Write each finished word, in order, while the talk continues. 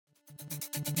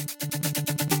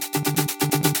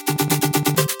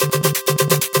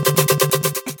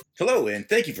Hello, and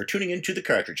thank you for tuning in to the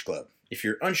Cartridge Club. If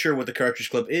you're unsure what the Cartridge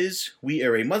Club is, we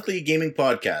are a monthly gaming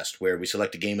podcast where we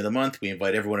select a game of the month, we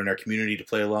invite everyone in our community to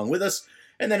play along with us,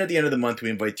 and then at the end of the month we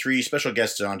invite 3 special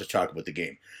guests on to talk about the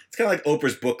game. It's kind of like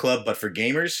Oprah's Book Club, but for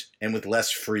gamers, and with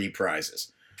less free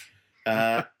prizes.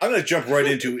 I'm going to jump right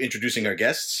into introducing our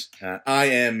guests. I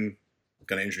am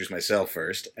going to introduce myself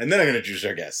first, and then I'm going to introduce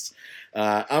our guests.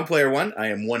 I'm Player One. I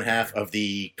am one half of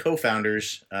the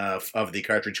co-founders of the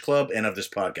Cartridge Club and of this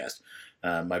podcast.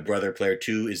 My brother, Player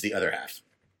Two, is the other half.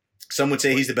 Some would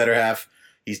say he's the better half.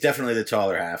 He's definitely the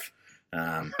taller half.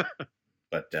 Yeah.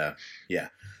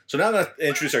 So now I'm going to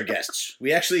introduce our guests.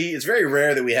 It's very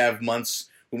rare that we have months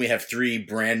when we have 3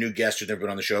 brand new guests who've never been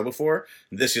on the show before.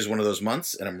 This is one of those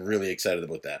months, and I'm really excited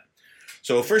about that.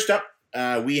 So first up,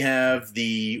 we have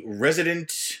the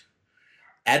resident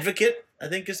advocate, I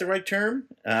think is the right term,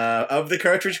 of the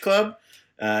Cartridge Club.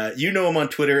 You know him on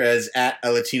Twitter as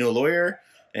 @ALatinoLawyer,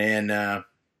 and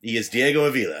he is Diego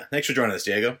Avila. Thanks for joining us,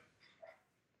 Diego.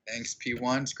 Thanks,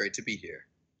 P1. It's great to be here.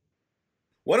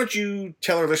 Why don't you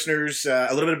tell our listeners a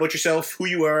little bit about yourself, who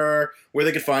you are, where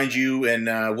they can find you, and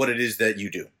what it is that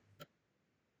you do?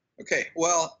 Okay,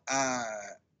 well,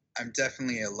 I'm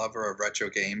definitely a lover of retro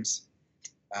games.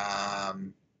 I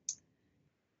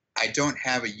don't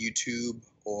have a YouTube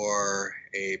or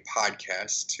a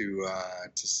podcast to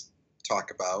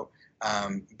talk about,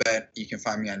 but you can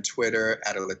find me on Twitter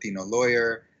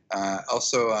 @ALatinoLawyer.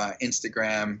 Also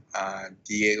Instagram,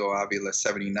 Diego Avila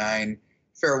 79.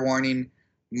 Fair warning,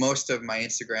 most of my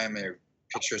Instagram are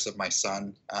pictures of my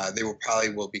son. They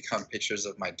will become pictures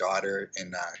of my daughter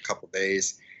in a couple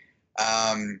days.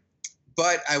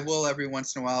 But I will every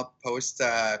once in a while post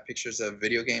pictures of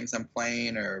video games I'm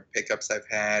playing or pickups I've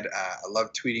had. I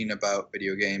love tweeting about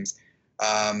video games.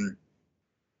 Kind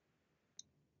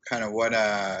of what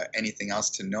anything else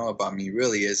to know about me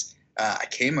really is I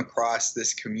came across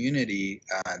this community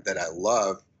that I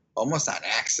love almost on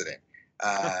accident.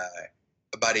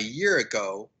 About a year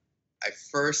ago, I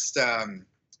first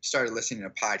started listening to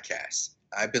podcasts.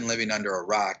 I've been living under a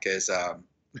rock, as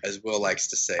Will likes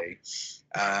to say.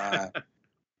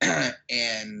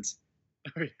 And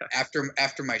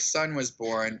after my son was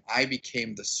born, I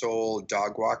became the sole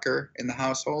dog walker in the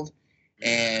household,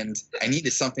 and I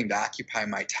needed something to occupy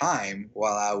my time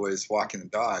while I was walking the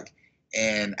dog.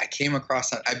 And I came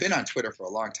across, I've been on Twitter for a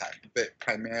long time, but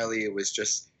primarily it was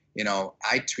just,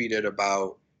 I tweeted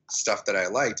about stuff that I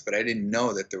liked, but I didn't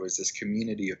know that there was this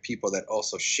community of people that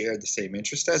also shared the same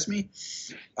interest as me.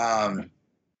 And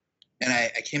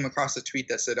I came across a tweet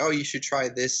that said, "Oh, you should try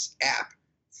this app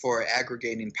for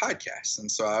aggregating podcasts." And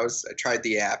so I tried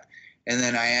the app, and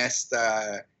then I asked,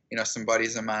 some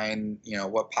buddies of mine,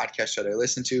 what podcast should I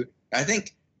listen to? And I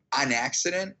think on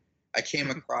accident, I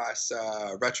came across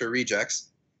Retro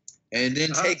Rejects, and it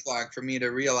didn't take long for me to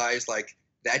realize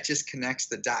that just connects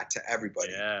the dot to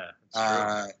everybody. Yeah.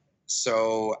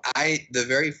 So the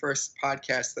very first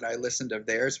podcast that I listened of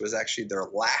theirs was actually their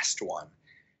last one.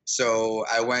 So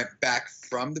I went back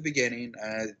from the beginning.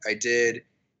 I did,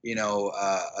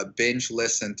 a binge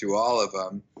listen through all of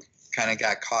them. Kind of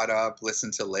got caught up.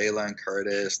 Listened to Layla and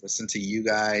Curtis. Listened to you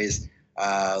guys.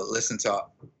 Listened to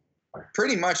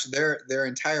pretty much their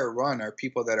entire run are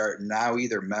people that are now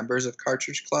either members of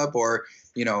Cartridge Club or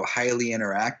highly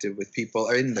interactive with people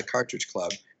in the Cartridge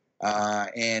Club.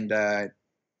 And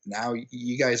now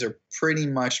you guys are pretty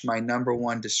much my number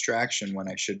one distraction when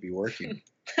I should be working.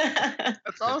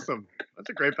 That's awesome. That's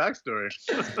a great backstory.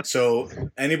 So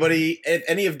if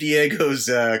any of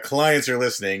Diego's clients are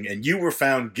listening and you were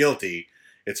found guilty,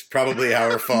 it's probably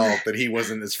our fault that he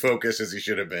wasn't as focused as he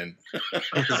should have been.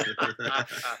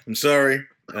 I'm sorry.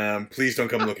 Please don't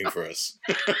come looking for us.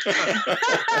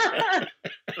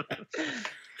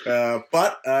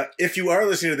 But if you are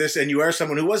listening to this and you are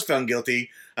someone who was found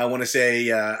guilty, I want to say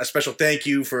a special thank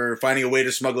you for finding a way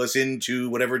to smuggle us into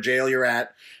whatever jail you're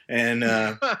at, and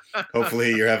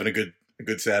hopefully you're having a good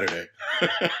Saturday.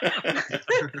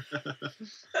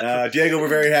 Diego, we're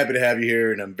very happy to have you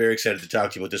here, and I'm very excited to talk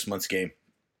to you about this month's game.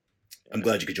 I'm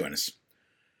glad you could join us.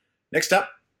 Next up,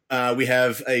 we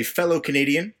have a fellow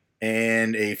Canadian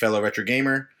and a fellow retro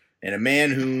gamer, and a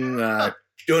man who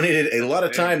donated a lot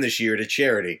of time this year to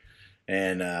charity,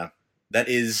 and that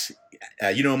is,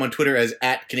 you know him on Twitter as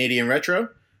 @CanadianRetro.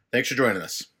 Thanks for joining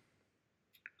us.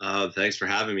 Thanks for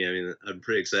having me. I mean, I'm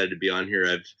pretty excited to be on here.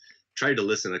 I've tried to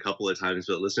listen a couple of times,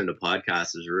 but listening to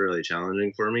podcasts is really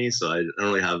challenging for me. So I don't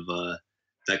really have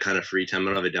that kind of free time.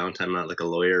 I don't have a downtime, not like a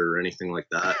lawyer or anything like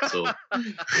that. So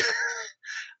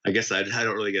I guess I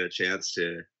don't really get a chance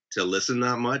to to listen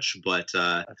that much, but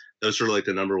that was sort of like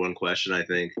the number one question, I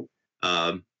think.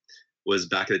 Was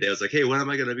back in the day, I was like, hey, when am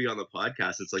I going to be on the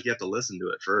podcast? It's like, you have to listen to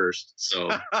it first.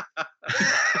 So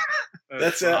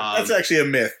that's actually a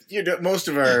myth. Most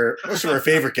of our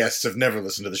favorite guests have never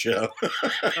listened to the show.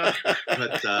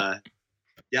 But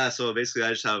yeah, so basically I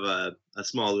just have a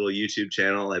small little YouTube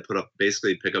channel. I put up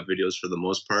basically pickup videos for the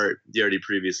most part. You already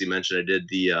previously mentioned I did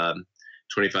the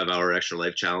 25-hour Extra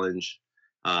Life Challenge,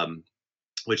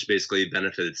 which basically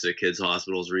benefited sick kids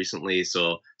hospitals recently.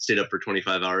 So stayed up for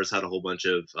 25 hours, had a whole bunch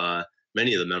of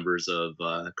many of the members of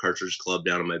Cartridge Club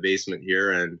down in my basement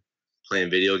here and playing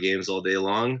video games all day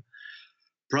long.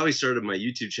 Probably started my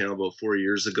YouTube channel about 4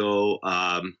 years ago.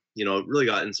 It really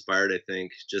got inspired, I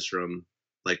think, just from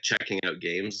like checking out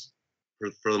games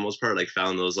for the most part. Like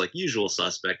found those like usual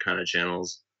suspect kind of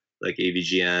channels like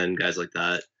AVGN, guys like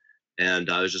that.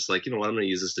 And I was just like, you know what, I'm going to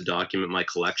use this to document my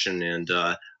collection. And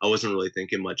I wasn't really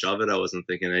thinking much of it. I wasn't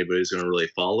thinking anybody was going to really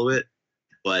follow it.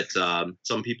 But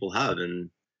some people have, and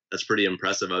that's pretty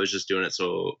impressive. I was just doing it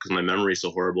because my memory is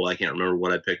so horrible. I can't remember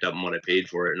what I picked up and what I paid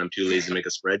for it. And I'm too lazy to make a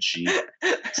spreadsheet.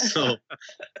 So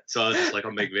I was just like,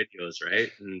 I'll make videos, right?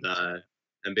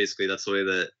 And basically that's the way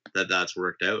that's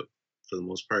worked out for the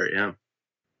most part, yeah.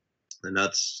 And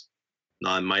that's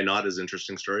my not as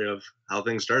interesting story of how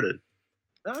things started.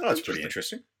 Oh, that's pretty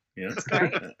interesting. Yeah.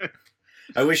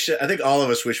 I think all of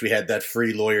us wish we had that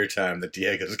free lawyer time that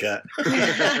Diego's got.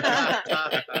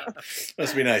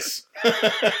 Must be nice.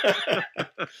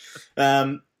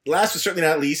 Last but certainly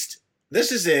not least,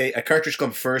 this is a Cartridge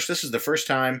Club first. This is the first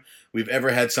time we've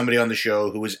ever had somebody on the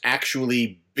show who has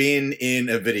actually been in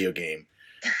a video game,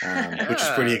 which is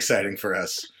pretty exciting for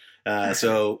us.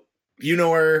 So you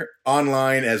know her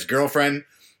online as Girlfriend.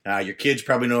 Your kids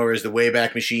probably know her as the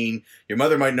Wayback Machine. Your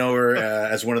mother might know her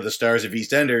as one of the stars of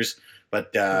EastEnders.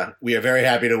 But we are very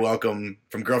happy to welcome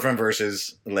from Girlfriend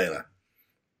Versus, Layla.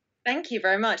 Thank you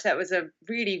very much. That was a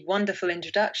really wonderful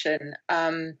introduction.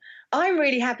 I'm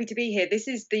really happy to be here. This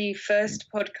is the first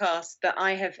podcast that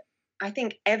I have, I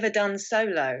think, ever done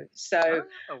solo. So,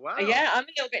 wow. Yeah, I'm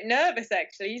a little bit nervous,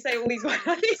 actually. You say all these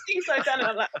things I've done, and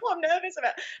I'm like, I'm nervous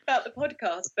about the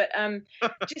podcast. But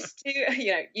just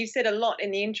to, you said a lot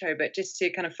in the intro, but just to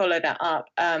kind of follow that up,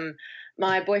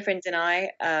 my boyfriend and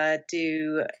I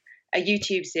do a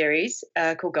YouTube series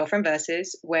called Girlfriend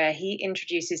Versus, where he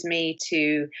introduces me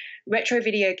to retro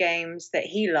video games that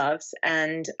he loves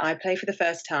and I play for the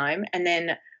first time. And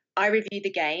then I review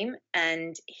the game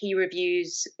and he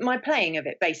reviews my playing of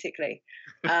it, basically.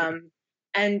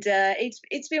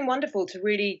 It's been wonderful to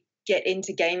really get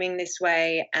into gaming this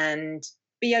way and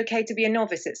be okay to be a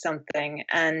novice at something.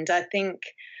 And I think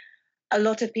a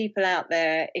lot of people out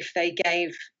there, if they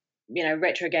gave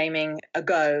retro gaming a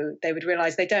go, they would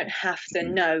realize they don't have to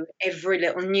know every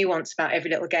little nuance about every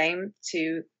little game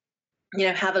to,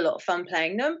 have a lot of fun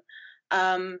playing them.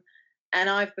 And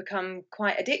I've become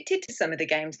quite addicted to some of the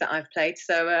games that I've played.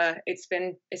 So it's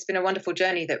been a wonderful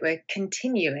journey that we're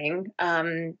continuing.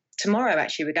 Tomorrow,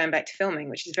 actually, we're going back to filming,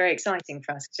 which is very exciting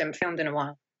for us because we haven't filmed in a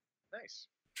while. Nice.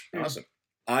 Awesome.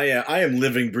 I am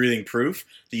living, breathing proof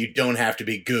that you don't have to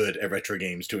be good at retro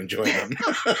games to enjoy them.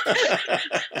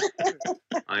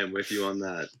 I am with you on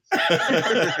that.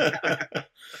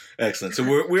 Excellent. So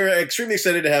we're extremely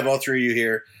excited to have all three of you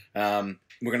here.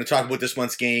 We're going to talk about this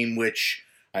month's game, which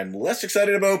I'm less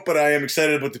excited about, but I am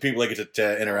excited about the people I get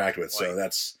to interact with. So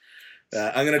that's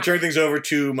I'm going to turn things over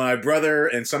to my brother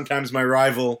and sometimes my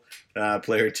rival,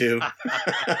 player two.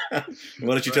 Why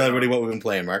don't you tell everybody what we've been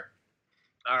playing, Mark?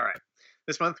 All right.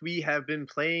 This month we have been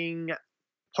playing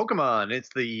Pokemon. It's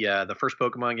the first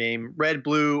Pokemon game, red,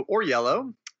 blue, or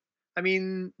yellow. I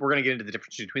mean, we're going to get into the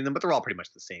difference between them, but they're all pretty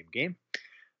much the same game.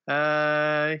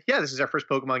 This is our first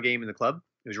Pokemon game in the club.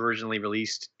 It was originally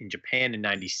released in Japan in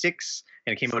 96,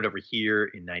 and it came out over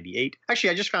here in 98. Actually,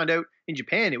 I just found out in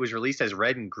Japan it was released as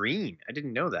red and green. I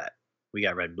didn't know that. We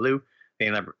got red and blue. They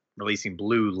ended up releasing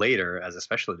blue later as a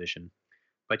special edition.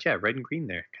 But yeah, red and green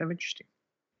there. Kind of interesting.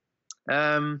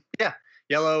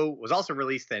 Yellow was also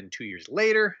released then 2 years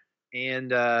later,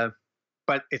 and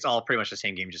but it's all pretty much the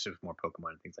same game, just with more Pokemon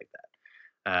and things like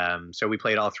that. So we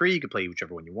played all three. You could play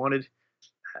whichever one you wanted.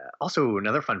 Also,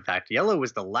 another fun fact, Yellow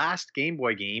was the last Game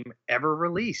Boy game ever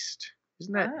released.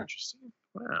 Isn't that interesting?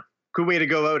 Wow. Good way to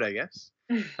go out, I guess.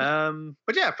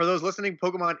 But yeah, for those listening,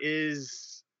 Pokemon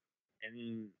it's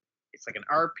like an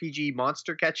RPG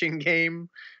monster catching game,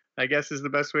 I guess is the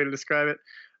best way to describe it.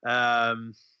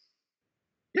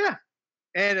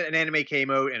 And an anime came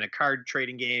out and a card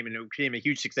trading game, and it became a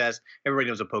huge success. Everybody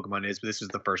knows what Pokemon is, but this was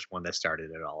the first one that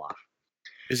started it all off.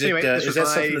 Is that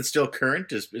something that's still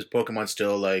current? Is Pokemon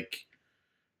still like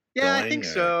Yeah, I going, think or-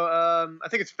 so. I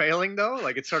think it's failing though.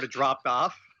 Like it sort of dropped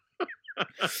off.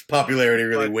 Popularity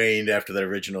really But- waned after that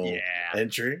original Yeah.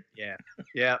 entry.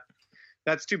 Yeah.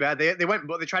 That's too bad. They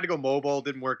tried to go mobile,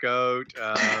 didn't work out.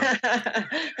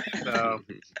 So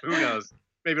who knows?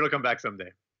 Maybe it'll come back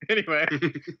someday. Anyway,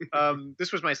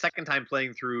 this was my second time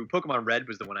playing through. Pokemon Red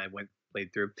was the one I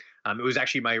played through. It was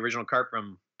actually my original cart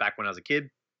from back when I was a kid.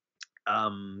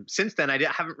 Since then,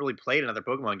 haven't really played another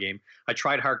Pokemon game. I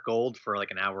tried Heart Gold for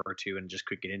like an hour or two and just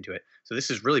couldn't get into it. So this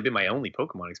has really been my only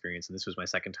Pokemon experience, and this was my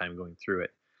second time going through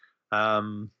it. But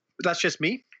that's just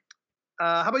me.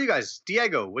 How about you guys?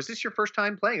 Diego, was this your first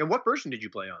time playing? And what version did you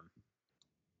play on?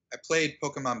 I played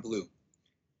Pokemon Blue.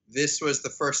 This was the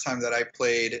first time that I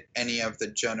played any of the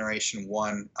Generation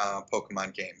 1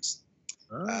 Pokemon games.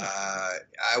 Oh.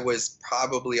 I was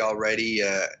probably already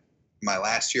my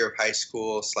last year of high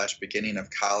school / beginning of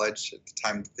college at the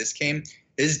time this came.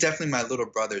 It is definitely my little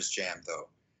brother's jam, though.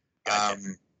 Gotcha.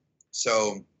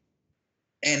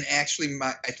 And actually,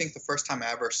 I think the first time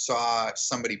I ever saw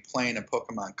somebody playing a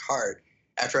Pokemon card,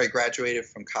 after I graduated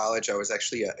from college, I was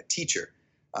actually a teacher.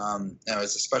 I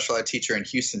was a special ed teacher in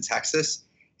Houston, Texas.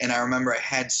 And I remember I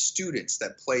had students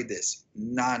that played this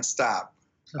nonstop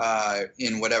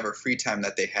in whatever free time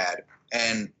that they had.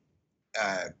 And,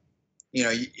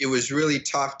 it was really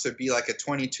tough to be like a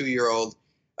 22-year-old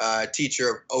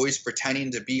teacher, always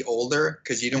pretending to be older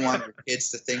because you didn't want your kids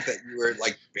to think that you were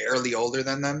like barely older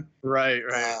than them. Right.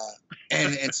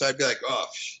 And so I'd be like, oh,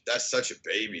 that's such a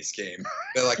baby's game.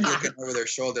 They're like looking over their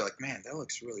shoulder like, man, that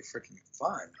looks really freaking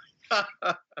fun.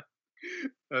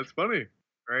 That's funny.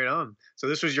 Right on. So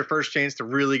this was your first chance to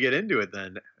really get into it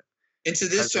then. Into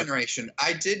this generation,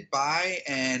 I did buy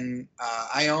and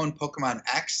I own Pokemon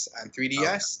X on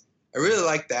 3DS. I really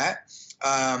like that.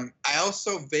 I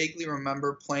also vaguely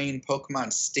remember playing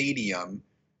Pokemon Stadium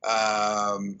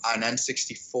on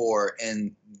N64,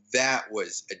 and that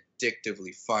was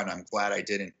addictively fun. I'm glad I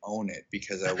didn't own it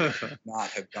because I would not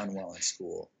have done well in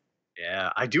school.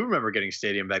 Yeah, I do remember getting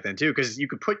Stadium back then too, because you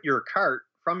could put your cart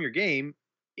from your game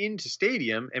into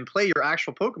Stadium and play your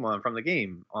actual Pokemon from the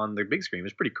game on the big screen. It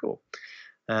was pretty cool.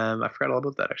 I forgot all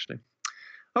about that actually.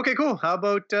 Okay, cool. How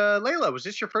about Layla? Was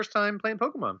this your first time playing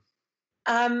Pokemon?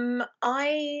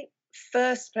 I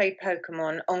first played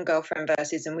Pokemon on Girlfriend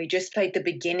Versus, and we just played the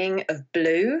beginning of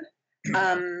Blue.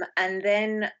 And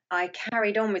then I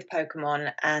carried on with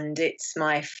Pokemon, and it's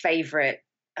my favorite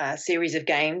series of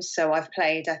games. So I've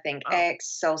played, I think,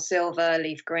 X, Soul Silver,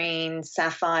 Leaf Green,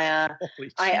 Sapphire.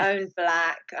 I own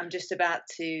Black. I'm just about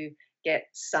to get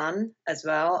Sun as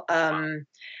well. And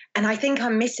I think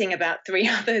I'm missing about 3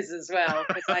 others as well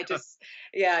because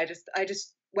I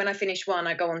just when I finish one,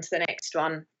 I go on to the next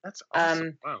one. That's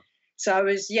awesome. Wow. So I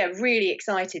was really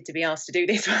excited to be asked to do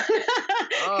this one because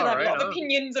I have a lot of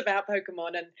opinions about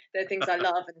Pokemon, and there are things I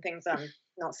love and things I'm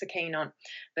not so keen on.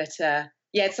 But so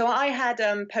I had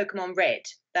Pokemon Red.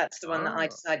 That's the one that I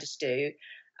decided to do,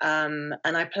 and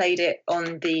I played it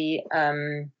on the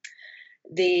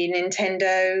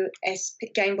Nintendo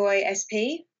Game Boy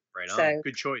SP. Right on. So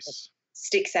good choice.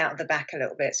 Sticks out the back a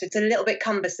little bit, so it's a little bit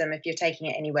cumbersome if you're taking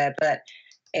it anywhere. But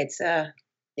it's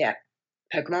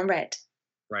Pokemon Red.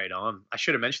 Right on. I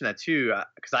should have mentioned that too,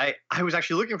 because I was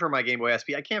actually looking for my Game Boy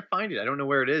SP. I can't find it. I don't know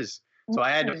where it is. So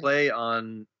I had to play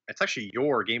on. It's actually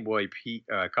your Game Boy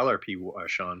Color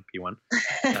Sean P1.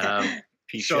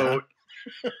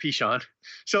 Sean.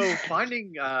 So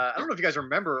finding. I don't know if you guys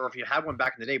remember or if you had one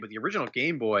back in the day, but the original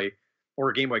Game Boy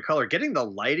or Game Boy Color, getting the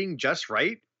lighting just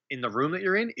right in the room that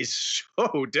you're in is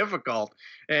so difficult,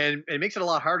 and it makes it a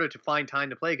lot harder to find time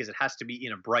to play because it has to be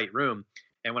in a bright room.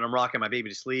 And when I'm rocking my baby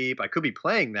to sleep, I could be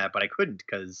playing that, but I couldn't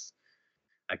because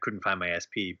I couldn't find my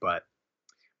SP. But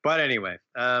anyway,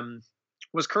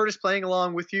 was Curtis playing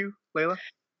along with you, Layla?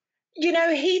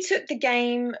 He took the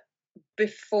game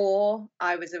before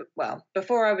I was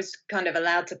kind of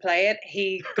allowed to play it.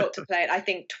 He got to play it, I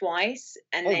think, twice,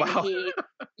 and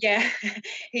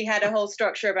he had a whole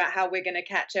structure about how we're going to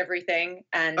catch everything.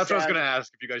 And that's what I was going to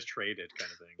ask, if you guys traded,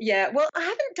 kind of thing. Yeah, well, I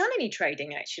haven't done any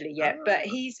trading actually yet, but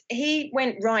he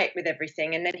went right with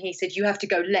everything, and then he said you have to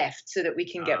go left so that we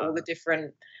can get all the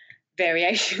different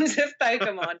variations of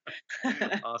Pokemon.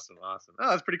 Awesome. Oh,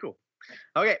 that's pretty cool.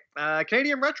 Okay,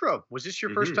 Canadian Retro. Was this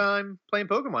your first time playing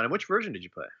Pokemon, and which version did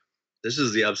you play? This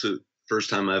is the absolute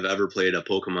first time I've ever played a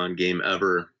Pokemon game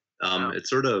ever. It's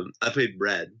sort of, I played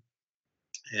Red,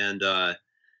 and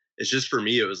it's just, for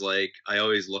me, it was like, I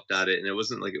always looked at it, and it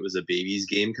wasn't like it was a baby's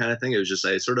game kind of thing. It was just,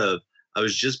 I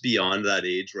was just beyond that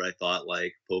age where I thought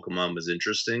like Pokemon was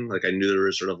interesting. Like I knew there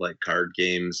were sort of like card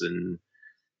games and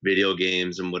video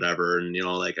games and whatever. And, you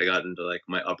know, like I got into like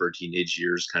my upper teenage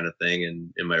years kind of thing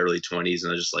and in my early 20s.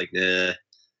 And I was just like, nah,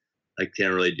 I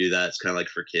can't really do that. It's kind of like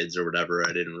for kids or whatever.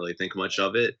 I didn't really think much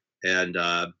of it. And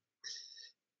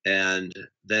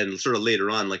then sort of later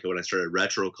on, like when I started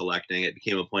retro collecting, it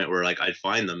became a point where like I'd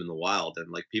find them in the wild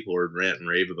and like people would rant and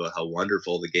rave about how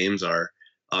wonderful the games are,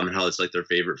 and how it's like their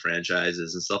favorite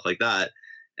franchises and stuff like that.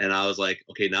 And I was like,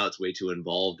 okay, now it's way too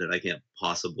involved and I can't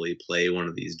possibly play one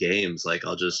of these games. Like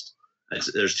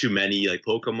there's too many like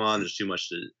Pokemon, there's too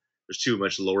much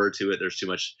lore to it. There's too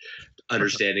much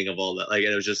understanding of all that. Like,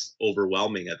 it was just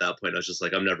overwhelming at that point. I was just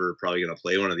like, I'm never probably going to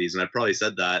play one of these. And I probably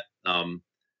said that,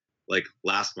 like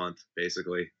last month,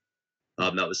 basically.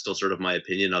 That was still sort of my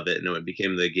opinion of it. And it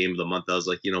became the game of the month. I was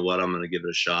like, you know what, I'm going to give it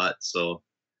a shot. So,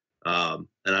 and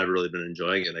I've really been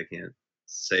enjoying it. I can't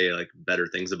say like better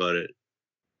things about it.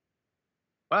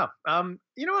 Wow.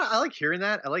 You know what? I like hearing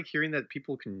that. I like hearing that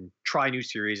people can try new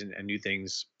series and new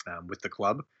things with the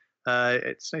club.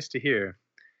 It's nice to hear.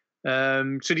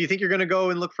 So do you think you're going to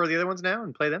go and look for the other ones now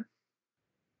and play them?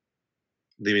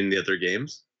 Do you mean the other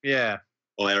games? Yeah.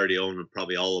 Oh, I already own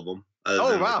probably all of them.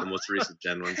 Oh, wow. Like the most recent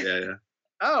gen ones. Yeah, yeah.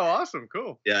 Oh, awesome.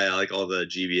 Cool. Yeah, I like all the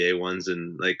GBA ones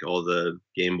and like all the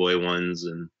Game Boy ones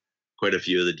and quite a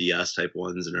few of the DS type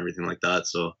ones and everything like that.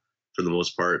 So for the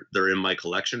most part, they're in my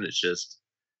collection. It's just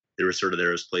they were sort of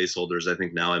there as placeholders. I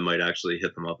think now I might actually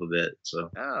hit them up a bit. So.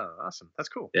 Oh, awesome. That's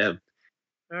cool. Yeah.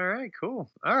 All right,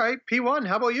 cool. All right, P1,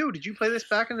 how about you? Did you play this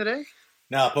back in the day?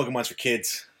 No, Pokemon's for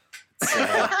kids.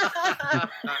 I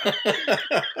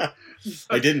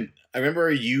didn't. I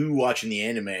remember you watching the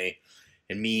anime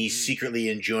and me secretly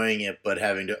enjoying it, but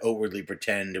having to outwardly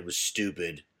pretend it was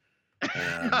stupid.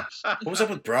 What was up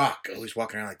with Brock? Always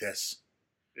walking around like this.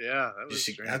 Yeah, that was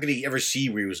how could he ever see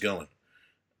where he was going?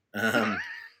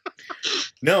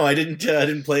 No, I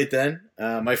didn't play it then.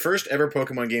 My first ever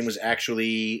Pokemon game was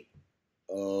actually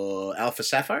Alpha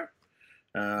Sapphire.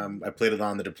 I played it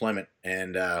on the deployment,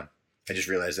 and I just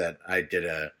realized that I did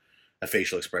a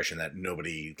facial expression that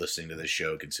nobody listening to this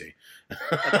show can see.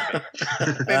 I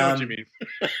know what you mean.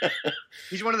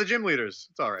 He's one of the gym leaders.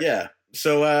 It's all right. Yeah.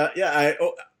 So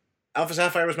Alpha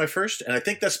Sapphire was my first, and I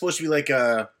think that's supposed to be like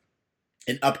an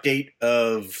update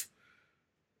of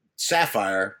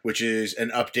Sapphire, which is an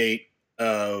update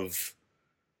of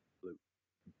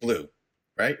Blue,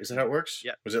 right? Is that how it works?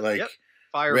 Yeah. Was it like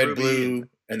Fire, Red, Ruby, Blue,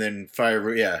 and then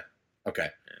Fire? Yeah. Okay.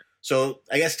 Yeah. So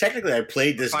I guess technically I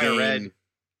played this Fire game. Red.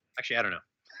 Actually, I don't know.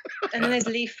 And then there's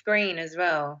Leaf Green as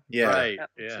well. Yeah. Right.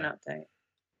 That's an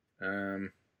update.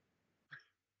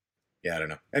 Yeah, I don't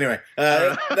know. Anyway,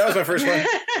 that was my first one,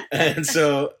 and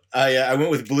so I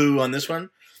went with Blue on this one.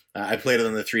 I played it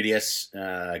on the 3DS.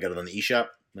 I got it on the eShop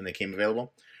when they came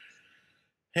available,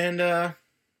 and I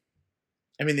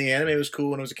mean the anime was cool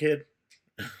when I was a kid.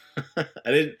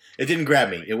 It didn't grab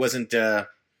me. It wasn't. What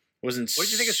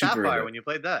did you think of Sapphire when you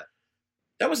played that?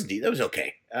 That was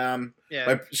okay.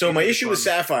 Yeah. My issue with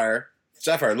Sapphire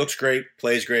looks great,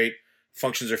 plays great,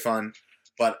 functions are fun,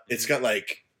 but it's got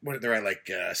like they're at like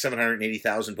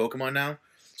 780,000 Pokemon now.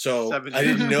 So I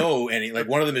didn't know any. Like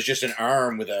one of them is just an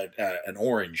arm with an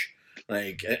orange.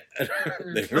 Like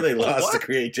they really lost the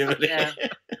creativity. Yeah.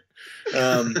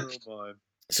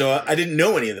 So I didn't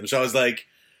know any of them. So I was like,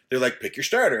 they're like, pick your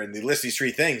starter, and they list these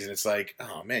 3 things, and it's like,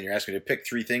 oh man, you're asking me to pick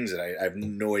 3 things that I have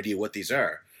no idea what these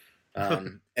are.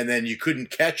 And then you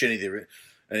couldn't catch any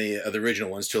of the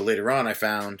original ones till later on. I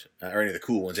found, or any of the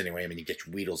cool ones anyway. I mean, you get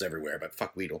Weedles everywhere, but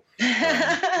fuck Weedle.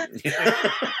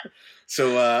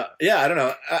 So I don't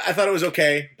know. I thought it was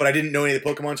okay, but I didn't know any of the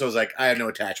Pokemon, so I was like, I have no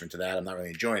attachment to that. I'm not really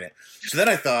enjoying it. So then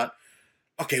I thought,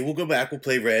 okay, we'll go back. We'll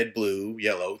play Red, Blue,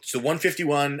 Yellow. So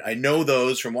 151. I know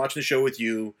those from watching the show with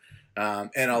you,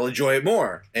 and I'll enjoy it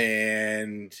more.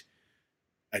 And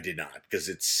I did not, because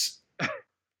it's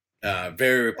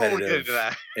very repetitive. We'll get into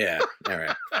that. Yeah. All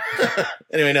right.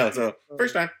 Anyway, no. So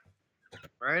first time.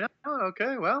 Right on.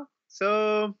 Okay. Well,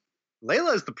 so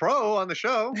Layla is the pro on the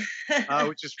show,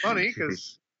 which is funny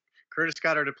because Curtis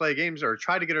got her to play games, or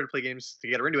tried to get her to play games to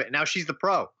get her into it, and now she's the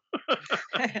pro.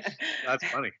 That's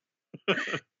funny.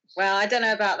 Well, I don't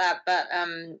know about that, but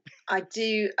I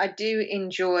do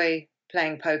enjoy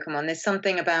playing Pokemon. There's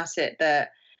something about it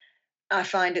that I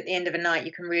find at the end of a night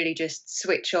you can really just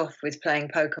switch off with playing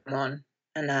Pokemon,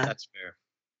 and that's fair.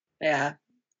 Yeah.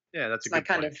 Yeah, that's a good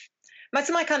point. That's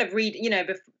my kind of read.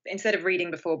 Instead of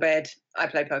reading before bed, I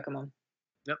play Pokemon.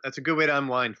 No, that's a good way to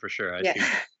unwind for sure. Yeah.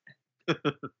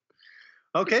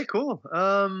 Okay, cool.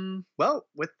 Well,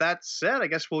 with that said, I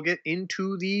guess we'll get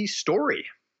into the story.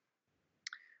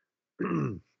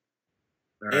 And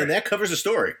that covers the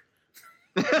story.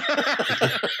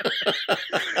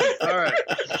 All right.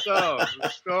 So, the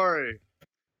story.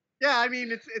 Yeah, I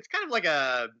mean, it's kind of like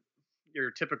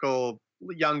your typical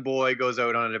young boy goes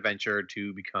out on an adventure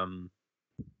to become.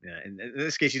 Yeah, in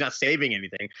this case, he's not saving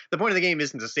anything. The point of the game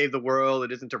isn't to save the world.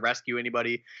 It isn't to rescue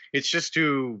anybody. It's just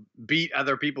to beat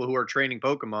other people who are training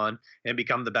Pokemon and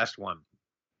become the best one.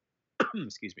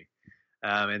 Excuse me.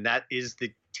 And that is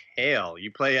the tale.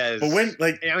 You play as. But when,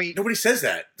 like, I mean, nobody says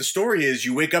that. The story is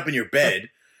you wake up in your bed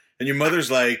and your mother's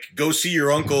like, go see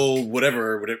your uncle,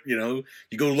 whatever, you know.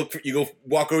 You go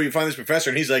walk over, you find this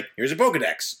professor, and he's like, here's a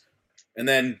Pokedex. And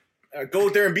then go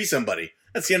out there and be somebody.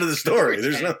 That's the end of the story.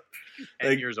 There's no.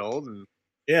 10 years old. And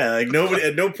Yeah, like nobody.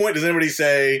 At no point does anybody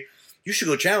say, you should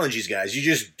go challenge these guys. You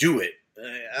just do it.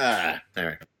 All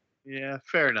right. yeah,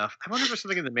 fair enough. I wonder if there's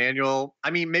something in the manual.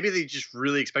 I mean, maybe they just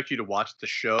really expect you to watch the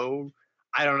show.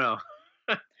 I don't know.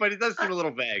 But it does seem a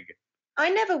little vague. I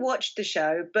never watched the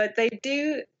show, but they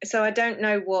do. So I don't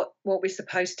know what we're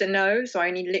supposed to know. So I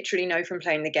only literally know from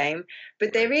playing the game.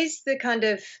 But there is the kind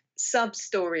of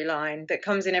sub-storyline that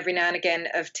comes in every now and again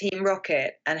of Team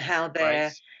Rocket and how they're,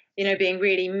 Right. you know, being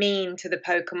really mean to the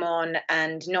Pokemon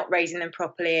and not raising them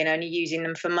properly and only using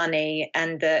them for money,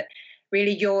 and that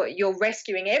really you're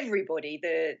rescuing everybody,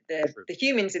 the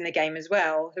humans in the game as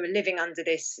well, who are living under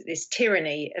this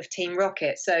tyranny of Team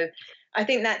Rocket. So I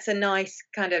think that's a nice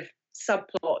kind of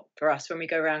subplot for us when we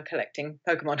go around collecting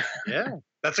Pokemon. Yeah,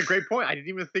 that's a great point. I didn't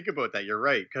even think about that. You're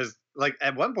right, because like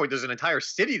at one point there's an entire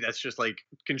city that's just like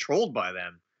controlled by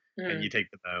them, and you take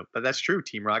them out. But that's true.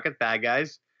 Team Rocket, bad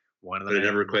guys. One of them. But it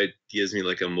never quite gives me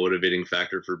like a motivating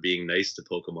factor for being nice to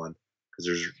Pokemon because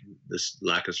there's this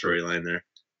lack of storyline there.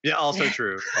 Yeah, also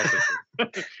true. Also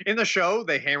true. In the show,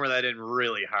 they hammer that in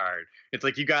really hard. It's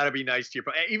like you got to be nice to your.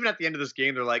 Even at the end of this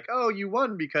game, they're like, "Oh, you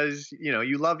won because you know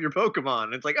you love your Pokemon."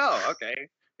 And it's like, "Oh, okay,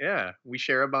 yeah, we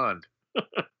share a bond."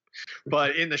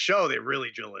 But in the show, they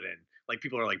really drill it in. Like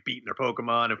people are like beating their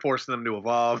Pokemon and forcing them to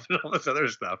evolve and all this other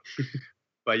stuff.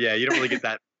 But yeah, you don't really get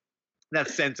that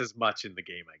sense as much in the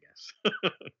game, I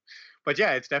guess. But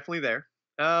yeah, it's definitely there.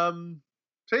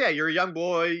 So yeah, you're a young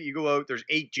boy. You go out. There's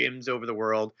 8 gyms over the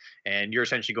world, and you're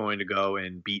essentially going to go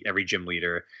and beat every gym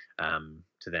leader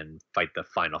to then fight the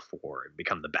final 4 and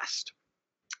become the best.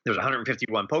 There's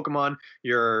 151 Pokemon.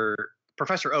 Your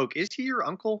Professor Oak, is he your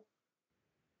uncle?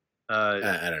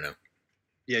 I don't know.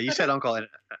 Yeah, you said uncle. And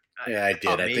Yeah, I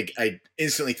did. I think I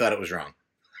instantly thought it was wrong.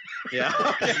 Yeah.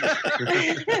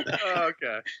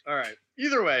 Okay. All right.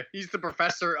 Either way, he's the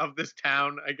professor of this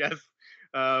town, I guess.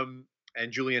 And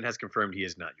Julian has confirmed he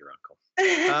is not your uncle.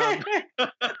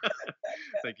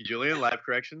 Thank you, Julian. Live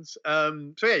corrections.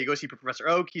 So yeah, you go see Professor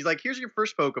Oak. He's like, here's your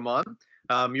first Pokemon.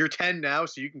 You're 10 now,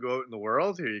 so you can go out in the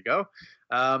world. Here you go.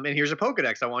 And here's a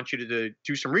Pokedex. I want you to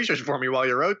do some research for me while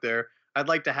you're out there. I'd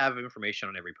like to have information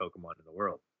on every Pokemon in the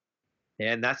world.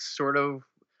 And that's sort of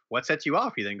what sets you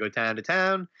off. You then go town to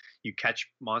town. You catch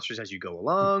monsters as you go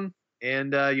along,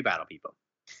 and you battle people.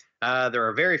 There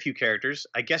are very few characters.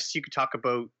 I guess you could talk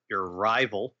about your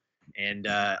rival. And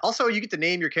also, you get to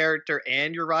name your character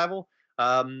and your rival.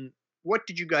 What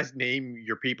did you guys name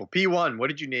your people? P1, what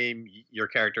did you name your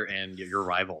character and your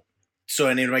rival? So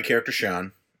I named my character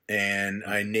Sean, and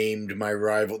I named my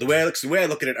rival. The way I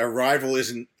look at it, a rival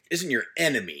isn't your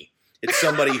enemy. It's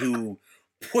somebody who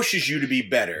pushes you to be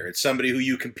better. It's somebody who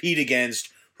you compete against,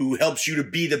 who helps you to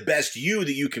be the best you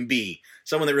that you can be.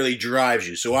 Someone that really drives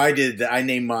you. So I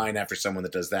named mine after someone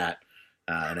that does that,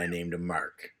 and I named him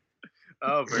Mark.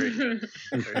 Oh, very good.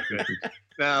 Very good.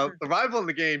 Now, the rival in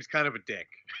the game is kind of a dick.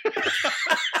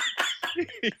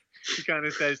 He kind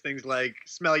of says things like,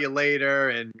 smell you later,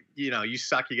 and, you know, you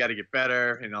suck, you got to get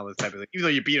better, and all this type of thing. Even though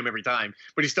you beat him every time.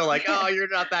 But he's still like, oh, you're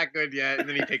not that good yet. And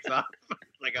then he takes off.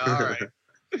 Like, all right.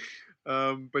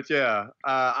 But yeah,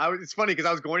 it's funny because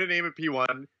I was going to name it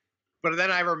P1, but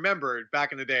then I remembered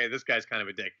back in the day, this guy's kind of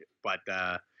a dick. But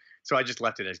so I just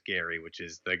left it as Gary, which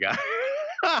is the guy,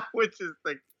 which is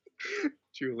the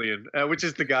Julian, which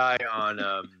is the guy on,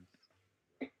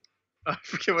 I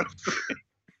forget what I'm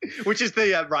saying, which is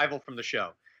the rival from the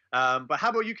show. But how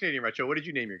about you, Canadian Retro? What did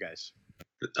you name your guys?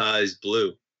 Is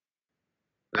blue.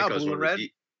 I think Oh, I was blue one and of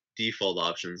the default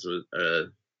options was,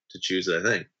 to choose it, I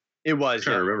think. It was,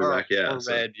 trying to remember back, yeah. Or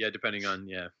So red, yeah, depending on,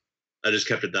 yeah. I just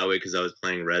kept it that way because I was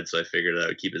playing red, so I figured I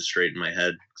would keep it straight in my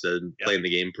head because I've been playing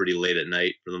the game pretty late at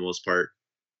night for the most part.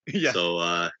 Yeah.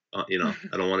 So, you know,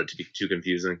 I don't want it to be too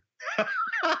confusing.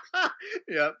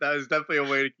 Yeah, that is definitely a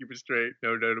way to keep it straight.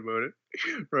 No doubt about it.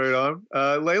 Right on.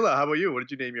 Layla, how about you? What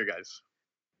did you name your guys?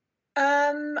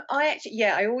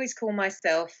 I always call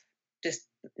myself just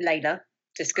Layla,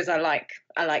 just because I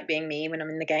like being me when I'm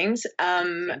in the games.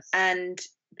 And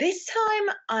this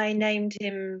time I named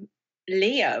him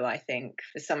Leo, I think,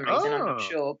 for some reason. I'm not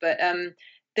sure. But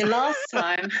the last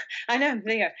time, I know,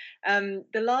 Leo.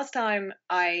 The last time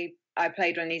I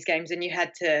played one of these games and you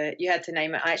had to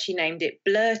name it, I actually named it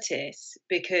Blurtis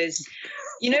because,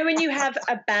 when you have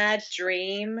a bad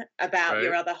dream about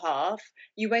your other half,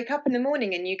 you wake up in the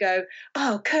morning and you go,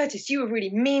 oh, Curtis, you were really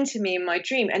mean to me in my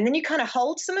dream. And then you kind of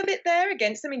hold some of it there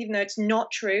against them, even though it's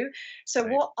not true. So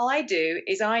what I do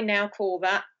is I now call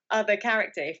that other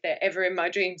character, if they're ever in my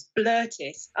dreams,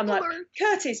 Blurtis. I'm like,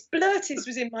 Curtis, Blurtis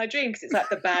was in my dream because it's like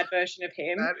the bad version of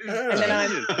him.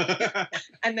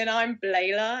 And then I'm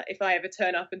Blayla if I ever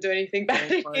turn up and do anything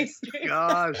bad in his dreams.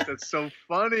 Gosh, that's so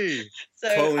funny.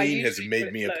 So Colleen has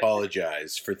made me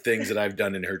apologize for things that I've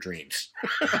done in her dreams.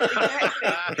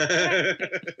 Exactly.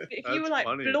 If you were like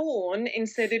Blawn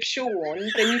instead of Sean,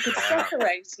 then you could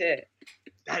separate it.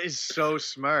 That is so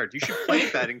smart. You should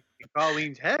place that in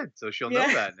Colleen's head so she'll know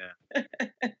that now.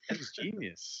 That is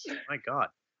genius. My God.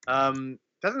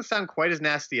 Doesn't sound quite as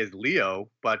nasty as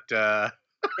Leo, but yeah,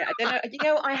 I don't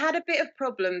know. I had a bit of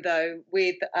problem though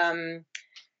with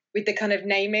the kind of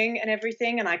naming and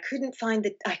everything, and I couldn't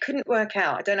work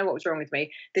out. I don't know what was wrong with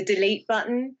me. The delete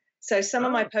button. So some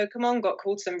of my Pokemon got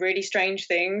called some really strange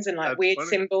things and like weird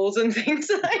symbols and things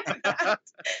like that.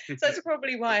 So that's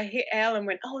probably why I hit L and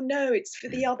went, oh no, it's for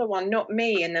the other one, not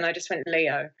me. And then I just went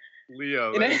Leo.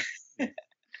 Leo.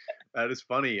 That is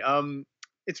funny.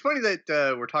 It's funny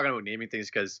that we're talking about naming things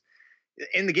because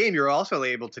in the game you're also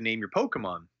able to name your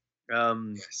Pokemon.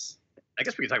 Yes. I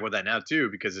guess we can talk about that now too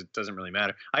because it doesn't really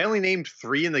matter. I only named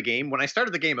 3 in the game. When I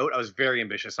started the game out, I was very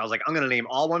ambitious. I was like, I'm going to name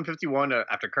all 151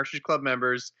 after Cartridge Club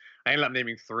members. I ended up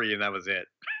naming 3 and that was it.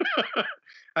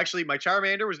 Actually, my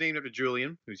Charmander was named after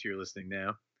Julian, who's here listening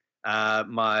now.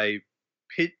 My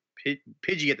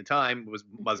Pidgey at the time was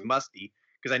Musty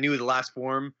because I knew the last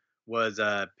form was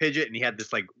Pidgeot and he had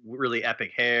this like really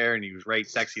epic hair and he was right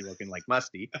sexy looking like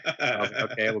Musty. I was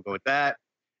like, okay, we'll go with that.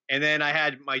 And then I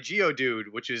had my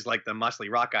Geodude, which is like the muscly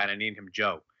rock guy, and I named him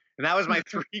Joe. And that was my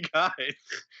 3 guys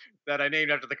that I named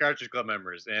after the Cartridge Club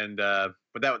members. And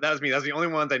but that was me. That was the only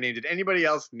ones I named. Did anybody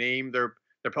else name their?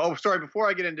 Oh, sorry. Before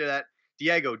I get into that,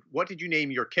 Diego, what did you name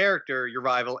your character, your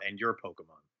rival, and your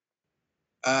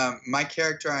Pokemon? My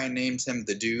character, I named him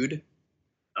the Dude.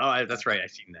 Oh, that's right.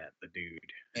 I've seen that, the Dude.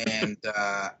 And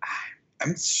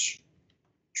I'm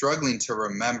struggling to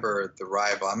remember the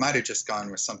rival. I might have just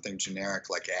gone with something generic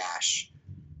like Ash.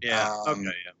 Yeah. Okay.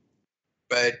 Yeah.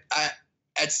 But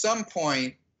at some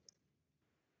point,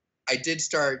 I did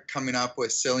start coming up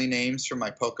with silly names for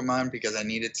my Pokemon because I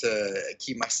needed to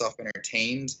keep myself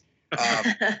entertained.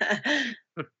 I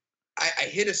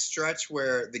hit a stretch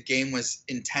where the game was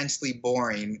intensely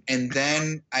boring, and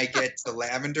then I get to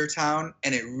Lavender Town,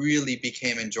 and it really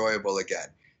became enjoyable again.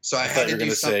 So I had to do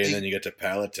something. Say, and then you get to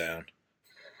Pallet Town.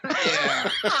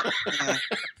 Yeah.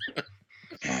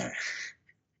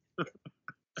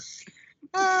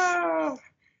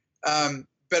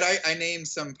 But I named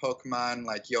some Pokemon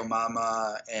like Yo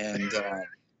Mama and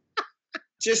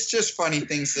just funny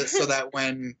things so that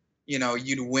when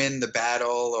you'd win the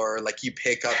battle or like you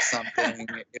pick up something,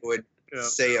 it would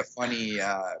say a funny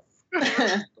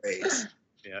phrase.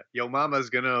 Yeah, Yo Mama's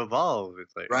gonna evolve.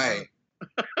 It's like right.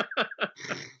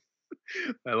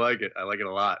 I like it. I like it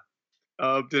a lot.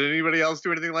 Did anybody else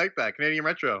do anything like that? Canadian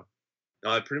Retro.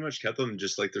 No, I pretty much kept them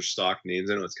just like their stock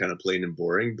names. I know it's kind of plain and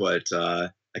boring, but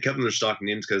I kept them their stock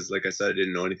names because, like I said, I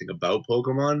didn't know anything about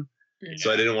Pokemon. Yeah.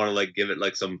 So I didn't want to like give it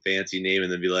like some fancy name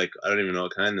and then be like, I don't even know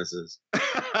what kind this is.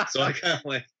 So I kind of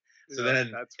like, so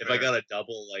then if I got a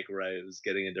double, like where I was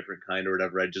getting a different kind or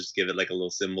whatever, I'd just give it like a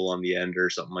little symbol on the end or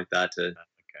something like that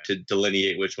to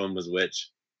delineate which one was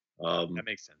which. That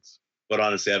makes sense. But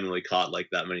honestly, I haven't really caught like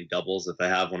that many doubles. If I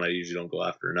have one, I usually don't go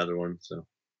after another one. So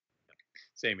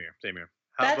same here.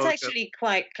 That's actually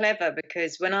quite clever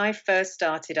because when I first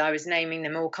started, I was naming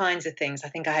them all kinds of things. I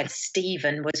think I had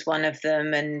Stephen was one of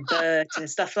them and Bert and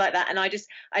stuff like that. And I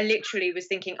literally was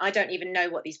thinking, I don't even know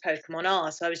what these Pokemon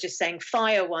are. So I was just saying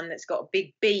fire one that's got a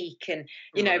big beak and,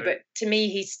 but to me,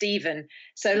 he's Stephen.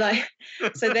 So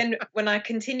so then when I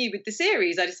continued with the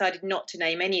series, I decided not to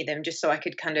name any of them just so I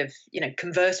could kind of,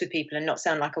 converse with people and not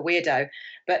sound like a weirdo.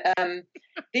 But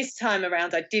this time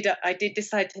around, I did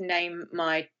decide to name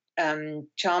my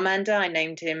Charmander. I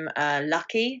named him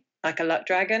Lucky, like a luck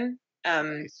dragon.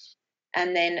 Nice.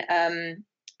 And then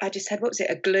I just had,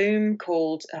 a Gloom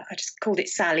called, I just called it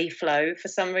Sally Flo for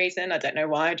some reason. I don't know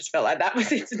why. I just felt like that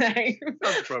was its name.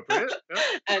 Sounds appropriate.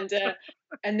 Yeah.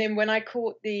 And then when I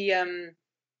caught the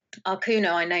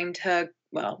Arcuno, I named her,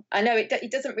 well, I know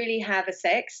it doesn't really have a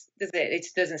sex, does it? It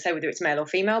doesn't say whether it's male or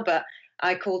female, but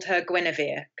I called her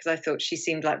Guinevere because I thought she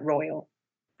seemed like royal.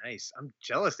 Nice. I'm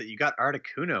jealous that you got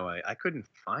Articuno. I couldn't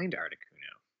find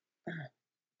Articuno.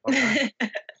 All right.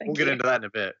 We'll get into that in a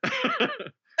bit.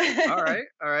 All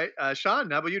right. Sean,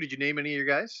 how about you? Did you name any of your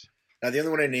guys? The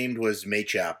other one I named was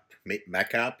Machop.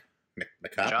 Machop?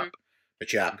 Machop.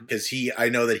 Because I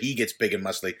know that he gets big and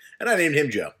muscly, and I named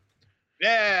him Joe.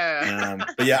 Yeah.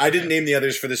 But yeah, I didn't name the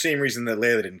others for the same reason that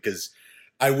Layla didn't, because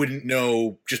I wouldn't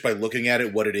know just by looking at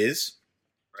it what it is.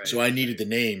 Right. So I needed the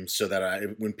name so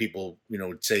that when people,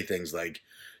 would say things like,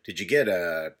 "Did you get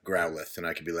a Growlithe?" And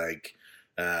I could be like,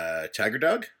 "Tiger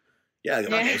Dog? Yeah, I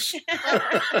got those."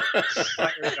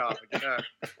 Tiger Dog, yeah.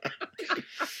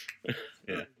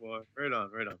 Yeah. Oh, boy. Right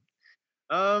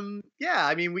on. Yeah,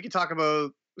 I mean, we could talk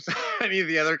about any of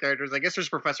the other characters. I guess there's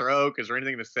Professor Oak. Is there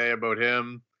anything to say about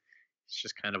him? He's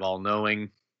just kind of all-knowing.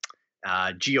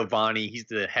 Giovanni, he's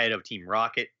the head of Team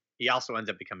Rocket. He also ends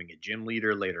up becoming a gym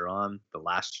leader later on, the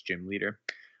last gym leader.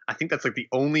 I think that's like the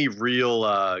only real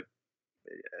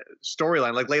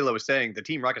storyline. Like Layla was saying, the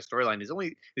Team Rocket storyline is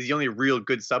the only real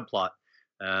good subplot.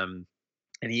 And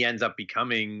he ends up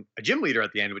becoming a gym leader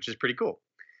at the end, which is pretty cool,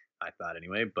 I thought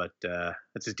anyway. But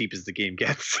that's as deep as the game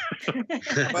gets.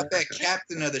 About that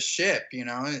captain of the ship,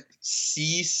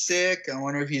 seasick. I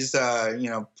wonder if he's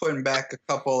putting back a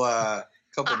couple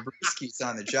brewskis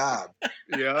on the job.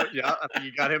 Yeah. I think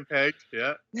you got him pegged.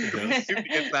 Yeah. Soon to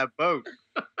get to that boat.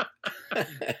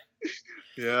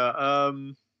 Yeah.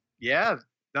 Yeah.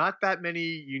 Not that many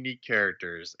unique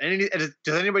characters.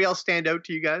 Does anybody else stand out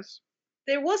to you guys?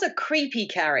 There was a creepy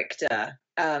character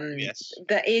yes.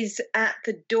 that is at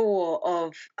the door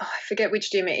of, I forget which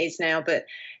gym it is now, but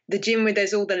the gym where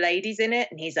there's all the ladies in it,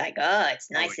 and he's like, "Oh, it's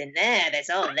nice in there. There's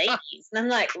all ladies," and I'm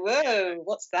like, "Whoa,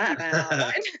 what's that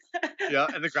about?" Yeah,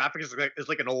 and the graphic is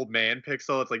like an old man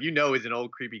pixel. It's like he's an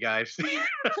old creepy guy.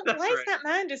 Why is that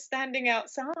man just standing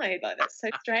outside? Like, that's so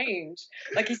strange.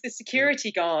 Like he's the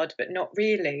security guard, but not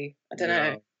really. I don't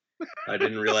know. I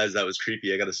didn't realize that was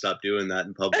creepy. I got to stop doing that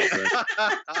in public.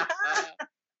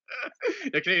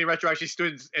 The Canadian Retro actually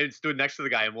stood next to the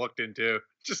guy and walked in too.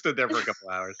 Just stood there for a couple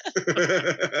hours.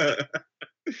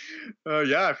 Oh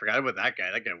yeah, I forgot about that guy.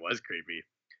 That guy was creepy.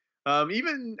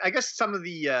 Even I guess some of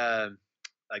the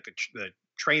like the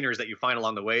trainers that you find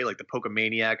along the way, like the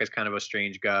Pokemaniac is kind of a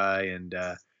strange guy, and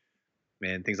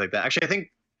things like that. Actually, I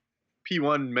think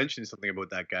P1 mentioned something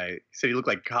about that guy. He said he looked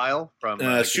like Kyle from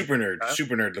Super Nerd. Kyle?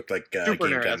 Super Nerd looked like Super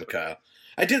Game Nerd, Time with Kyle.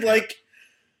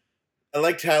 I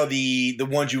liked how the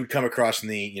ones you would come across in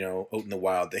the out in the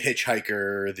wild, the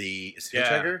hitchhiker,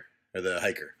 hitchhiker or the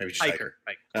hiker, maybe just hiker.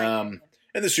 And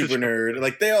the Super Nerd,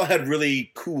 like they all had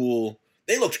really cool.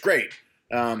 They looked great.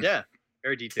 Yeah,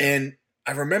 very detailed. And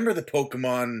I remember the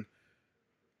Pokemon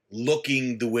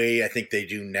looking the way I think they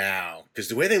do now, because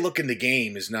the way they look in the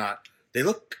game is not. They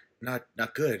look not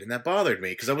good, and that bothered me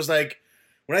because I was like,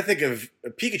 when I think of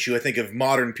Pikachu, I think of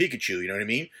modern Pikachu. You know what I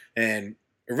mean? And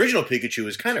original Pikachu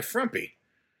is kind of frumpy.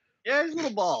 Yeah, he's a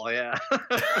little ball. Yeah.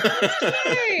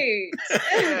 Right.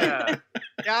 Yeah,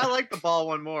 I like the ball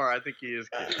one more. I think he is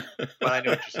cute, but I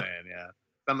know what you're saying. Yeah,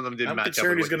 some of them didn't match up. I'm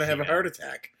concerned he's going to have a heart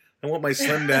attack. I want my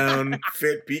slim down,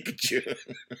 fit Pikachu.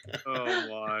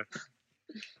 Oh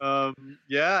my.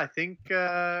 Yeah, I think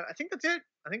that's it.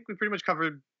 I think we pretty much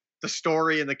covered the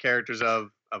story and the characters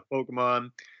of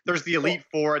Pokemon. There's the Elite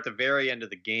Four at the very end of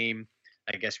the game.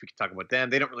 I guess we could talk about them.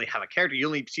 They don't really have a character. You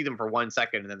only see them for 1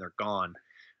 second and then they're gone.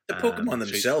 The Pokemon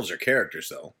themselves are characters,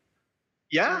 though.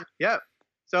 Yeah.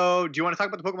 So, do you want to talk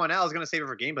about the Pokemon now? I was going to save it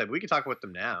for gameplay, but we can talk about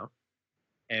them now.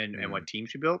 And what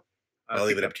teams you built. I'll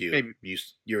leave it up to you. Maybe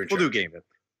you're in charge. We'll do gameplay.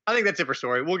 I think that's it for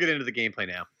story. We'll get into the gameplay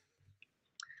now.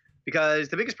 Because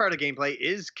the biggest part of the gameplay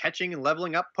is catching and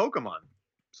leveling up Pokemon.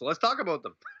 So let's talk about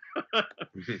them.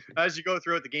 As you go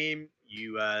throughout the game,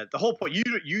 the whole point, you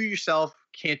yourself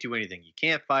can't do anything. You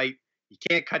can't fight. You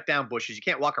can't cut down bushes. You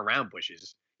can't walk around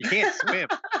bushes. You can't swim.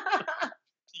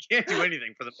 You can't do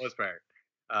anything for the most part.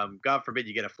 God forbid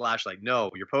you get a flashlight. No,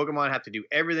 your Pokemon have to do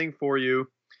everything for you.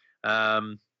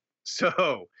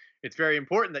 So it's very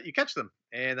important that you catch them,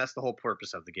 and that's the whole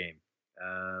purpose of the game.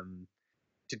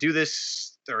 To do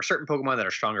this, there are certain Pokemon that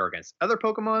are stronger against other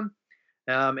Pokemon.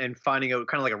 And finding out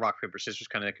kind of like a rock, paper, scissors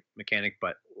kind of mechanic,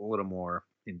 but a little more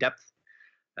in depth.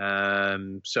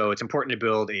 So it's important to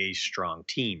build a strong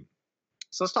team.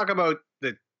 So let's talk about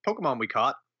the Pokemon we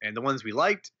caught and the ones we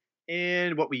liked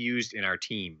and what we used in our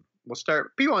team. We'll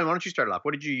start. P1, why don't you start it off?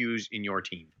 What did you use in your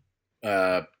team?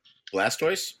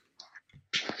 Blastoise.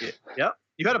 Yeah.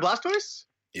 You had a Blastoise?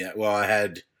 Yeah. Well, I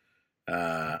had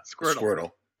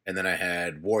Squirtle, and then I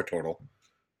had Wartortle,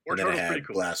 and then I had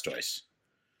Blastoise.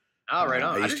 Oh, right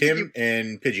on. I used him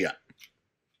and Pidgeot.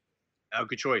 Oh,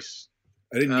 good choice.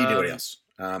 I didn't need anybody else.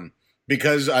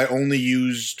 because I only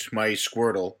used my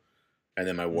Squirtle and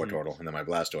then my Wartortle and then my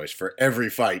Blastoise for every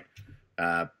fight.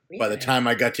 By the time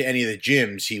I got to any of the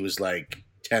gyms, he was like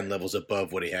 10 levels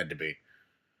above what he had to be.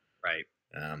 Right.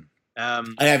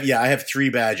 I have 3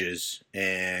 badges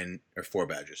or 4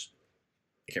 badges.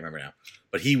 I can't remember now.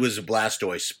 But he was a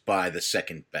Blastoise by the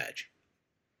 2nd badge.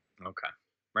 Okay.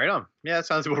 Right on. Yeah, that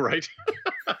sounds about right.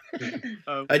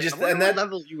 I wonder what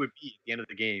level you would be at the end of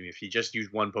the game if you just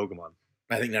used one Pokemon.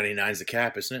 I think 99 is the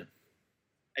cap, isn't it?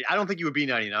 I don't think you would be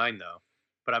 99 though,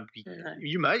 but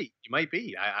you might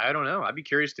be. I don't know. I'd be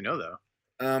curious to know though.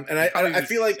 And I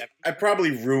feel like I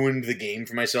probably ruined the game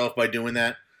for myself by doing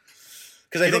that,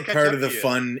 because I think part of the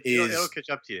fun is it'll catch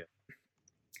up to you.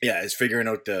 Yeah, is figuring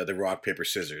out the rock paper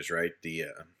scissors, right? The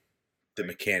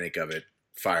mechanic of it.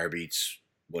 Fire beats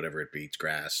whatever it beats,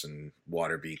 grass, and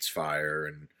water beats fire,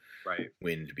 and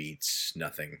wind beats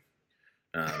nothing.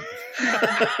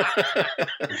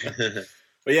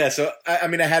 But yeah, so I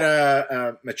mean, I had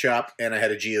a Machop and I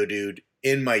had a Geodude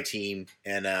in my team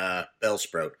and a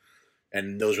Bellsprout,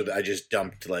 and those were I just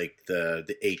dumped like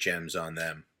the HMs on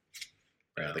them,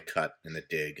 the cut and the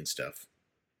dig and stuff.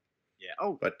 Yeah.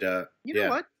 Oh, but you know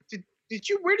what? Did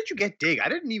you? Where did you get dig? I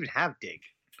didn't even have dig.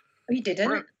 Oh, you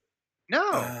didn't?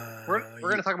 We're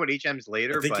gonna talk about HMs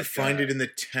later. I think you find it in the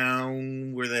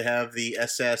town where they have the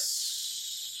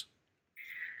SS,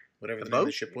 whatever the name of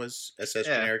the ship was, SS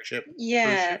generic ship.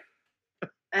 Yeah,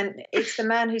 and it's the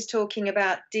man who's talking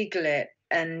about Diglett,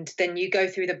 and then you go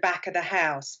through the back of the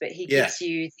house, but he gives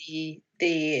you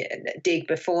the dig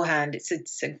beforehand. It's a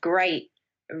really great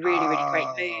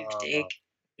move, dig.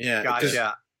 Yeah,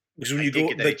 gotcha. Because when you go,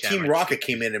 like Team Rocket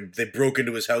came in and they broke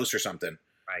into his house or something.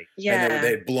 Right. Yeah. And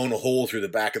they had blown a hole through the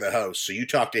back of the house. So you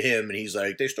talk to him and he's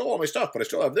like, they stole all my stuff, but I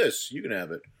still have this. You can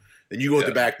have it. Then you go out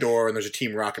the back door and there's a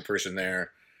Team Rocket person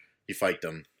there. You fight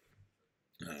them.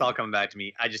 It's all coming back to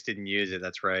me. I just didn't use it.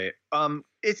 That's right.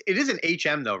 It is an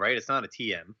HM though, right? It's not a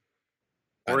TM.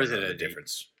 Or is it a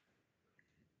difference?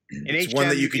 It's one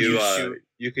that you can use.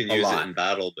 You can use it in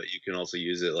battle, but you can also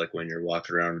use it like when you're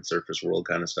walking around in Surface World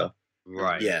kind of stuff.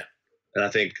 Right. Yeah. And I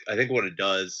think what it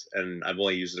does, and I've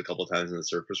only used it a couple of times in the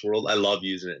Surface World. I love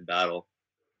using it in battle,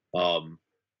 because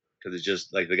it's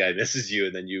just like the guy misses you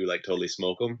and then you like totally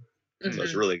smoke him. Mm-hmm. So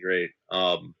it's really great.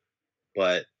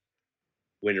 But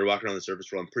when you're walking around the Surface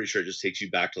World, I'm pretty sure it just takes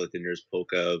you back to like the nearest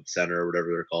Poke Center or whatever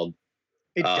they're called.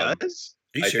 It does?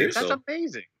 Are you serious? That's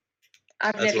amazing.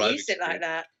 I've never used it like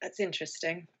that. That's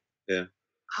interesting. Yeah.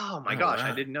 Oh my gosh,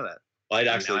 wow. I didn't know that. Well, I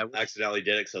accidentally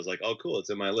did it because I was like, oh, cool, it's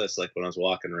in my list, like when I was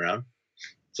walking around.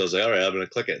 So I was like, all right, I'm going to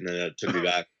click it. And then it took me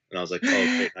back. And I was like, oh,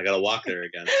 great, I got to walk there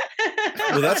again.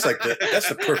 Well, that's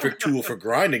the perfect tool for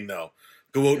grinding, though.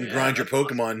 Go out and grind your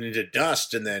Pokemon into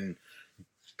dust and then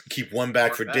keep one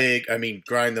back for dig. I mean,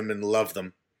 grind them and love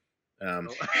them.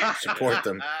 Support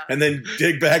them. And then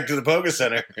dig back to the Poke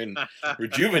Center and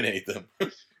rejuvenate them.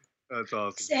 That's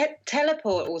awesome.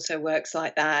 Teleport also works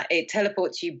like that. It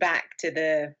teleports you back to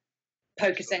the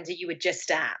Poke Center you were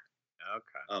just at.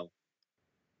 Okay. Oh.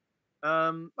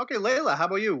 Okay, Layla, how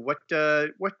about you? What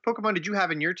Pokemon did you have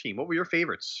in your team? What were your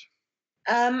favorites?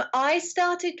 I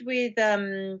started with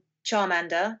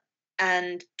Charmander,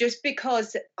 and just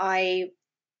because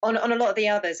on a lot of the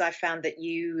others, I found that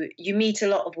you meet a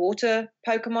lot of water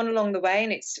Pokemon along the way,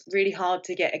 and it's really hard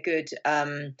to get a good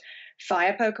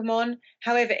fire Pokemon.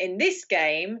 However, in this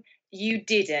game, you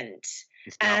didn't.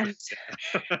 And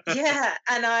yeah,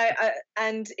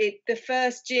 and the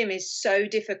first gym is so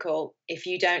difficult if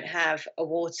you don't have a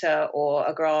water or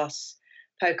a grass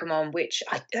Pokemon, which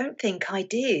I don't think I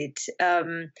did.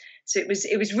 So it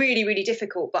was really, really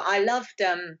difficult. But I loved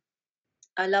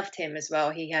him as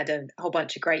well. He had a whole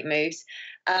bunch of great moves.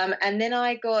 And then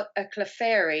I got a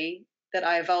Clefairy that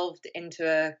I evolved into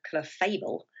a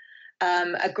Clefable,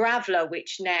 a Graveler,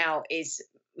 which now is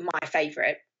my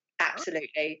favorite.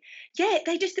 Absolutely. Yeah,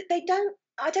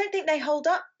 I don't think they hold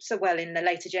up so well in the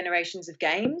later generations of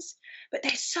games, but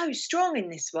they're so strong in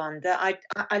this one that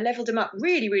I leveled them up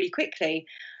really, really quickly.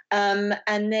 And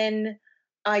then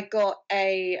I got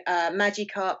a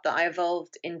Magikarp that I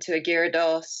evolved into a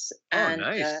Gyarados. Oh,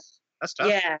 nice. That's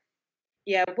tough.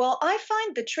 Yeah. Well, I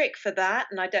find the trick for that,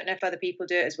 and I don't know if other people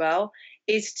do it as well,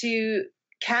 is to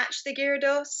catch the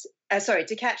Gyarados,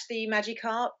 to catch the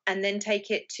Magikarp and then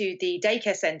take it to the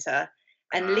daycare center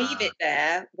and leave it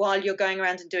there while you're going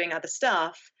around and doing other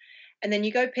stuff. And then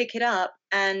you go pick it up.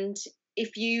 And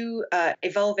if you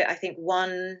evolve it, I think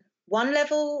one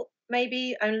level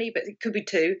maybe only, but it could be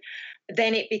 2,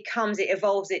 then it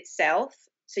evolves itself.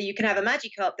 So you can have a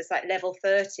Magikarp that's like level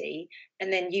 30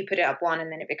 and then you put it up 1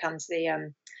 and then it becomes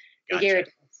the Gyarados.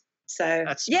 So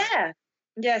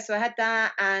Yeah, so I had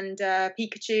that and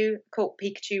Pikachu. Caught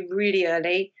Pikachu really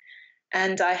early,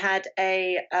 and I had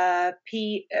a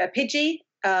Pidgey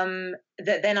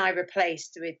that then I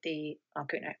replaced with the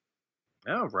Articuno.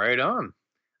 Oh, right on.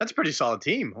 That's a pretty solid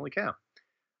team. Holy cow.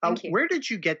 Thank you. Where did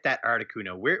you get that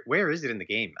Articuno? Where is it in the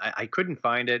game? I couldn't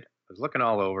find it. I was looking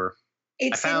all over.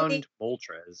 It's I in found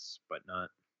Moltres, but not.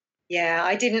 Yeah,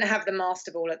 I didn't have the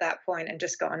Master Ball at that point and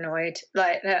just got annoyed.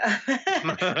 Like, I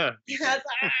was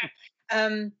like,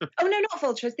 oh no, not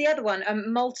Voltres, the other one.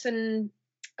 Molten.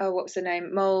 Oh, what was the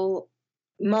name? Moles,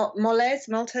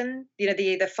 Molten. You know,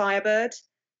 the Firebird.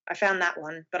 I found that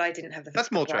one, but I didn't have the. That's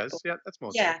Moltres. Yeah, that's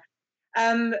Moltres. Yeah.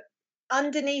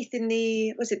 Underneath in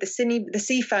the the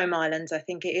Seafoam Islands, I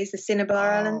think it is the Cinnabar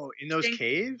Islands. Oh, in those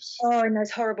caves. Oh, in those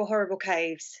horrible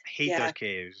caves. I hate those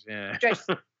caves. Yeah.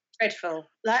 Dreadful.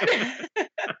 Like.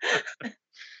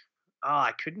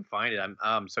 I couldn't find it.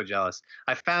 I'm so jealous.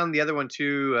 I found the other one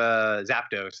too,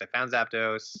 Zapdos. I found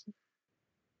Zapdos.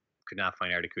 Could not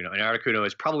find Articuno. And Articuno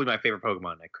is probably my favorite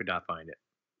Pokemon. I could not find it.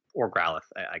 Or Growlithe.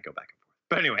 I go back and forth.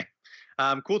 But anyway,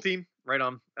 cool team. Right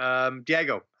on.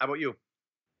 Diego, how about you?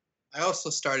 I also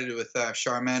started with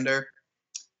Charmander.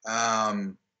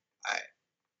 I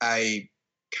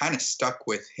kind of stuck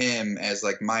with him as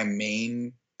like my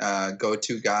main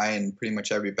go-to guy in pretty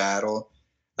much every battle.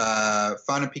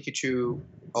 Found a Pikachu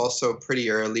also pretty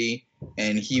early,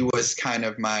 and he was kind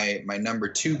of my number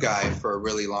 2 guy for a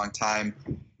really long time.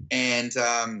 And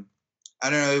I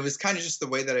don't know, it was kind of just the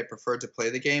way that I preferred to play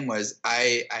the game. Was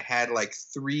I had like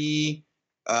 3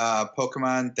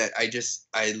 Pokemon that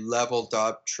I leveled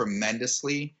up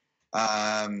tremendously.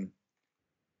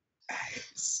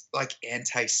 It's like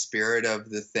anti-spirit of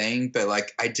the thing, but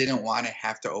like I didn't want to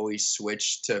have to always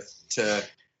switch to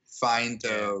find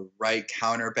the right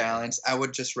counterbalance. I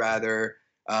would just rather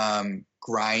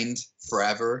grind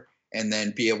forever and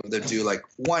then be able to do like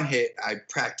one hit. I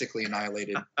practically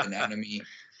annihilated an enemy.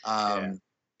 And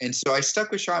so I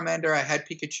stuck with Charmander. I had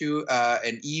Pikachu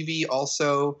and Eevee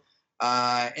also.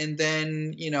 And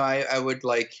then, you know, I would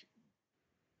like,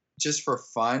 just for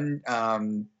fun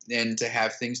and to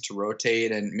have things to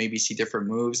rotate and maybe see different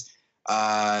moves,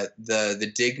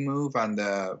 the dig move on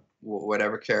the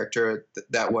whatever character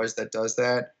that does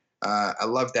that. I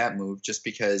love that move just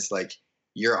because like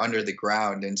you're under the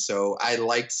ground, and so I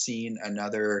liked seeing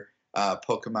another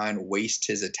Pokemon waste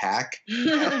his attack.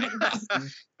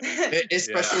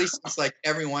 Especially since like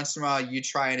every once in a while you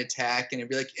try an attack and it'd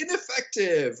be like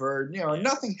ineffective, or you know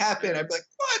nothing happened. I'd be like,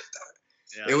 what?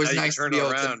 It was nice to be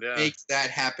able to make that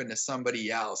happen to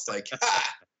somebody else. Like,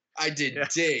 I did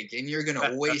dig, and you're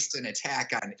gonna waste an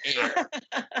attack on air.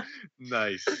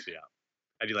 Nice, yeah.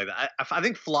 I do like that. I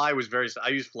think Fly was I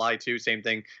use Fly too, same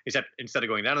thing, except instead of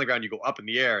going down on the ground, you go up in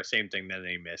the air, same thing, then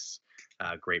they miss.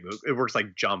 Great move. It works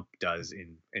like Jump does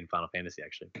in Final Fantasy,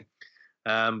 actually.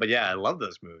 But yeah, I love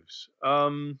those moves.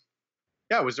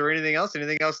 Was there anything else?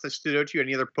 Anything else that stood out to you?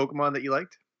 Any other Pokemon that you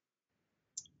liked?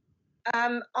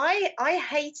 I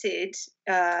hated,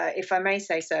 if I may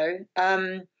say so,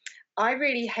 I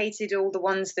really hated all the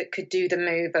ones that could do the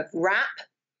move of wrap,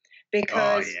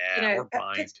 because or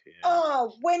bind.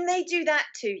 When they do that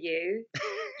to you,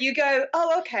 you go,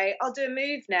 oh, okay, I'll do a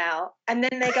move now, and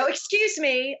then they go, excuse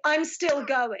me, I'm still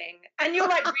going, and you're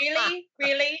like,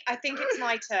 really? I think it's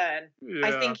my turn. Yeah.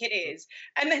 I think it is,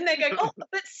 and then they go, oh,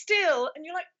 but still, and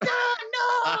you're like, no,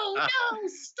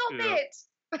 stop it.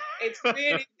 It's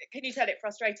really, can you tell it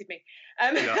frustrated me?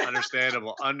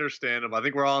 Understandable. I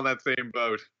think we're all in that same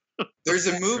boat. There's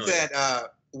a move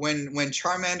that when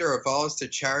Charmander evolves to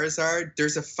Charizard,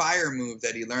 there's a fire move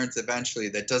that he learns eventually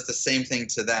that does the same thing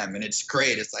to them, and it's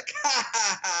great. It's like,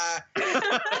 ha.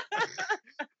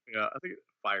 Yeah, I think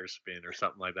fire spin or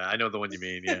something like that. I know the one you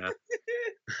mean. Yeah,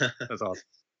 that's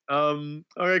awesome.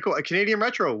 All right, cool. Canadian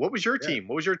Retro, what was your team?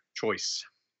 What was your choice?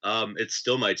 It's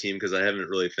still my team because I haven't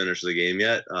really finished the game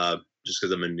yet. Just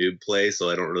because I'm a noob play,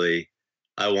 so I don't really.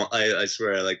 I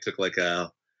swear I like took like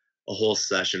a whole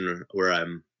session where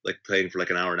I'm like playing for like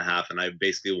an hour and a half, and I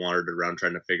basically wandered around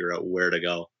trying to figure out where to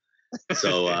go.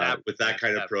 So with that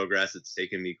kind of progress, it's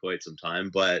taken me quite some time.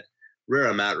 But where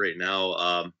I'm at right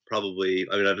now, probably.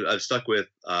 I mean, I've stuck with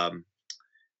the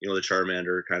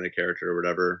Charmander kind of character or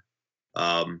whatever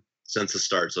since the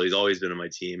start. So he's always been on my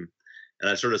team. And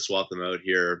I sort of swapped them out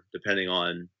here depending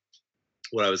on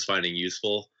what I was finding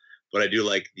useful. But I do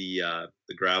like the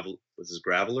Graveler.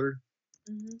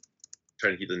 Mm-hmm.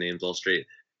 Trying to keep the names all straight.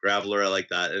 Graveler, I like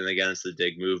that. And again, it's the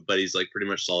dig move, but he's like pretty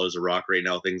much solid as a rock right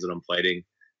now. Things that I'm fighting,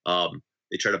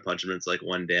 they try to punch him and it's like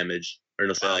 1 damage, or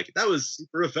they'll say like that was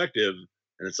super effective,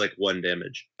 and it's like 1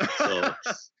 damage. So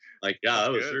like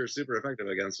that was super effective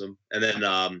against him. And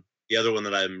then the other one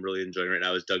that I'm really enjoying right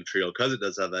now is Dugtrio, because it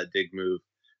does have that dig move,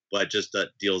 but just that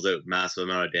deals out massive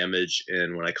amount of damage.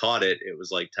 And when I caught it, it was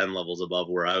like 10 levels above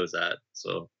where I was at.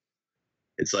 So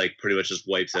it's like pretty much just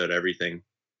wipes out everything.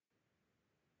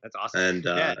 That's awesome. And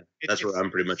that's where I'm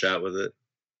pretty much at with it.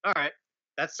 All right.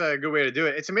 That's a good way to do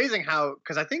it. It's amazing how,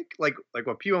 because I think like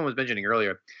what P1 was mentioning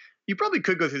earlier, you probably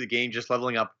could go through the game just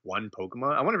leveling up one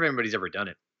Pokemon. I wonder if anybody's ever done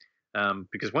it.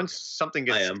 Because once something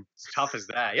gets as tough as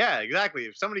that, yeah, exactly.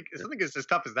 If something gets as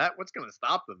tough as that, what's going to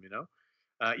stop them? You know,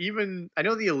 even I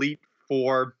know the Elite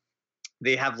Four,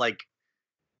 they have like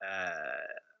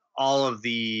all of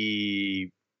the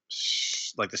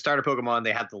like the starter Pokemon.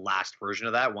 They have the last version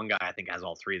of that. One guy I think has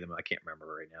all three of them. I can't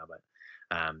remember right now, but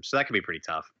so that could be pretty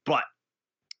tough. But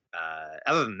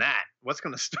other than that, what's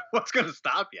gonna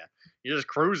stop you? You're just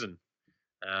cruising.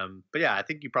 But yeah, I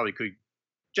think you probably could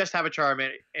just have a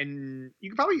Charmander, and you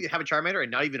can probably have a Charmander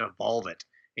and not even evolve it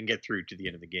and get through to the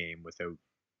end of the game without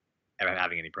ever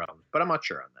having any problems. But I'm not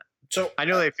sure on that. So I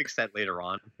know they fixed that later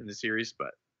on in the series,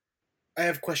 but I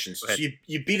have questions. So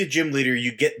you beat a gym leader,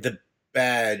 you get the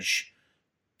badge.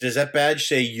 Does that badge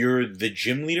say you're the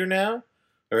gym leader now?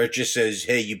 Or it just says,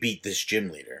 hey, you beat this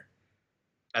gym leader?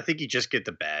 I think you just get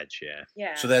the badge, yeah.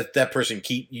 Yeah. So that person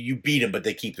you beat them, but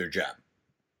they keep their job.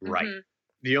 Right. Mhm.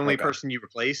 The only person you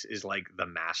replace is like the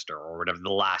master or whatever, the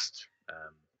last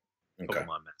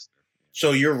Pokemon master.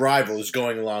 So your rival is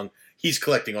going along, he's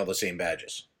collecting all the same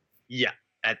badges. Yeah.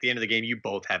 At the end of the game, you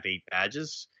both have 8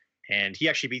 badges, and he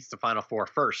actually beats the Final Four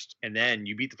first, and then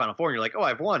you beat the Final Four, and you're like, oh,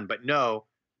 I've won. But no,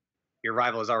 your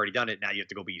rival has already done it. Now you have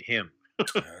to go beat him.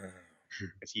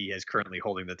 Because he is currently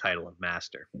holding the title of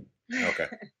master. Okay.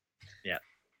 Yeah.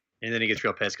 And then he gets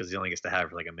real pissed because he only gets to have it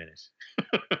for like a minute.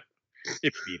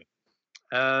 If you beat him.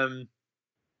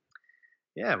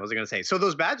 Yeah, what was I going to say? So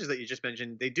those badges that you just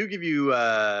mentioned, they do give you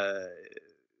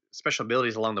special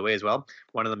abilities along the way as well.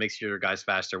 One of them makes your guys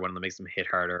faster. One of them makes them hit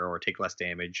harder or take less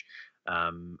damage.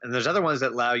 And there's other ones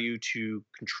that allow you to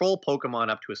control Pokemon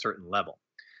up to a certain level.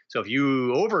 So if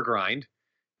you overgrind,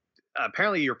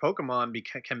 apparently your Pokemon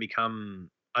can become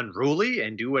unruly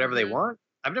and do whatever they want.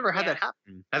 I've never had that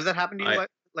happen. Has that happened to you,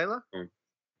 Layla?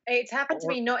 It's happened to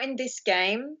me, not in this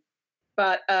game,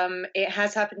 but it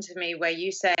has happened to me where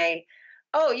you say,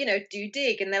 oh, do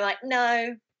dig. And they're like,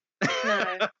 no.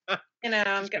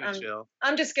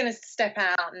 I'm just going to step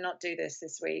out and not do this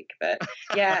week. But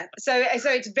yeah, so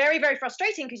it's very, very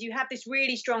frustrating because you have this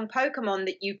really strong Pokemon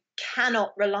that you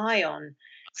cannot rely on.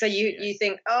 So you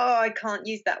think, oh, I can't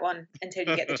use that one until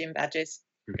you get the gym badges.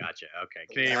 Gotcha. Okay.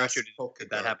 Canadian Retro, did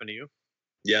that happen to you?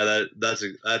 Yeah, that's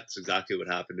exactly what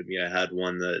happened to me. I had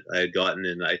one that I had gotten,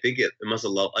 and I think it must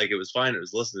have it was fine. It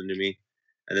was listening to me,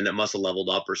 and then it must have leveled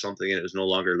up or something, and it was no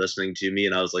longer listening to me.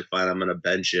 And I was like, fine, I'm gonna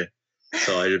bench you.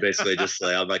 So I basically just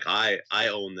I'm like, I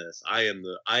own this. I am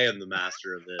the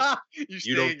master of this.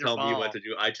 You don't tell me what to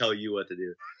do. I tell you what to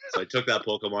do. So I took that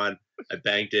Pokemon, I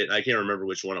banked it. I can't remember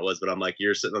which one it was, but I'm like,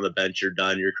 you're sitting on the bench, you're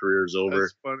done, your career's over.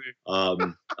 That's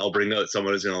funny. I'll bring out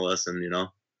someone who's gonna listen.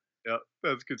 Yeah,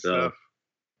 that's good stuff.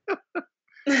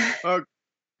 All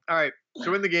right.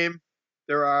 So in the game,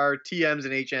 there are TMs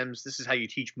and HMs. This is how you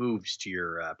teach moves to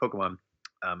your Pokemon,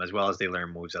 as well as they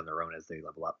learn moves on their own as they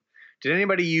level up. Did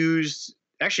anybody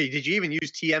did you even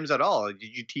use TMs at all?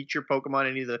 Did you teach your Pokemon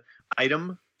any of the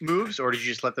item moves, or did you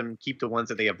just let them keep the ones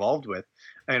that they evolved with?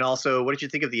 And also, what did you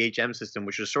think of the HM system,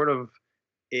 which was sort of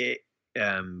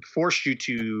forced you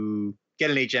to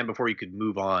get an HM before you could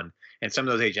move on? And some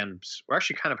of those HMs were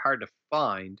actually kind of hard to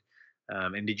find.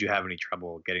 And did you have any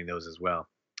trouble getting those as well?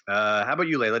 How about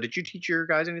you, Layla? Did you teach your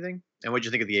guys anything? And what did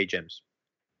you think of the HMs?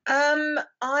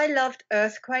 I loved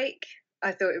Earthquake.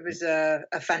 I thought it was a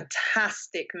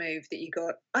fantastic move that you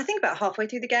got, I think, about halfway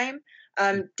through the game.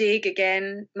 Dig,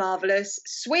 again, marvelous.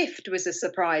 Swift was a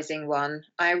surprising one.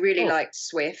 I really liked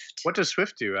Swift. What does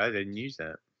Swift do? I didn't use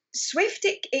that. Swift,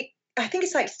 I think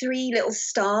it's like 3 little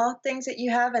star things that you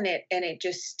have, and it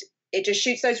just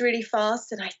shoots those really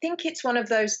fast. And I think it's one of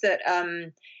those that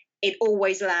it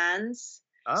always lands.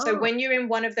 Oh. So when you're in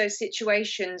one of those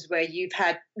situations where you've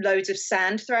had loads of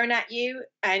sand thrown at you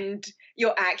and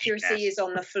your accuracy is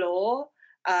on the floor,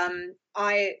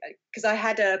 because I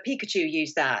had a Pikachu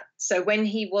use that. So when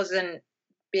he wasn't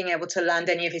being able to land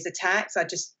any of his attacks, I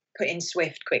just put in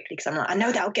Swift quickly because I'm like, I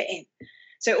know that'll get in.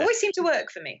 So it always seemed to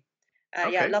work for me.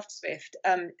 Okay. Yeah, I loved Swift.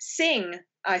 Sing,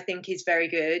 I think, is very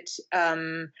good,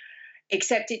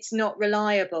 except it's not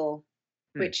reliable,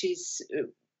 which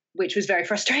was very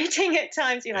frustrating at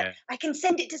times. You're like, I can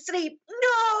send it to sleep.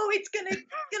 No, it's gonna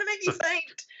make me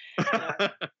faint.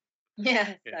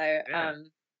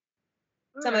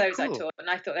 So some of those I taught, and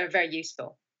I thought they were very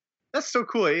useful. That's so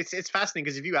cool. It's fascinating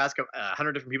because if you ask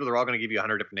 100 different people, they're all going to give you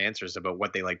 100 different answers about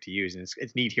what they like to use, and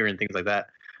it's neat hearing things like that.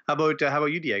 How about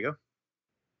you, Diego?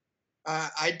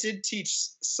 I did teach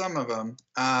some of them.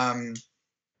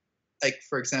 Like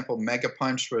for example, Mega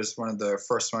Punch was one of the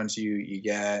first ones you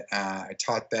get. I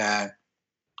taught that,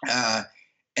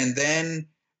 and then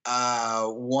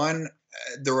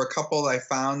there were a couple I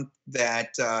found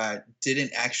that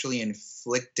didn't actually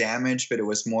inflict damage, but it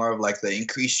was more of like the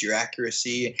increase your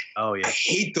accuracy. Oh yeah. I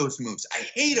hate those moves. I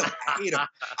hate them.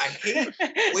 I hate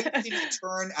wasting a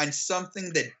turn on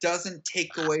something that doesn't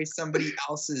take away somebody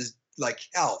else's like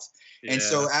health. Yeah. And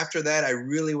so after that, I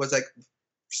really was like,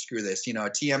 screw this.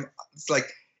 TM. It's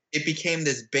like it became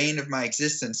this bane of my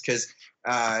existence because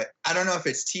I don't know if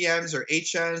it's TMs or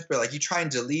HMs, but like you try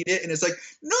and delete it, and it's like,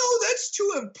 no, that's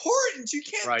too important. You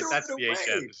can't throw it away.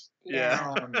 HMs.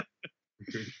 Yeah.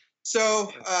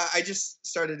 So I just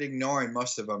started ignoring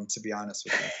most of them, to be honest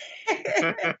with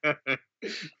you.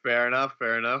 Fair enough.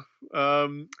 How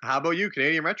about you,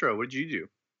 Canadian Retro? What did you do?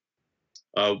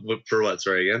 For what?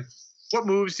 Sorry, again. What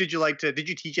moves did you like to? Did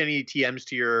you teach any TMs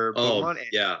to your Pokemon?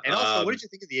 Yeah. And also, what did you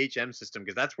think of the HM system?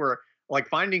 Because that's where, like,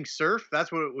 finding Surf.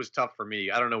 That's what was tough for me.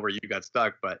 I don't know where you got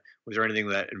stuck, but was there anything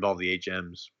that involved the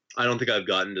HMs? I don't think I've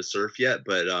gotten to Surf yet,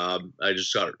 but I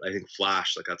just got, I think,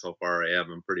 Flash. Like that's how far I am.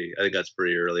 I think that's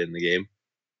pretty early in the game.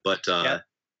 But yeah,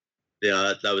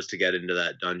 that was to get into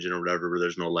that dungeon or whatever where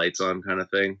there's no lights on kind of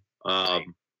thing.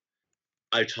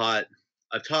 I've taught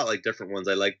like different ones.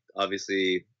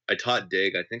 Obviously I taught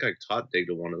Dig. I think I taught Dig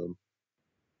to one of them.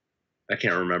 I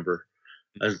can't remember.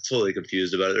 I'm totally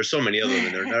confused about it. There's so many of them,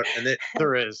 and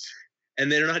there is,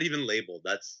 and they're not even labeled.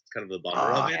 That's kind of the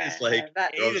bummer of it. It's like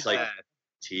it's like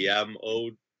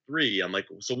TM03. I'm like,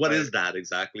 so what is that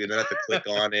exactly? And then I have to click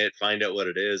on it, find out what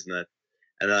it is, and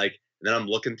then I'm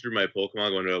looking through my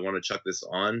Pokemon going, do I want to chuck this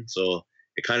on? So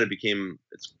it's kind of become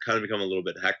a little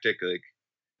bit hectic, like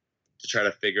to try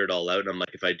to figure it all out. And I'm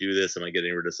like, if I do this, am I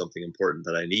getting rid of something important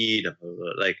that I need?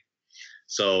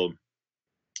 So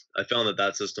I found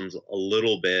that system's a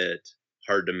little bit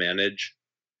hard to manage.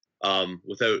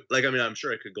 Without, like, I mean, I'm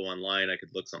sure I could go online, I could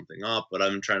look something up, but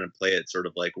I'm trying to play it sort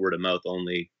of like word of mouth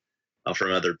only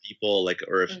from other people, like,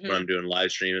 or if when I'm doing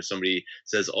live stream, if somebody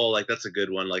says, oh, like, that's a good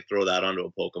one, like, throw that onto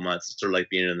a Pokemon. It's sort of like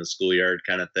being in the schoolyard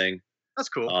kind of thing. That's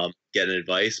cool. Getting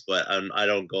advice, but I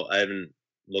haven't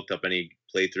looked up any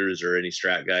playthroughs or any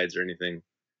strat guides or anything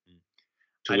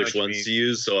to which ones to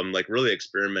use. So I'm like really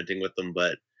experimenting with them,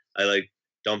 but I like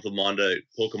dump them onto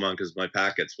Pokemon because my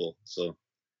packet's full. So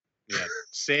yeah,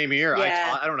 same here.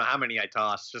 Yeah. I don't know how many I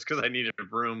tossed just because I needed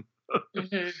room.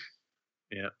 Mm-hmm.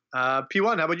 Yeah.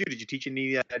 P1, how about you? Did you teach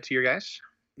any to your guys?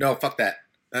 No, fuck that.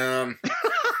 I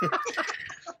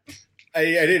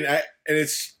didn't. And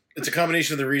it's a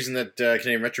combination of the reason that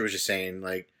Canadian Retro was just saying.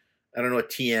 Like, I don't know what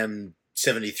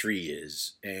TM73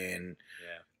 is, and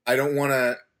I don't want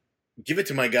to give it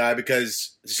to my guy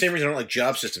because it's the same reason I don't like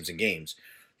job systems in games.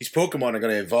 These Pokemon are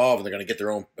going to evolve and they're going to get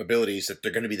their own abilities that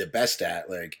they're going to be the best at.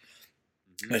 Like,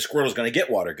 my Squirtle's going to get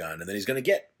Water Gun, and then he's going to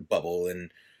get Bubble,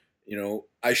 and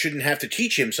I shouldn't have to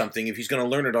teach him something if he's going to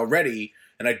learn it already,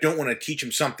 and I don't want to teach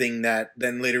him something that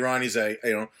then later on he's like,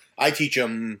 I teach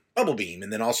him Bubble Beam,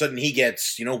 and then all of a sudden he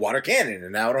gets, Water Cannon,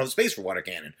 and now I don't have space for Water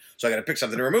Cannon. So I got to pick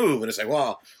something to remove, and it's like,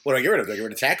 well, what do I get rid of? Do I get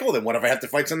rid of Tackle? Then what if I have to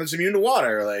fight something that's immune to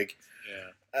water? Like,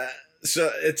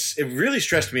 so it really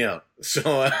stressed me out.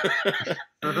 So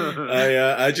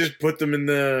I just put them in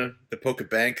the Poke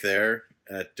Bank there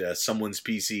at someone's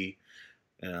PC.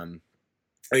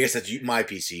 I guess that's my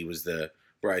PC was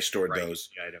where I stored those.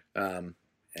 Well,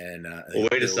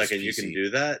 wait a second, PC. You can do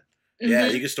that? Yeah,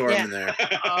 you can store them in there.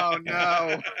 Oh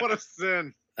no, what a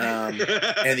sin! And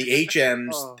the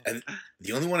HMs,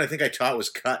 the only one I think I taught was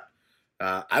Cut.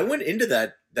 I went into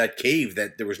that cave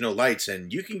that there was no lights,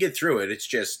 and you can get through it. It's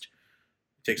just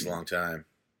it takes a long time.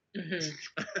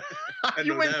 Mm-hmm.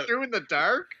 You went through in the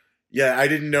dark? Yeah, I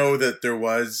didn't know that there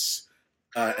was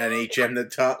an HM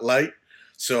that taught light.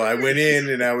 So I went in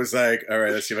and I was like, all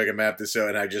right, let's see if I can map this out.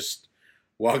 And I just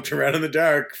walked around in the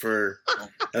dark for,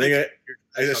 I think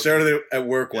I started at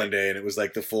work one day and it was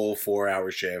like the full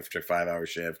 4-hour shift or 5-hour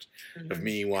shift of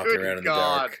me walking around in the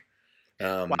dark.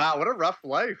 Wow, what a rough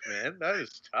life, man. That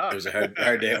is tough. It was a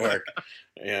hard day at work.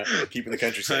 Yeah, keeping the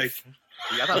country safe.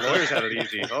 I thought lawyers had it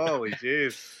easy. Holy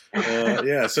jeez.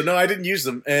 Yeah, so no, I didn't use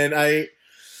them. And I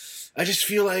just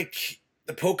feel like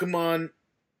the Pokemon,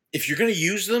 if you're going to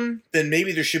use them, then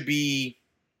maybe there should be...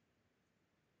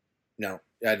 No,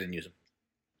 I didn't use them.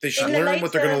 They should learn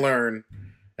what they're going to learn,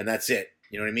 and that's it.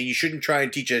 You know what I mean? You shouldn't try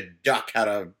and teach a duck how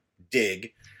to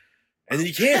dig, And then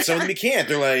you can't. Some of them you can't.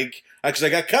 They're like, because I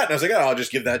got cut, and I was like, oh, I'll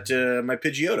just give that to my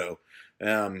Pidgeotto.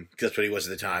 Because that's what he was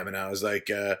at the time. And I was like,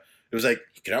 it was like,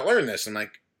 you can outlearn this. I'm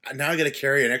like, now I got to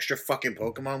carry an extra fucking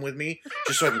Pokemon with me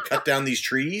just so I can cut down these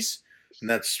trees. And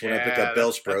that's when I picked up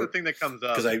Bellsprout. That's the thing that comes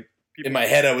up. Because in my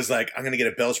head, I was like, I'm going to get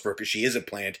a Bellsprout because she is a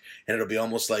plant, and it'll be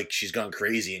almost like she's gone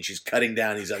crazy and she's cutting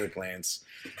down these other plants.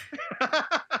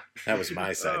 That was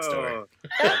my side story.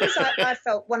 That was, I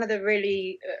felt, one of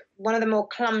the more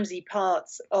clumsy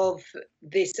parts of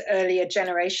this earlier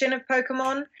generation of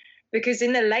Pokemon, because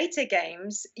in the later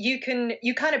games you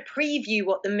kind of preview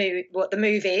what the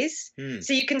move is,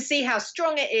 so you can see how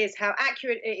strong it is, how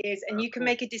accurate it is, and you can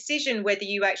make a decision whether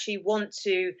you actually want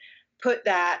to put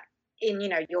that in,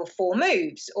 your 4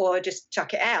 moves or just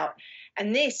chuck it out.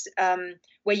 And this,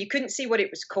 where you couldn't see what it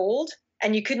was called,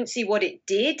 and you couldn't see what it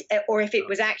did, or if it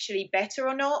was actually better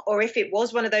or not, or if it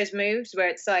was one of those moves where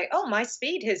it's like, oh, my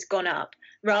speed has gone up,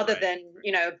 rather than,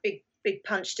 a big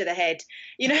punch to the head,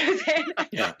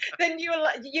 then you're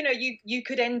like, you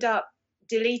could end up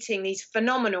deleting these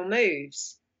phenomenal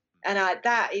moves. And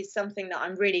that is something that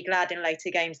I'm really glad in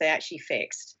later games they actually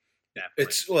fixed.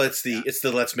 Definitely. It's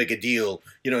the let's make a deal.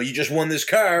 You just won this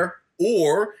car,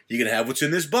 or you can have what's in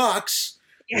this box.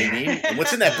 Maybe. And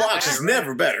what's in that box is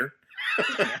never better.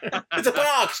 It's a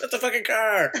box. That's a fucking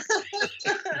car.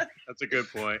 That's a good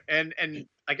point. And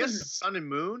I guess Sun and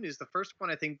Moon is the first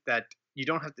one I think that you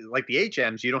don't have to, like the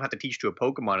HMs, you don't have to teach to a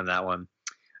Pokemon in that one.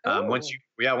 Once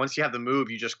you have the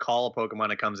move, you just call a Pokemon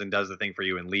that comes and does the thing for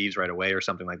you and leaves right away or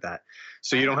something like that.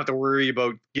 So you don't have to worry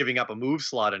about giving up a move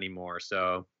slot anymore.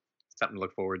 So something to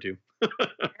look forward to.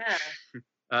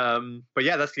 But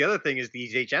yeah, that's the other thing is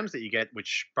these HMs that you get,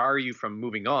 which bar you from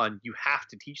moving on, you have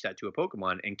to teach that to a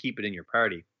Pokemon and keep it in your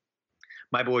party.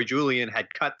 My boy Julian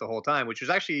had cut the whole time, which was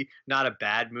actually not a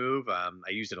bad move. I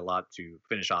used it a lot to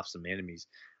finish off some enemies.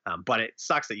 But it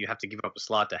sucks that you have to give up a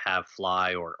slot to have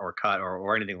fly or cut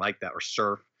or anything like that, or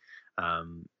surf.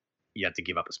 You have to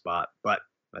give up a spot, but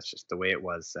that's just the way it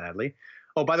was, sadly.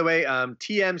 Oh, by the way,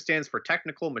 TM stands for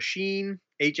Technical Machine.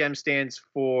 HM stands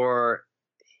for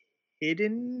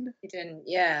Hidden. Hidden,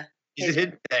 yeah. Is it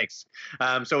hidden? Thanks.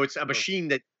 So it's a machine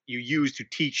that you use to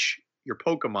teach your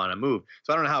Pokemon a move.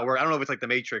 So I don't know how it works. I don't know if it's like the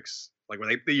Matrix, like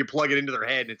when you plug it into their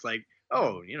head and it's like,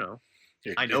 oh,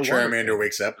 I know. Charmander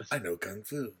wakes up. I know Kung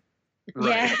Fu.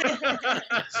 Right. Yeah.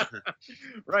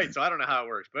 Right. So I don't know how it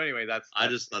works, but anyway, I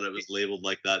just thought it was labeled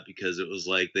like that because it was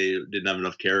like they didn't have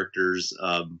enough characters,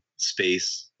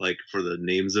 space, like for the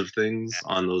names of things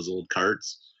on those old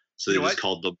carts. So they just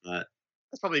called them that.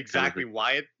 That's probably exactly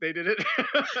why they did it.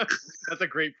 That's a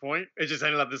great point. It just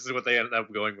ended up, this is what they ended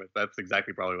up going with. That's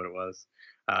exactly probably what it was.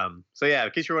 So yeah,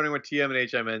 in case you're wondering what TM and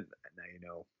HM meant, now you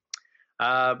know.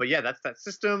 But yeah, that's that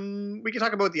system. We can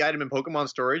talk about the item in Pokemon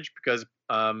storage because,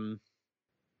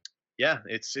 yeah,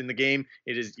 it's in the game.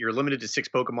 You're limited to 6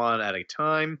 Pokemon at a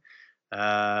time.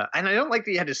 And I don't like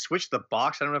that you had to switch the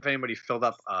box. I don't know if anybody filled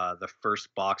up the first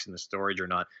box in the storage or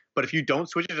not. But if you don't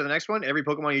switch it to the next one, every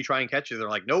Pokemon you try and catch, they're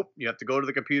like, nope, you have to go to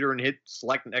the computer and hit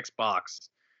select next box.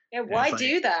 Yeah, why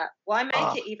do that? Why make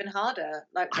it even harder?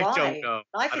 Like, why? I don't know.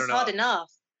 Life is hard enough.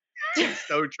 It's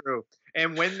so true.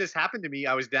 And when this happened to me,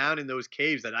 I was down in those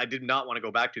caves that I did not want to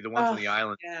go back to, the ones on the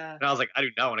island. Yeah. And I was like, I do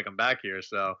not want to come back here.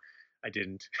 So I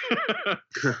didn't.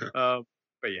 But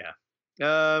yeah.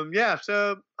 Yeah,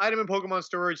 so item and Pokemon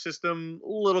storage system, a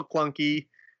little clunky.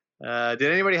 Did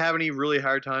anybody have any really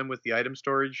hard time with the item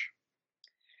storage?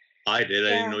 I did. I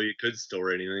didn't know you could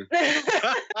store anything.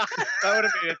 That would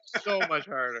have made it so much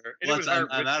harder.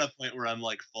 I'm at a point where I'm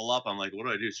like full up. I'm like, what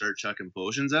do I do? Start chucking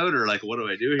potions out? Or like, what do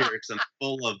I do here? Because I'm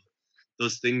full of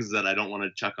those things that I don't want to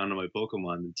chuck onto my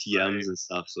Pokemon, the TMs and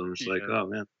stuff. So I'm just like, oh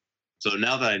man. So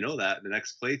now that I know that, the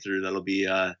next playthrough, that'll be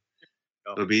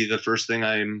the first thing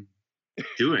I'm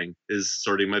doing is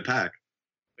sorting my pack.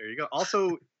 There you go.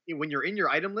 Also, when you're in your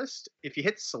item list, if you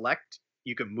hit select,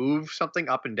 you can move something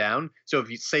up and down. So if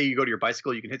you say you go to your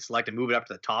bicycle, you can hit select and move it up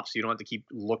to the top, so you don't have to keep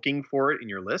looking for it in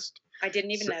your list. I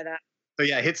didn't even know that. So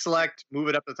yeah, hit select, move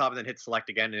it up to the top, and then hit select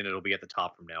again, and it'll be at the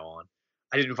top from now on.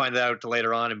 I didn't find that out till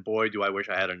later on, and boy, do I wish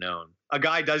I had known. A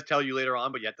guy does tell you later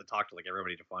on, but you have to talk to like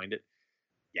everybody to find it.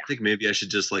 Yeah. I think maybe I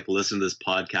should just like listen to this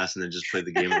podcast and then just play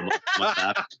the game a month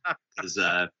after. Because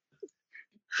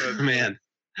man.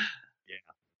 Yeah.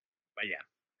 But yeah.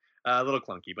 A little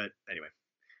clunky, but anyway.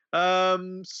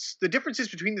 The differences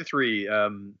between the three,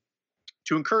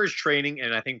 to encourage training,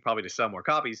 and I think probably to sell more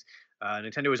copies,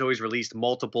 Nintendo has always released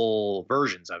multiple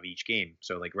versions of each game.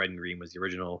 So like Red and Green was the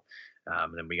original,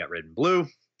 and then we got Red and Blue.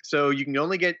 So you can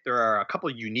only there are a couple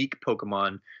of unique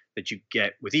Pokemon that you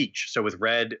get with each. So with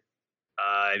Red,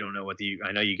 I don't know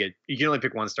I know you can only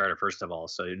pick one starter first of all.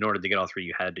 So in order to get all three,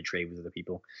 you had to trade with other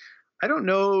people. I don't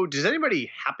know. Does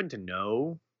anybody happen to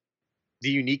know the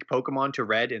unique Pokemon to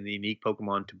red and the unique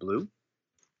Pokemon to blue?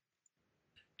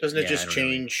 Doesn't it just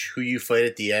change who you fight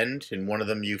at the end? And one of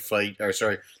them you fight,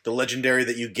 the legendary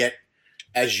that you get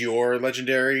as your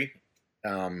legendary.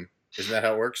 Isn't that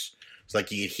how it works? It's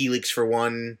like you get Helix for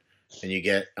one, and you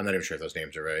get, I'm not even sure if those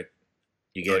names are right.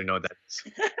 You get, I don't know that.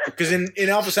 Because in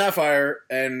Alpha Sapphire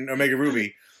and Omega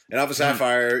Ruby, in Alpha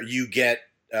Sapphire you get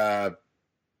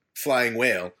Flying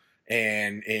Whale,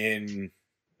 and in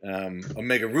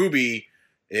Omega Ruby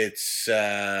it's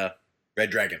Red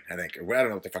Dragon, I think. Or I don't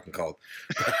know what they're fucking called.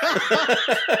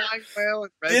 Flying whale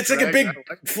and red it's dragon. like a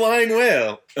big flying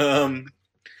whale.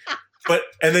 But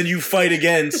and then you fight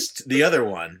against the other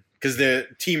one because the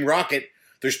Team Rocket.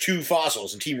 There's two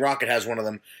fossils, and Team Rocket has one of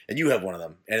them, and you have one of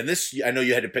them. And in this, I know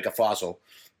you had to pick a fossil.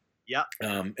 Yeah.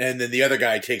 And then the other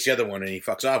guy takes the other one, and he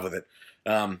fucks off with it.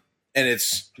 And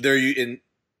it's there. In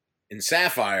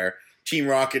Sapphire, Team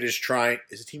Rocket is trying.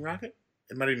 Is it Team Rocket?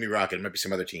 It might even be Rocket. It might be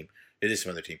some other team. It is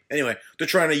some other team. Anyway, they're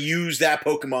trying to use that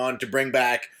Pokemon to bring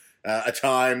back a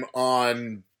time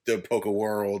on the Poke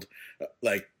World,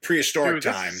 like prehistoric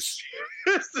times.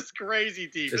 This is crazy,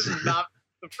 team. This is not.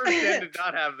 The first gen did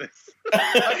not have this.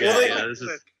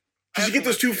 Because you get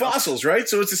those two fossils, right?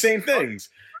 So it's the same things.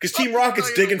 Because Team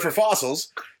Rocket's digging for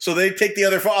fossils, so they take the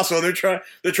other fossil and they're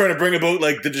trying to bring about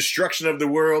like the destruction of the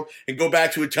world and go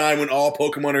back to a time when all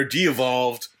Pokemon are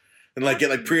de-evolved and like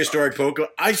get like prehistoric Pokemon.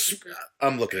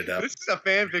 I'm looking it up. This is a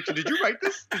fan fiction. Did you write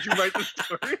this? Did you write this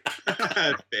story?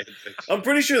 I'm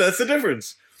pretty sure that's the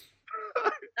difference.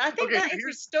 I think that is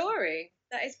the story.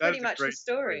 That is pretty much the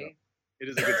story. It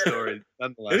is a good story,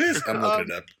 nonetheless. It is. I'm looking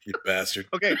it up, you bastard.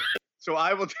 Okay, so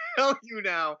I will tell you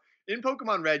now. In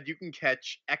Pokemon Red, you can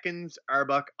catch Ekans,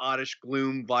 Arbok, Oddish,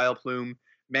 Gloom, Vileplume,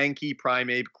 Mankey,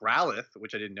 Primeape, Growlithe,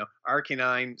 which I didn't know,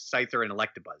 Arcanine, Scyther, and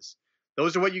Electabuzz.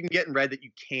 Those are what you can get in Red that you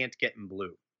can't get in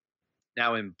Blue.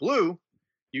 Now in Blue,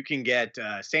 you can get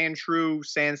Sandshrew,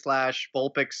 Sandslash,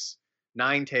 Vulpix,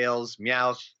 Ninetales,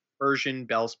 Meowth, Persian,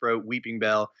 Bellsprout, Weeping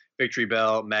Bell, Victory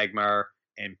Bell, Magmar,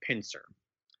 and Pinsir.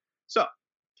 So, in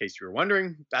case you were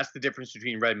wondering, that's the difference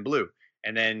between red and blue.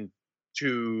 And then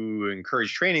to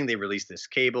encourage training, they released this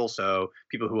cable so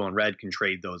people who own red can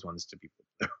trade those ones to people.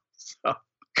 So,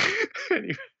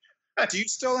 anyway. Do you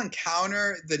still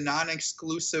encounter the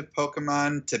non-exclusive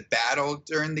Pokemon to battle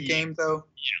during the game, though?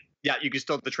 Yeah, you can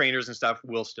still, the trainers and stuff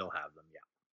will still have them, yeah.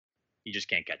 You just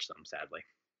can't catch them, sadly.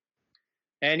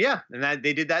 And yeah, and that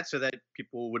they did that so that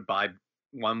people would buy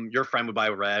one, your friend would buy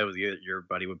red, your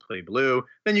buddy would play blue.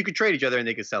 Then you could trade each other, and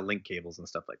they could sell link cables and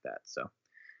stuff like that. So,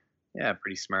 yeah,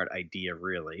 pretty smart idea,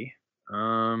 really.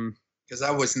 Because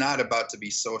I was not about to be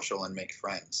social and make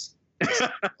friends.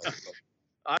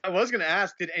 I was going to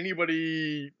ask, did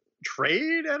anybody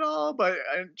trade at all? But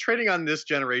trading on this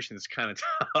generation is kind of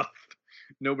tough.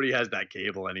 Nobody has that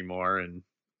cable anymore, and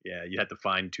yeah, you had to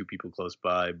find two people close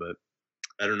by. But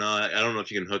I don't know. I don't know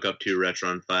if you can hook up two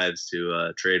Retron 5s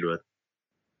to trade with.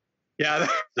 Yeah,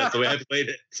 that's the way I played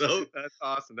it. So that's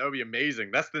awesome. That would be amazing.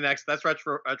 That's the next. That's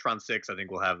Retron 6. I think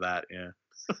we'll have that. Yeah.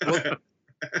 Well,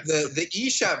 the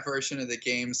eShop version of the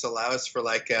games allows for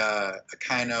like a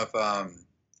kind of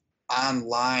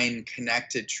online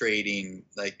connected trading,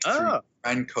 like through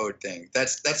friend code thing.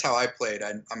 That's how I played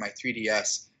on my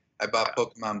 3DS. I bought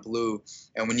Pokemon Blue,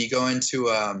 and when you go into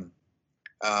the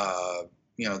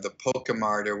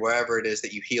Pokemart or wherever it is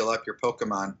that you heal up your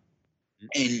Pokemon,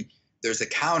 and there's a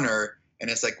counter, and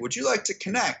it's like, would you like to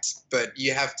connect? But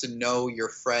you have to know your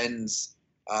friend's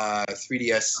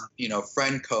 3DS,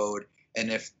 friend code,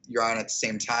 and if you're on at the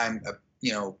same time,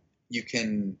 you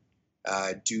can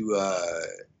do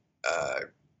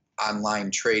online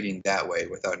trading that way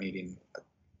without needing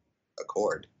a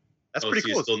cord. That's pretty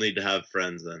cool. You still need to have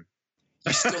friends then.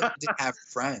 You still need to have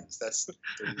friends. That's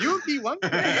you and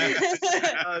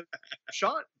P1.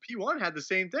 Sean, P1 had the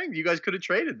same thing. You guys could have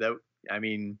traded though. I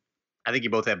mean, I think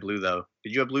you both had blue though.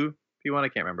 Did you have blue, P1? I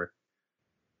can't remember.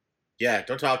 Yeah,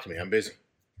 don't talk to me. I'm busy.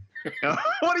 What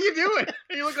are you doing?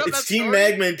 Are you looking up it's Team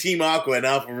Magma and Team Aqua and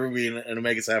Alpha Ruby and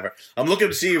Omega Sapphire. I'm looking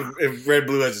to see if Red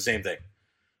Blue has the same thing.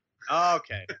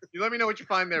 Okay. You let me know what you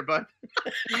find there, bud.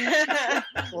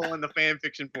 Well, in the fan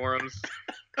fiction forums.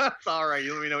 That's all right.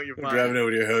 You let me know what you find. I'm driving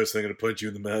over to your house and I'm going to punch you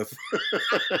in the mouth.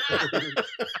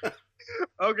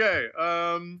 Okay.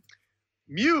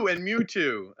 Mew and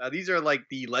Mewtwo. These are like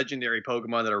the legendary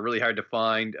Pokemon that are really hard to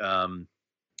find.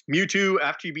 Mewtwo,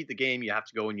 after you beat the game, you have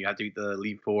to go and you have to beat the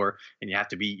Elite Four and you have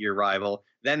to beat your rival.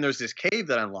 Then there's this cave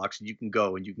that unlocks and you can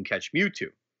go and you can catch Mewtwo.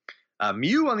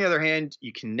 Mew, on the other hand,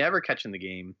 you can never catch in the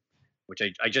game. which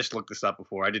I just looked this up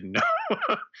before. I didn't know.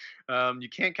 You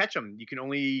can't catch them. You can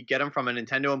only get them from a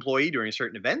Nintendo employee during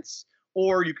certain events,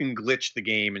 or you can glitch the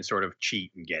game and sort of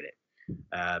cheat and get it,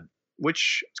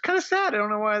 which is kind of sad. I don't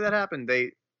know why that happened.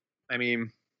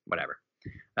 Whatever.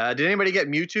 Did anybody get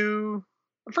Mewtwo?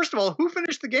 First of all, who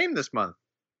finished the game this month?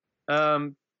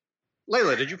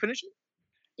 Layla, did you finish it?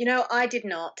 I did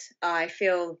not. I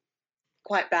feel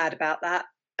quite bad about that.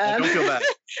 Don't feel bad.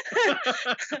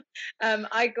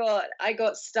 I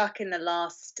got stuck in the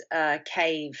last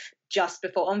cave just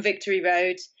before on Victory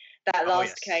Road. That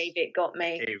last cave, it got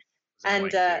me.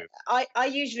 And I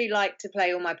usually like to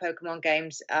play all my Pokemon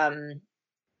games.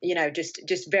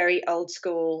 Just very old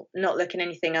school, not looking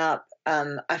anything up.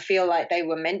 I feel like they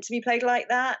were meant to be played like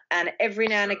that. And every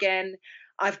now and again,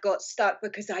 I've got stuck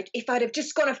because if I'd have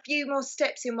just gone a few more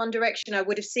steps in one direction, I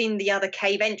would have seen the other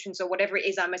cave entrance or whatever it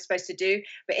is I'm supposed to do.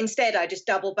 But instead, I just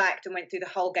double backed and went through the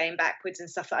whole game backwards and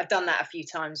stuff. I've done that a few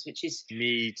times, which is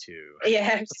me too.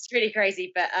 Yeah, it's really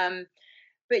crazy. But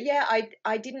yeah,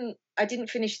 I didn't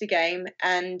finish the game,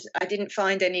 and I didn't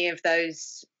find any of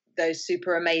those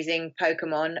super amazing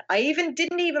Pokemon. I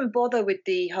didn't even bother with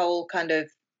the whole kind of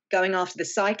going after the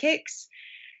psychics.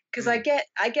 Because I get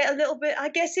a little bit, I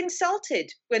guess, insulted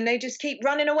when they just keep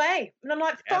running away. And I'm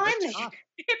like, fine then.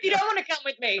 If you don't want to come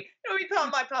with me, don't be part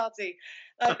of my party.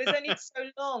 Like, there's only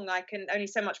so long only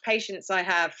so much patience I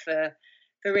have for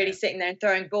really sitting there and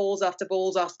throwing balls after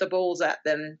balls after balls at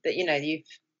them that, you've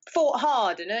fought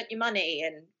hard and earned your money.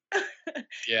 And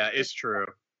yeah, it's true.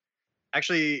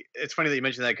 Actually, it's funny that you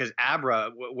mentioned that because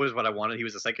Abra was what I wanted. He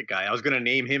was a psychic guy. I was going to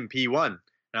name him P1. And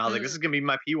I was like, this is going to be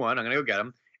my P1. I'm going to go get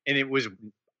him. And it was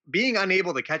being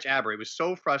unable to catch Abra, it was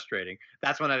so frustrating.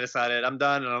 That's when I decided I'm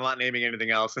done and I'm not naming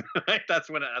anything else. that's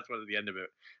when the end of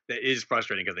it. That is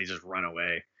frustrating because they just run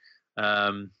away.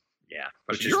 Yeah,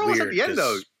 which you're almost at the end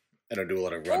though. I don't do a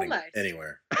lot of running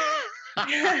anywhere.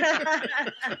 That's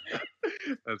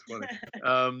funny.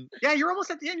 Yeah, you're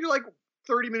almost at the end. You're like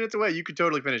 30 minutes away. You could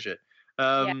totally finish it.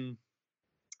 How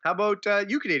about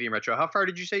you, Canadian Retro? How far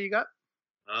did you say you got?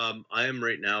 I am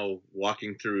right now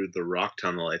walking through the rock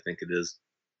tunnel, I think it is.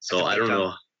 So I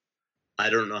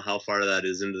don't know how far that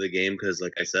is into the game because,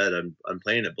 like I said, I'm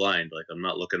playing it blind. Like I'm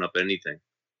not looking up anything.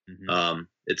 Mm-hmm.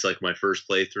 It's like my first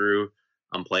playthrough.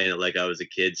 I'm playing it like I was a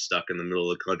kid stuck in the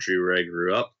middle of the country where I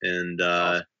grew up, and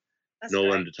no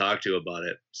one to talk to about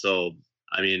it. So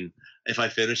I mean, if I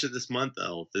finish it this month,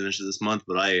 I'll finish it this month.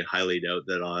 But I highly doubt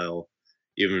that I'll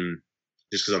even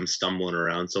just because I'm stumbling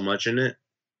around so much in it.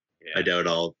 Yeah. I doubt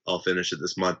I'll finish it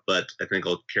this month, but I think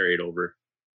I'll carry it over.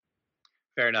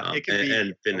 Fair enough. It can be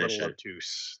and finish a little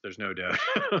obtuse. There's no doubt.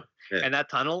 Yeah. And that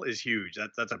tunnel is huge.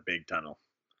 That's a big tunnel.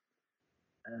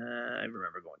 I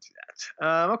remember going through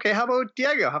that. Okay, how about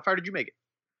Diego? How far did you make it?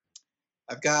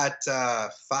 I've got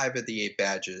 5 of the 8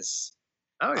 badges.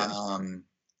 Oh yeah.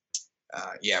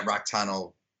 Yeah, rock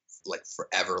tunnel, like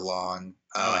forever long.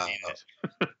 I hate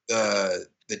it.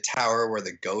 the tower where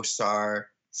the ghosts are,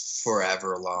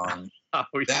 forever long. Oh,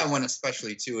 yeah. That one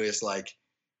especially too is like,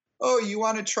 oh, you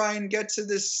want to try and get to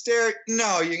this stair?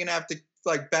 No, you're gonna have to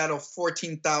like battle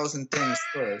 14,000 things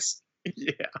first.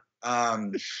 Yeah.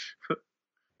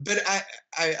 But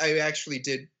I actually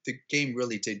did. The game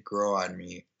really did grow on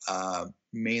me,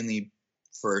 mainly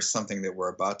for something that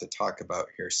we're about to talk about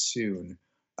here soon.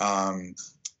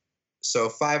 So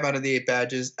 5 out of the 8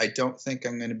 badges. I don't think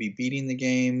I'm going to be beating the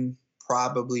game.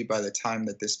 Probably by the time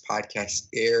that this podcast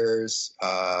airs,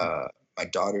 my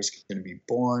daughter's going to be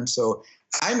born. So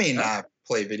I may not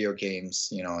play video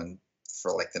games,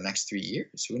 for like the next 3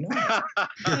 years. Who knows?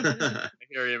 I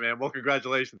hear you, man. Well,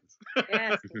 congratulations.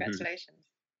 Yes, congratulations.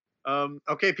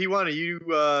 Okay, P1, are you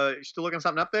still looking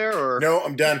something up there, or no?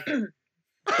 I'm done.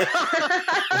 What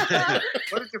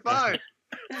did you find?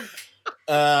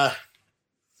 I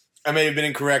may have been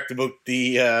incorrect about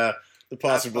the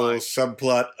possible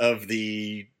subplot of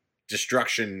the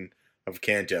destruction of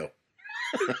Kanto.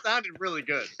 It sounded really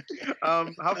good. How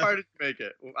far did you make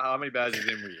it? How many badges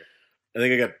in were you? I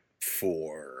think I got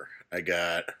 4. I'm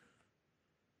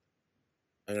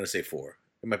gonna say 4.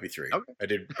 It might be 3. Okay. I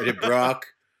did Brock.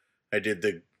 I did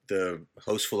the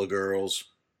house full of girls.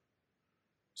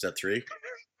 Is that 3?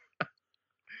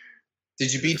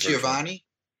 Did you beat Giovanni?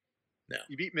 No.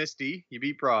 You beat Misty. You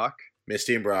beat Brock.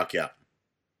 Misty and Brock, yeah.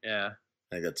 Yeah.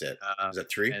 I think that's it. Is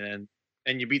that 3?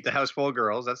 And you beat the house full of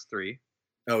girls. That's 3.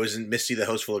 Oh, isn't Misty the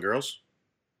house full of girls?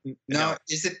 No.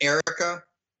 Is it Erica?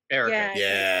 Erica.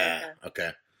 Yeah.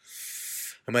 Okay.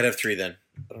 I might have 3 then.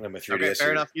 I don't have my 3 Okay,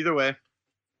 fair enough. Either way.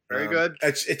 Very good.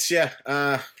 It's yeah.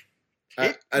 I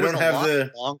was don't have a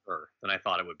lot longer than I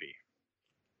thought it would be.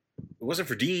 It wasn't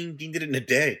for Dean. Dean did it in a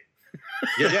day.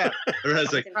 Yeah. Or I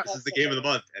was like, That's this is the game of the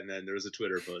month, and then there was a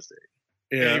Twitter posting.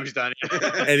 And Yeah. he was done.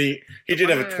 And he did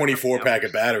have a 24 pack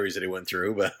of batteries that he went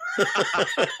through, but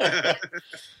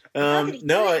How did he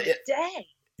no, do it in a day?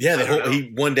 yeah, I don't know.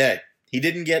 he one day he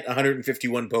didn't get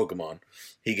 151 Pokemon.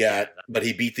 But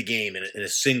he beat the game in a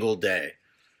single day.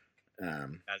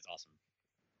 That's awesome.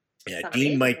 Yeah, That's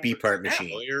Dean might be amazing. part Wow.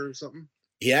 machine. Lawyer or something?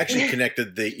 He actually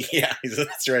connected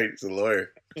that's right. He's a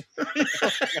lawyer.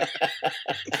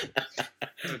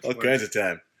 All kinds of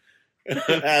time.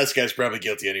 This guy's probably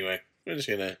guilty anyway. We're just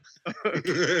gonna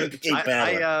keep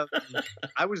battling.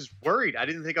 I was worried. I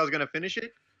didn't think I was going to finish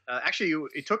it. Actually,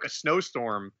 it took a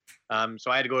snowstorm,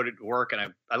 so I had to go to work,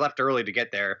 and I left early to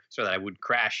get there so that I would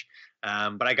crash.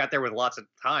 But I got there with lots of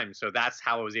time, so that's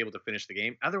how I was able to finish the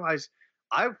game. Otherwise,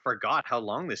 I forgot how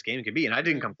long this game could be, and I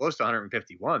didn't come close to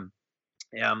 151.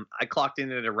 I clocked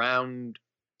in at around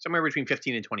somewhere between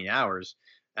 15 and 20 hours,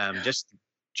 just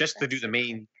to do the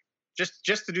main,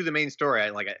 just to do the main story.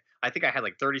 I think I had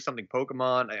like 30 something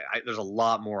Pokemon. There's a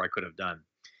lot more I could have done.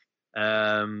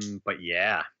 But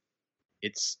yeah,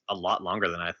 it's a lot longer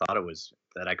than I thought it was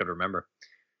that I could remember.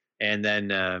 And then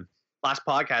last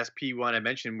podcast, P1, I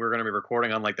mentioned we're going to be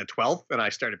recording on like the 12th, and I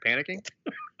started panicking.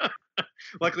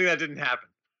 Luckily, that didn't happen.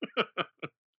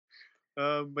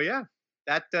 But yeah,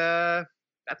 that's the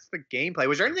gameplay.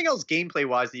 Was there anything else gameplay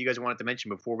wise that you guys wanted to mention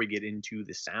before we get into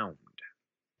the sound?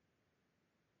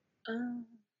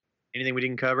 Anything we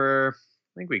didn't cover?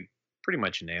 I think we pretty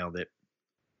much nailed it.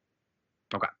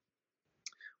 Okay.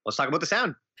 Let's talk about the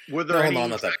sound. Were there any... Hold on,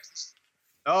 not that.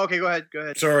 Oh, okay, go ahead.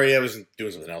 Sorry, I was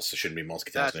doing something else. I shouldn't be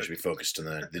multitasking. That's I should be okay. focused on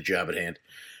the job at hand.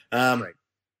 Right.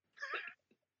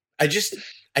 I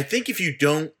think if you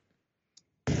don't...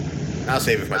 I'll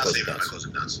save it for my closing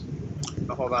thoughts.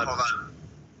 Oh, hold on.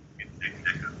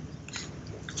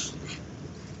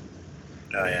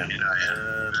 Oh, yeah.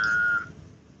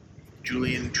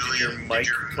 Julian, did your mic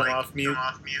come off mute?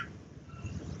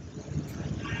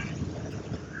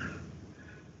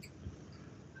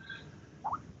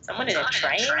 Someone in a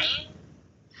train?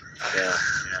 Yeah.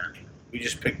 We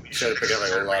just started picking up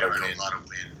like a lot of wind.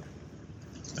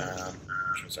 Just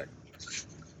a sec.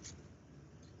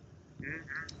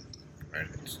 Right. I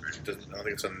don't think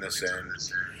it's on this end.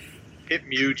 Hit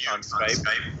mute on Skype.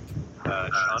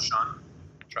 Sean,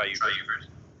 try you first.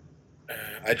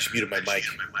 I just muted my mic.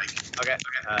 Okay.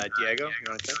 Diego, you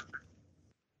want to say?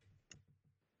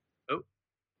 Oh, is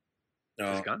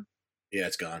No. it gone? Yeah,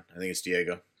 it's gone. I think it's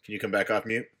Diego. Can you come back off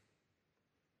mute?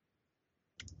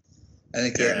 I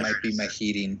think that might be my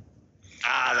heating.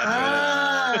 That's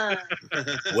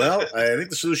Well, I think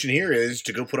the solution here is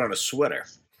to go put on a sweater.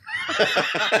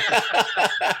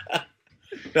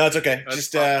 No, it's okay. That's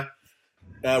Just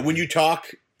when you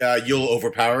talk, you'll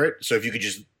overpower it. So if you could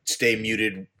just stay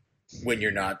muted when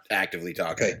you're not actively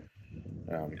talking,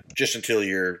 just until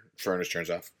your furnace turns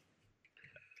off.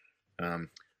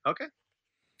 Okay.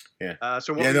 Yeah.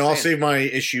 So what Yeah, were no, you I'll saying? save my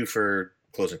issue for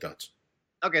closing thoughts.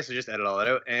 Okay, so just edit all that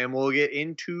out, and we'll get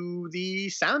into the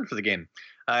sound for the game.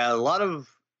 A lot of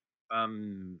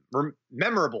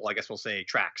memorable, I guess we'll say,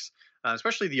 tracks,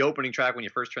 especially the opening track when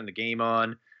you first turn the game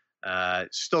on.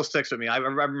 Still sticks with me. I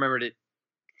remembered it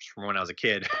from when I was a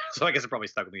kid, so I guess it probably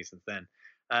stuck with me since then.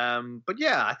 But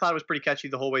yeah, I thought it was pretty catchy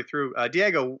the whole way through.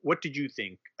 Diego, what did you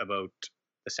think about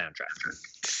the soundtrack?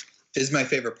 This is my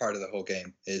favorite part of the whole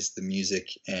game, is the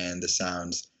music and the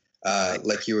sounds.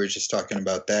 Like you were just talking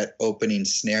about, that opening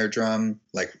snare drum,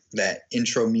 like that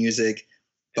intro music,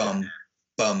 bum,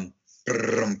 bum,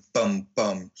 brum, bum,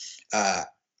 bum.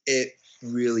 It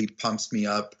really pumps me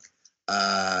up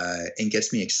and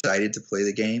gets me excited to play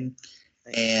the game.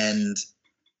 And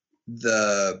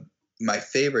my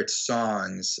favorite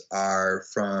songs are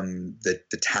from the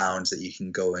towns that you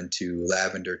can go into,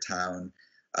 Lavender Town.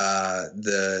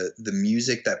 The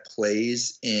music that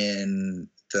plays in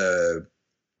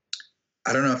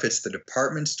I don't know if it's the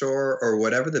department store or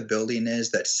whatever the building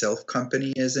is that Self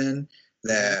Company is in,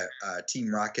 that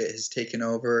Team Rocket has taken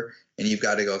over, and you've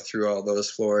got to go through all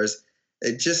those floors.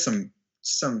 It's just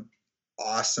some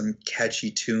awesome,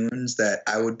 catchy tunes that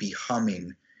I would be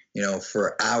humming,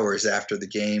 for hours after the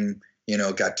game,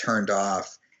 got turned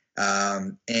off.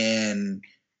 And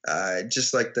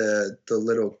just like the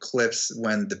little clips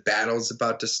when the battle's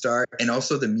about to start, and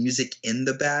also the music in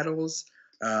the battles.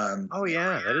 Oh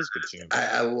yeah, that is good tune.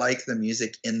 I like the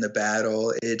music in the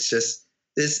battle. It's just,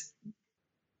 this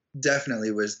definitely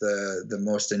was the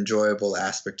most enjoyable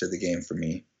aspect of the game for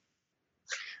me.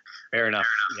 Fair enough.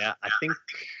 Yeah, I think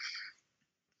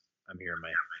I'm hearing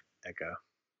my echo.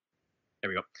 There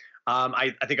we go.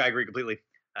 I think I agree completely.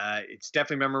 It's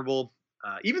definitely memorable.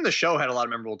 Even the show had a lot of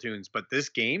memorable tunes, but this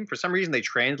game, for some reason, they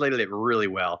translated it really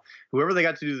well. Whoever they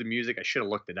got to do the music, I should have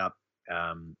looked it up.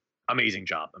 Amazing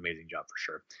job for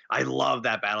sure. I love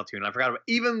that battle tune. I forgot about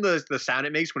even the sound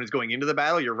it makes when it's going into the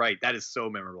battle. You're right, that is so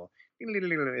memorable.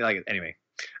 Like it. Anyway,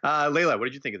 Layla, what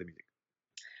did you think of the music?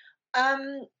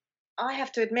 I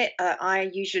have to admit, I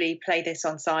usually play this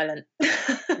on silent.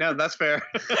 No, that's fair.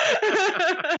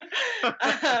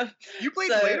 You played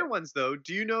later ones though.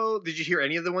 Do you know? Did you hear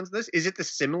any of the ones in this? Is it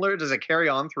similar? Does it carry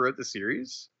on throughout the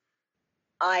series?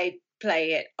 I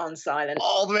play it on silent.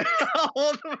 All the way.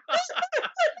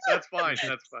 That's fine.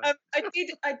 That's fine. I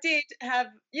did have,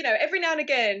 every now and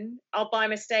again, I'll by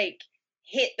mistake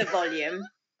hit the volume,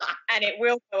 and it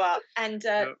will go up. And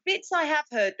bits I have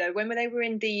heard though, when they were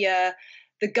in the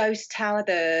ghost tower,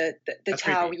 the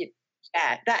tower,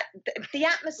 the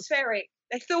atmospheric.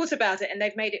 They thought about it and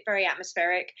they've made it very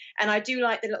atmospheric. And I do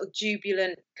like the little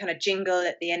jubilant kind of jingle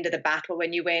at the end of the battle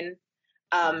when you win.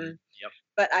 Yep.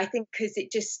 But I think because it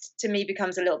just, to me,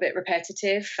 becomes a little bit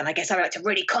repetitive. And I guess I like to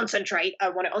really concentrate. I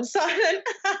want it on silent.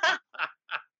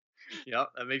 Yep,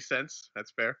 that makes sense.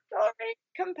 That's fair. Sorry,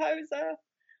 composer.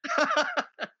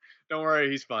 Don't worry,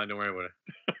 he's fine. Don't worry about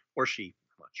it. Or she.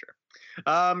 I'm not sure.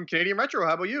 Canadian Retro,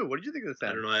 how about you? What did you think of the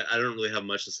sound? I don't know. I don't really have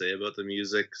much to say about the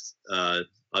music.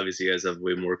 Obviously, you guys have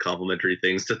way more complimentary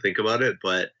things to think about it.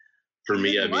 But for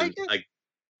me, I mean,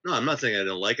 no, I'm not saying I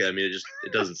don't like it. I mean,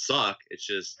 it doesn't suck. It's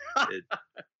just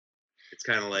it's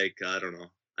kind of like I don't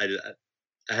know. I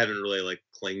haven't really like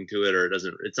clung to it, or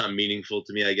it's not meaningful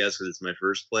to me. I guess because it's my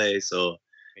first play. So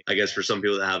I guess for some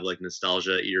people that have like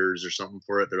nostalgia ears or something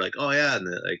for it, they're like, oh yeah, and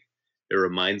it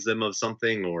reminds them of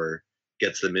something or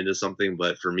gets them into something.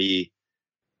 But for me,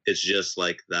 it's just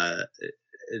like that.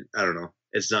 I don't know.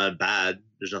 It's not bad.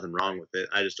 There's nothing wrong with it.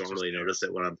 I just don't really notice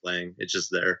it when I'm playing. It's just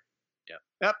there. Yeah.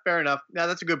 Yep. Fair enough. Yeah,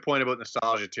 that's a good point about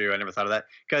nostalgia too. I never thought of that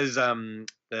because the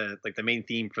main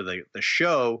theme for the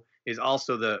show is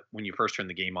also when you first turn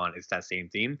the game on, it's that same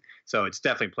theme. So it's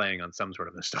definitely playing on some sort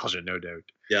of nostalgia, no doubt.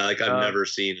 Yeah, like I've never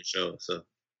seen a show, so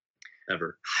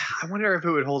ever. I wonder if it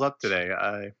would hold up today.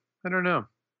 I don't know.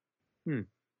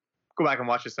 Go back and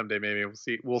watch it someday. Maybe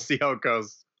we'll see how it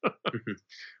goes.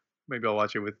 Maybe I'll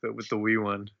watch it with the Wii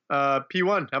one.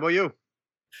 P1, how about you?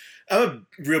 I'm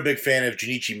a real big fan of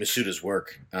Junichi Masuda's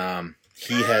work.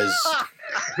 He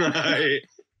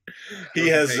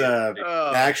has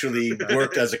actually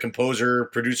worked as a composer,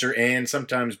 producer, and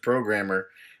sometimes programmer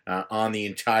on the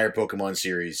entire Pokemon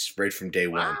series right from day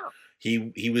one.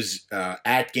 He was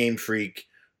at Game Freak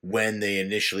when they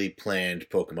initially planned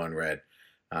Pokemon Red.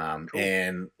 Cool.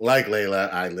 And like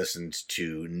Layla, I listened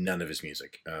to none of his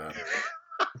music.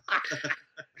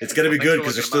 It's gonna be good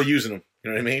because they're still using him. You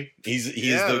know what I mean?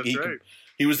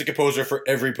 He was the composer for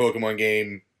every Pokemon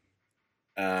game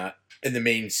in the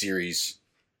main series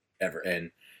ever,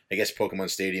 and I guess Pokemon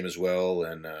Stadium as well.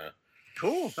 And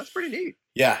cool, that's pretty neat.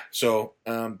 Yeah, so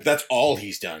that's all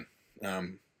he's done.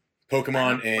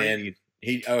 Pokemon and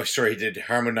he did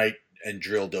Harmonite and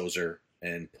Drill Dozer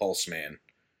and Pulse Man.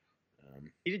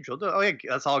 He did Drill Dozer. Oh yeah,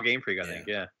 that's all Game Freak, I think.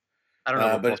 Yeah, I don't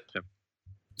know. But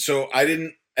so I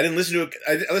didn't listen to it.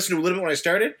 I listened to a little bit when I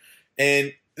started,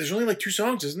 and there's only like 2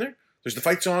 songs, isn't there? There's the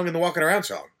fight song and the walking around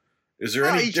song. Is there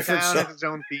any different song? Its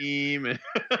own theme.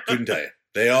 Couldn't tell you.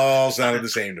 They all sounded the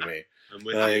same to me.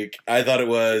 Like I thought it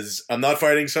was I'm not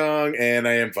fighting song and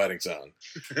I am fighting song.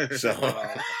 So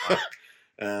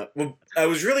well, I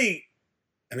was really.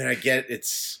 I mean, I get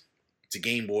it's a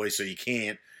Game Boy, so you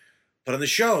can't. But on the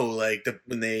show, like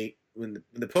when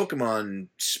the Pokemon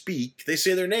speak, they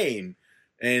say their name,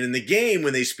 and in the game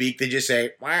when they speak, they just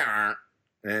say "wah,"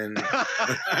 and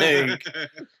and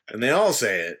they all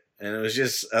say it, and it was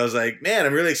just I was like, man,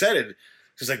 I'm really excited.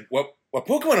 It's like what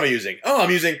Pokemon am I using? Oh,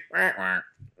 I'm using "wah, wah."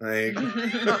 Like, you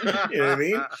know what I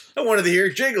mean? I wanted to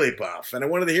hear Jigglypuff, and I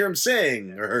wanted to hear him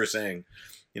sing or her sing.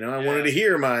 You know, I wanted to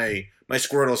hear my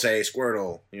Squirtle say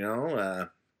Squirtle. You know.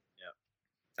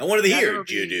 I wanted to hear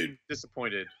Geodude.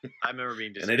 Disappointed. I remember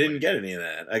being disappointed. And I didn't get any of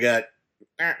that. I got.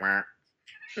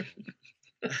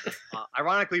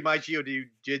 Ironically, my Geodude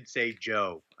did say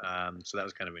Joe, so that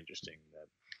was kind of interesting.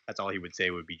 That's all he would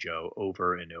say would be Joe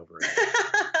over and over again.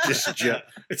 Just Joe.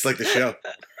 It's like the show.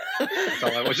 That's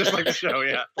all I was. Just like the show,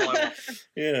 yeah.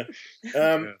 Yeah.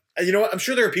 You know what? I'm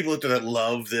sure there are people out there that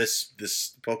love this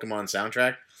Pokemon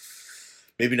soundtrack.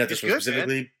 Maybe not this one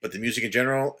specifically, but the music in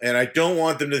general. And I don't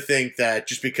want them to think that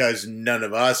just because none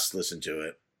of us listen to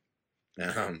it.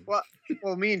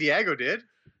 Well, me and Diego did.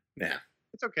 Yeah.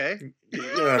 It's okay. You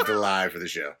don't have to lie for the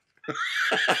show.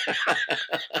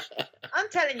 I'm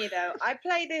telling you though, I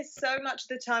play this so much of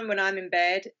the time when I'm in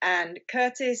bed, and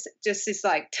Curtis just is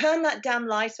like, turn that damn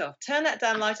light off, turn that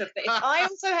damn light off. But if I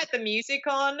also had the music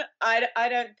on, I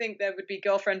don't think there would be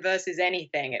girlfriend versus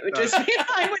anything. It would just be,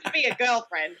 I wouldn't be a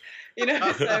girlfriend, you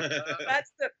know. So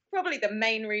that's probably the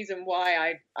main reason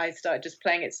why I started just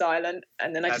playing it silent,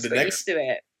 and then I just got used to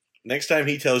it. Next time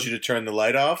he tells you to turn the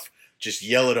light off, just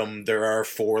yell at him, there are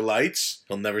 4 lights.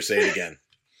 He'll never say it again.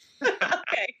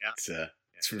 Okay.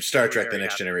 It's from Star Trek: The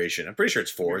Next Generation. I'm pretty sure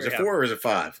it's 4. Is it 4 or is it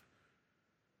 5?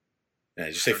 Yeah,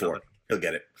 just say 4. He'll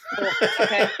get it.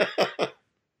 Okay.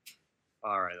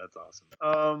 All right, that's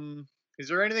awesome. Is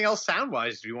there anything else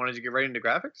sound-wise? Do you want to get right into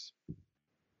graphics?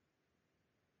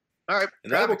 All right.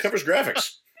 And that covers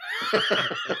graphics.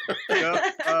 Yeah,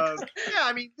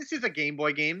 I mean, this is a Game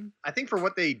Boy game. I think for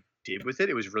what they did with it,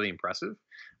 it was really impressive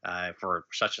for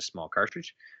such a small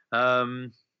cartridge.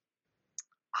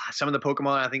 Some of the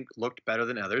Pokemon I think looked better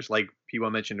than others. Like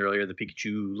P1 mentioned earlier, the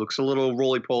Pikachu looks a little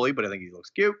roly-poly, but I think he looks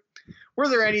cute. Were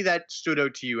there any that stood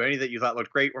out to you? Any that you thought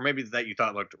looked great, or maybe that you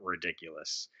thought looked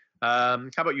ridiculous? How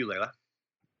about you, Layla?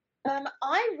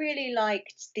 I really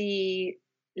liked the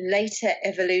later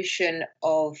evolution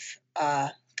of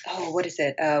what is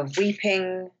it?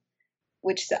 Weeping,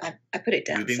 which is, I put it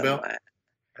down Weeping somewhere. Bell?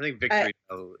 I think Victory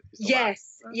Bell is the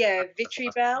Yes, last. yeah, Victory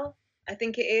Bell. I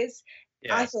think it is.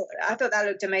 Yeah. I thought that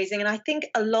looked amazing, and I think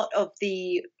a lot of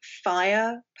the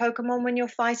fire Pokemon, when you're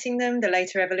fighting them, the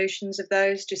later evolutions of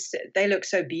those, just they look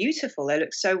so beautiful. They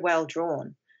look so well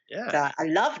drawn. Yeah. So I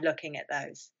loved looking at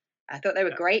those. I thought they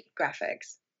were great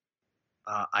graphics.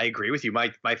 I agree with you.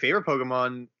 My favorite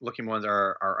Pokemon looking ones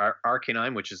are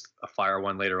Arcanine, which is a fire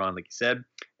one later on, like you said,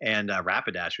 and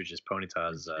Rapidash, which is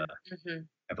Ponyta's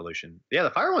evolution. Yeah,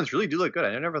 the fire ones really do look good.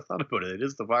 I never thought about it. It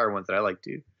is the fire ones that I like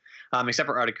too. Except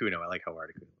for Articuno. I like how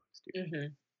Articuno looks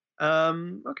too.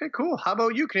 Okay, cool. How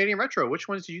about you, Canadian Retro? Which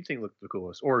ones do you think look the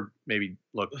coolest, or maybe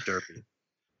look derpy?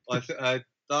 Well, I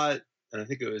thought, and I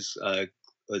think it was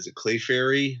it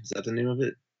Clefairy? Is that the name of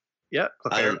it? Yeah,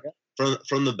 Clefairy.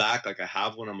 From the back, like I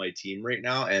have one on my team right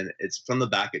now, and it's from the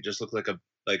back. It just looked like a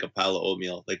pile of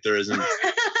oatmeal. Like there isn't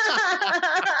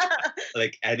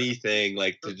like anything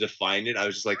like to define it. I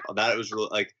was just like, oh, that was really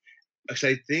like.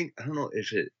 Actually, I don't know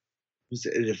if it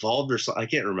evolved or something. I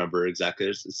can't remember exactly.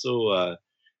 It's so I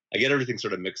get everything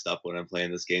sort of mixed up when I'm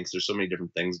playing this game because there's so many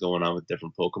different things going on with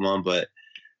different Pokemon. But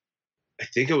I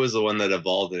think it was the one that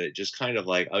evolved, and it just kind of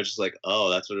like I was just like,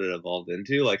 oh, that's what it evolved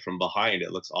into. Like from behind,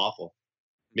 it looks awful.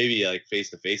 Maybe like face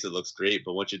to face, it looks great,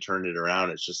 but once you turn it around,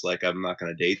 it's just like I'm not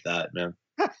going to date that, man.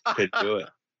 Couldn't do it.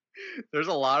 There's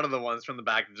a lot of the ones from the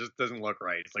back that just doesn't look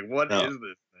right. It's like, what is this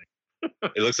thing?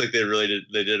 It looks like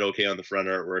they did okay on the front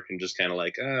artwork and just kind of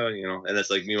like, oh, you know, and it's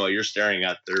like, meanwhile, you're staring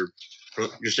at them from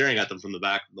the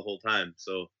back the whole time.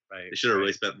 So they should have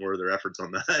really spent more of their efforts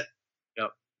on that.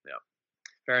 Yep.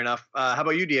 Fair enough. How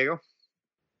about you, Diego?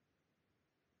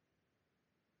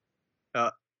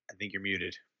 I think you're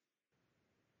muted.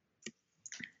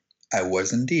 I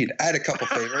was indeed. I had a couple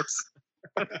favorites.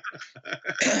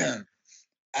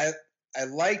 I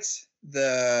liked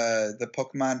the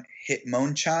Pokemon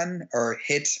Hitmonchan or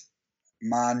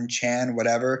Hitmonchan,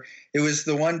 whatever. It was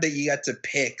the one that you got to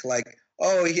pick. Like,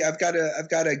 oh, I've got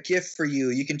a gift for you.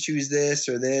 You can choose this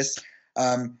or this.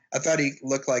 I thought he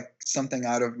looked like something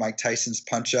out of Mike Tyson's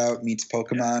Punch Out meets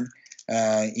Pokemon.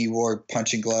 He wore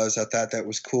punching gloves. I thought that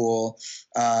was cool.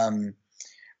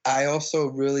 I also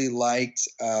really liked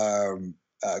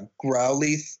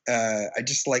Growlithe. I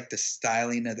just liked the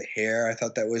styling of the hair. I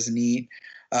thought that was neat.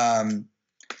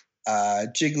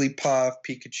 Jigglypuff,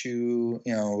 Pikachu,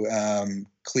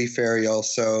 Clefairy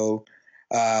also.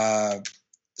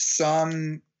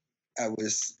 Some I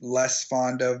was less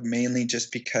fond of, mainly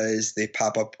just because they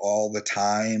pop up all the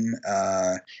time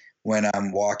when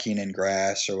I'm walking in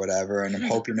grass or whatever, and I'm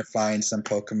hoping to find some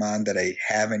Pokemon that I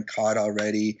haven't caught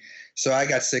already. So I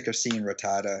got sick of seeing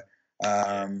Rattata,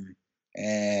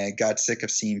 and got sick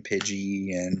of seeing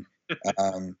Pidgey, and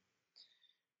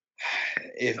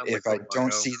if I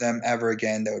don't see them ever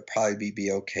again, that would probably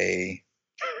be okay.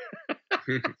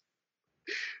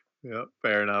 Yeah,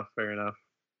 fair enough.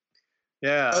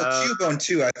 Yeah. Oh, Cubone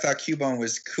too. I thought Cubone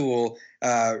was cool.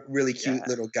 Really cute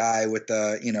little guy with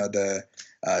the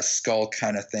skull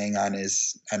kind of thing on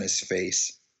his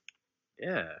face.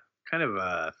 Yeah, kind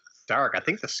of dark. I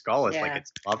think the skull is like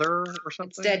its mother or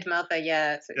something. It's dead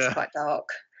mother, so it's quite dark.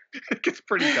 It gets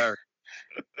pretty dark.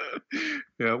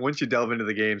 Yeah, once you delve into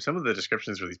the game, some of the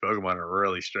descriptions for these Pokemon are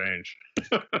really strange.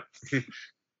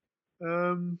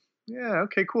 Yeah,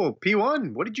 okay, cool.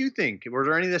 P1, what did you think? Were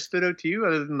there any that stood out to you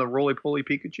other than the roly-poly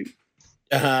Pikachu?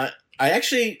 I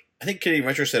actually I think Kitty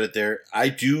Retro said it there. I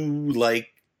do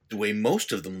like the way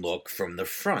most of them look from the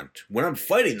front. When I'm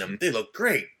fighting them, they look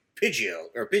great.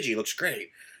 Pidgey looks great.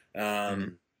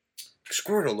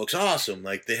 Squirtle looks awesome.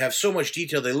 Like, they have so much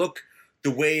detail. They look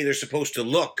the way they're supposed to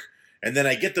look. And then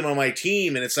I get them on my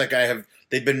team, and it's like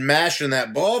they've been mashing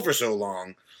that ball for so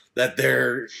long that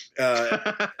they're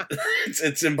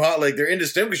like they're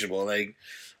indistinguishable. Like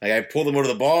I pull them out of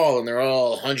the ball, and they're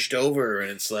all hunched over,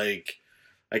 and it's like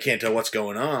I can't tell what's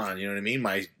going on. You know what I mean?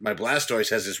 My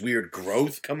Blastoise has this weird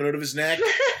growth coming out of his neck.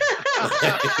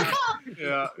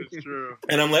 Yeah, it's true.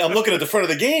 And I'm looking at the front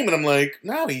of the game, and I'm like,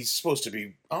 no, he's supposed to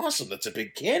be awesome. That's a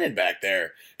big cannon back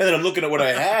there. And then I'm looking at what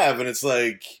I have, and it's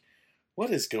like, what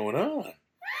is going on?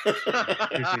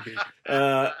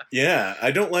 Yeah,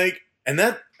 I don't like, and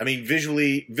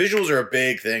visuals are a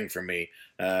big thing for me.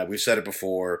 We've said it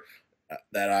before,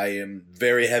 that I am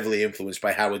very heavily influenced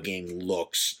by how a game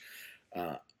looks.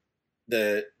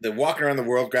 The walking around the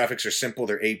world graphics are simple.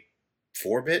 They're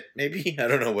 4-bit, maybe? I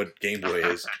don't know what Game Boy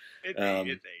is. It's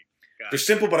 8. They're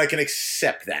simple, but I can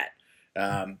accept that.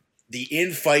 The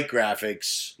in-fight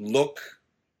graphics look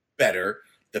better.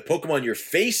 The Pokemon you're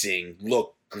facing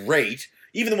look great.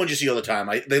 Even the ones you see all the time,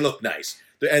 they look nice.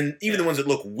 And even the ones that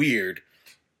look weird,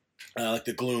 like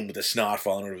the Gloom with the snot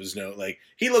falling out of his nose, like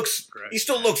he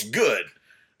still looks good.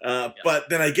 But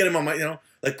then I get him on my,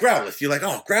 like Growlithe. You're like,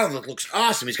 oh, Growlithe looks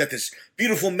awesome. He's got this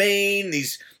beautiful mane,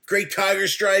 these great tiger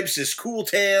stripes, this cool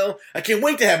tail. I can't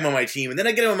wait to have him on my team. And then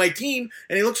I get him on my team,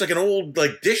 and he looks like an old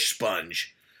dish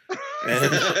sponge. And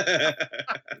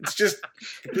it's just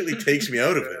completely takes me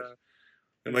out of it.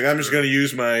 I'm like, I'm just going to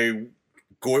use my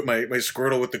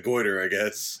Squirtle with the goiter, I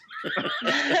guess.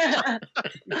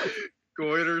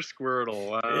 Goiter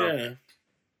Squirtle, wow. Yeah.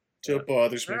 So it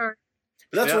bothers me. Right.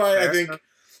 But that's why I think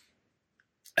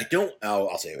I don't...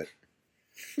 I'll save it.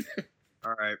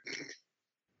 All right.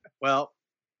 Well,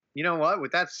 you know what?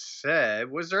 With that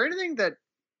said, was there anything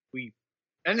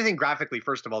graphically,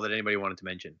 first of all, that anybody wanted to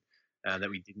mention that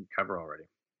we didn't cover already?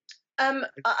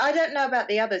 I don't know about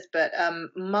the others, but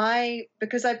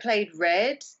because I played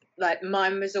Red, like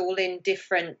mine was all in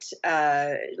different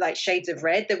shades of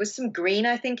red. There was some green,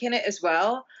 I think, in it as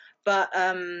well. But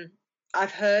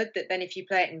I've heard that then if you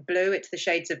play it in blue, it's the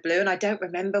shades of blue. And I don't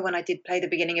remember when I did play the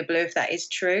beginning of blue if that is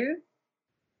true.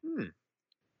 I'm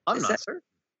not certain.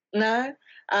 No.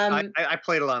 I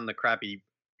played it on the crappy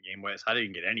Game Boy, so I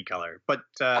didn't get any color. But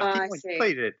people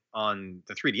played it on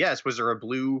the 3DS. Was there a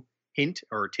blue hint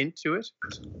or tint to it?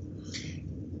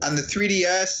 On the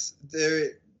 3DS,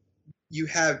 you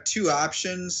have two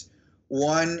options.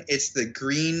 One, it's the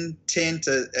green tint,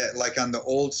 like on the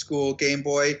old school Game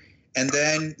Boy, and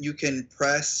then you can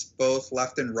press both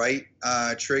left and right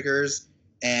triggers.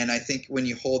 And I think when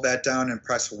you hold that down and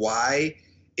press Y,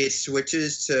 it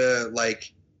switches to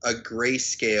like a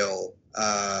grayscale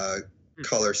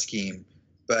color scheme.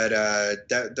 But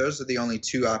those are the only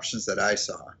two options that I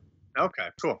saw. Okay,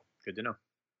 cool. Good to know.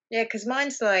 Yeah, because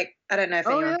mine's like, I don't know if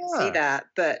anyone can see that,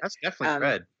 but that's definitely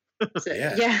red. So,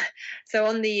 yeah. So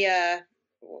on the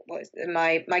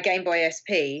my Game Boy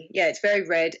SP, it's very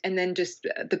red, and then just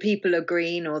the people are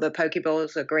green or the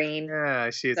Pokeballs are green. Yeah, I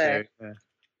see it there. Yeah.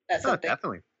 That's something.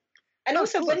 Definitely. And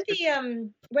also when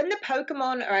the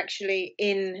Pokemon are actually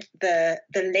in the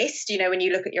list, when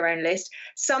you look at your own list,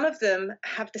 some of them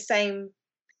have the same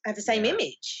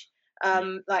image.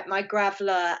 Like my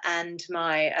Graveler and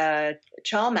my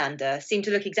Charmander seem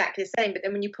to look exactly the same, but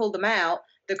then when you pull them out,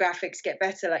 the graphics get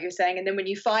better, like you're saying, and then when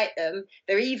you fight them,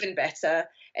 they're even better.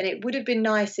 And it would have been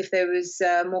nice if there was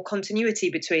more continuity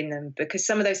between them, because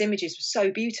some of those images were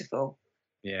so beautiful.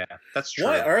 Yeah, that's true.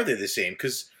 Why are they the same?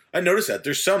 Because I noticed that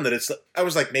there's some that I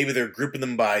was like, maybe they're grouping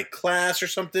them by class or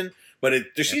something, but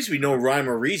there seems to be no rhyme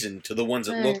or reason to the ones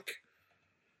that look.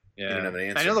 Yeah, you don't have an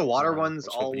answer. I know the water ones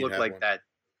all look like that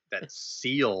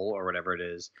seal or whatever it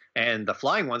is, and the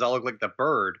flying ones all look like the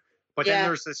bird. But then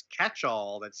there's this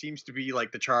catch-all that seems to be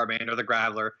like the Charmander or the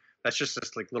Graveler. That's just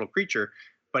this like little creature,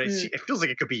 but it feels like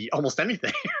it could be almost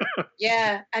anything.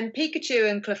 Yeah, and Pikachu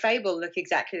and Clefable look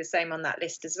exactly the same on that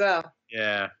list as well.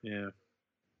 Yeah.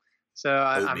 So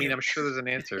I mean, I'm sure there's an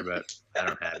answer, but I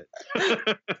don't have it.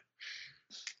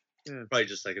 Yeah. Probably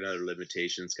just like another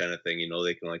limitations kind of thing.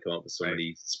 They can only come up with so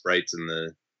many sprites in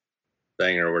the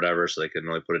thing or whatever, so they can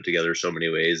only put it together so many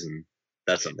ways, and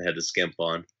that's something they had to skimp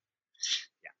on.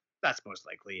 That's most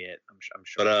likely it. I'm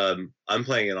sure. But I'm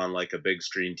playing it on like a big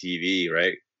screen TV,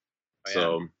 right? Oh, yeah.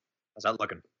 So how's that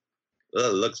looking?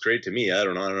 Well, it looks great to me. I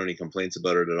don't know. I don't have any complaints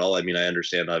about it at all. I mean, I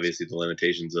understand obviously the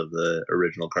limitations of the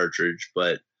original cartridge,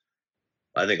 but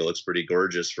I think it looks pretty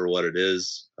gorgeous for what it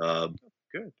is.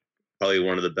 Good. Probably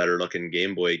one of the better looking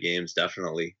Game Boy games,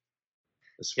 definitely.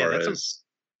 as Yeah, far that's as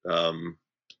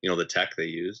the tech they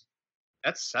used.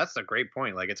 that's a great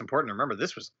point. Like, it's important to remember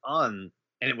this was on,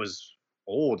 and it was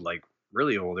old, like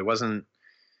really old. It wasn't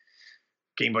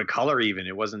Game Boy Color even.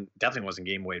 It definitely wasn't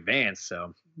Game Boy Advance.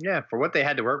 So yeah, for what they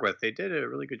had to work with, they did a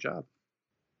really good job.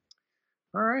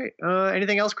 All right.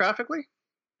 Anything else graphically?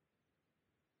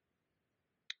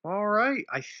 All right.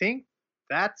 I think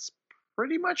that's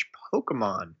pretty much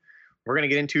Pokemon. We're gonna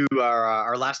get into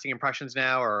our lasting impressions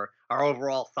now, or our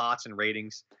overall thoughts and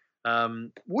ratings.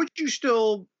 Would you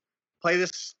still play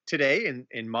this today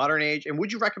in modern age, and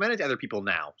would you recommend it to other people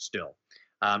now still?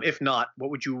 If not,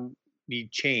 what would you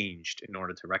need changed in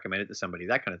order to recommend it to somebody?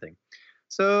 That kind of thing.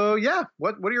 So yeah,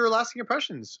 what are your lasting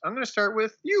impressions? I'm going to start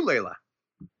with you, Layla.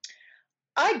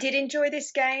 I did enjoy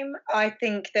this game. I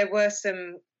think there were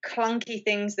some clunky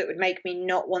things that would make me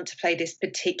not want to play this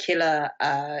particular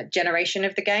generation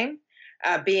of the game.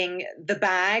 Being the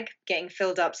bag getting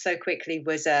filled up so quickly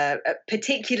was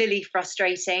particularly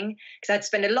frustrating, because I'd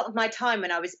spend a lot of my time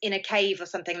when I was in a cave or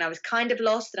something and I was kind of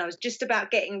lost and I was just about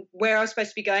getting where I was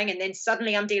supposed to be going, and then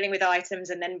suddenly I'm dealing with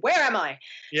items and then where am I?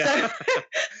 Yeah.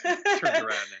 So, Turns around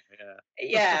now.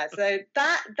 yeah. So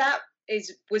that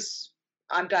was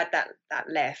I'm glad that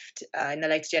left in the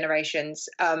later generations.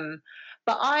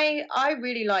 But I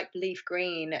really liked Leaf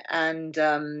Green and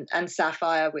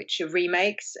Sapphire, which are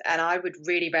remakes, and I would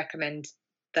really recommend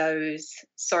those.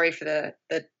 Sorry for the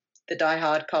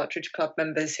diehard Cartridge Club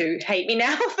members who hate me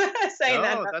now for saying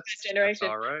that about this generation.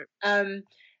 That's all right.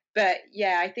 But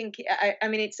yeah, I think I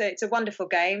mean it's a wonderful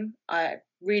game. I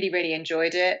really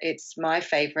enjoyed it. It's my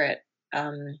favorite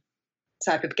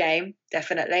type of game,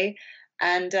 definitely,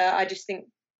 and I just think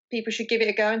people should give it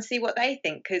a go and see what they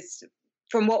think, because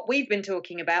from what we've been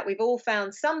talking about, we've all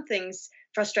found some things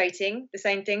frustrating, the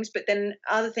same things, but then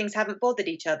other things haven't bothered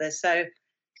each other. So,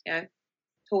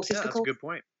 horses for That's course. a good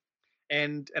point.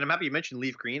 And I'm happy you mentioned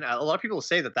Leaf Green. A lot of people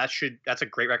say that's a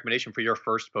great recommendation for your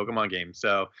first Pokemon game.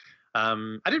 So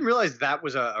I didn't realize that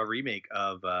was a remake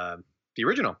of the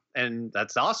original, and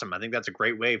that's awesome. I think that's a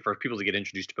great way for people to get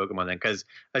introduced to Pokemon then, because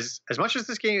as much as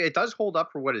this game, it does hold up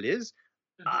for what it is.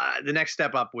 The next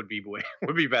step up would be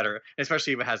better,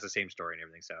 especially if it has the same story and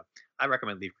everything. So I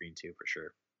recommend Leaf Green too, for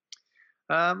sure.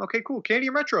 Okay, cool.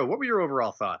 Canadian Retro, what were your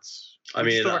overall thoughts? I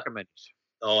mean, still recommend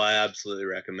it? I absolutely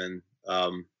recommend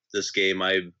this game.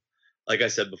 Like I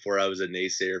said before, I was a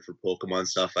naysayer for Pokemon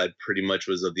stuff. I pretty much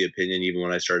was of the opinion, even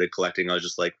when I started collecting, I was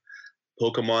just like,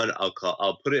 Pokemon,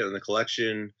 I'll put it in the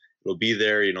collection. It'll be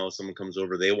there. Someone comes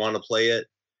over, they want to play it,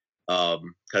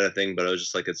 kind of thing. But I was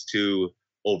just like, it's too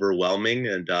overwhelming,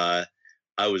 and I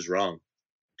was wrong,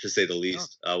 to say the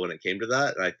least, when it came to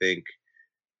that. And I think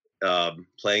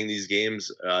playing these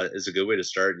games is a good way to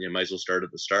start, and you might as well start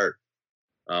at the start,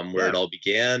 where it all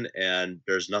began, and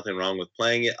there's nothing wrong with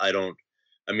playing it.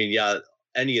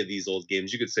 Any of these old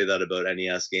games, you could say that about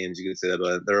NES games, you could say that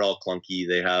about, they're all clunky,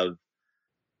 they have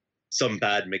some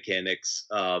bad mechanics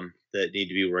that need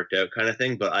to be worked out, kind of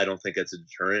thing, but I don't think it's a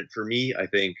deterrent for me. I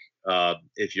think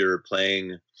if you're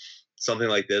playing something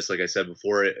like this, like I said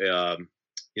before, I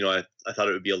thought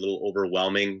it would be a little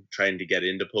overwhelming trying to get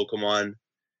into Pokemon,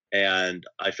 and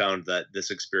I found that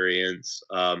this experience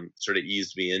sort of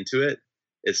eased me into it.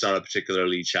 It's not a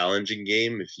particularly challenging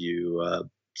game if you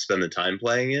spend the time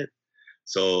playing it,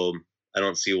 so I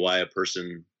don't see why a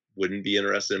person wouldn't be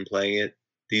interested in playing it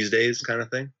these days, kind of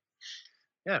thing.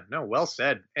 Yeah, no, well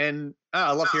said. And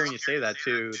I love hearing you say that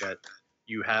too, that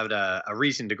you had a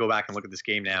reason to go back and look at this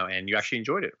game now, and you actually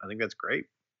enjoyed it. I think that's great.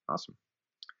 Awesome.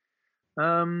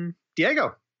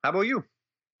 Diego, how about you?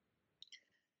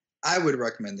 I would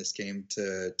recommend this game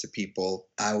to people.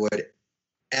 I would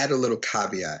add a little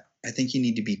caveat. I think you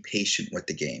need to be patient with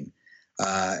the game,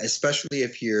 especially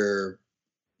if you're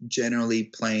generally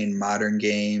playing modern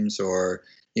games, or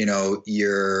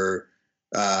your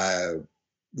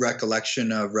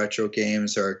recollection of retro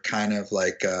games are kind of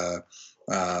like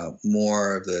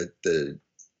more of the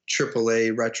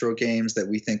AAA retro games that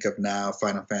we think of now,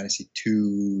 Final Fantasy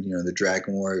II, the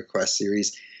Dragon Warrior Quest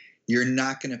series. You're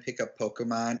not going to pick up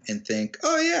Pokemon and think,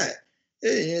 oh yeah,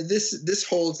 this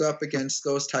holds up against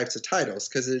those types of titles,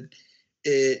 because it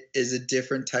is a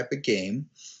different type of game.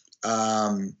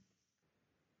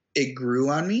 It grew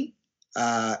on me.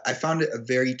 I found it a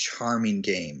very charming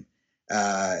game,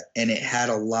 and it had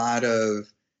a lot of.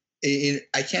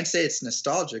 I can't say it's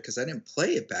nostalgia because I didn't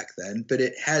play it back then, but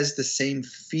it has the same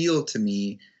feel to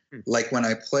me like when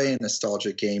I play a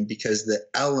nostalgic game, because the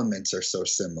elements are so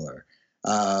similar.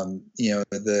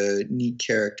 The neat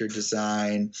character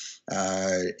design,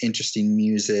 interesting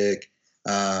music,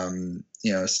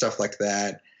 stuff like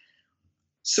that.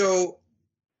 So,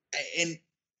 and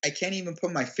I can't even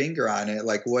put my finger on it,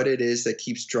 like what it is that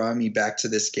keeps drawing me back to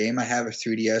this game. I have a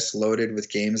 3DS loaded with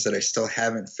games that I still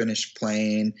haven't finished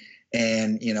playing.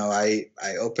 And, you know, I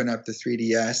open up the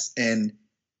 3DS and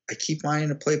I keep wanting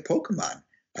to play Pokemon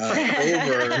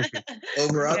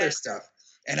over other stuff.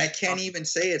 And I can't even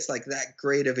say it's like that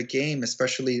great of a game,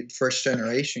 especially first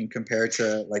generation compared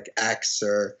to like X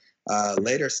or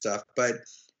later stuff. But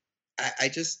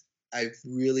I've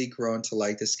really grown to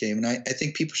like this game, and I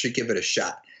think people should give it a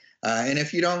shot. And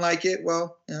if you don't like it,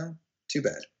 well, you know, too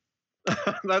bad.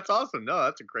 That's awesome. No,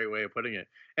 that's a great way of putting it.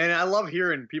 And I love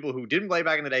hearing people who didn't play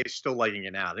back in the day still liking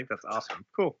it now. I think that's awesome.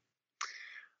 Cool.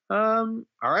 All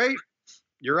right.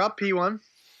 You're up, P1.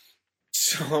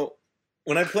 So,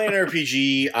 when I play an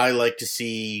RPG, I like to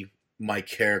see my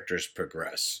characters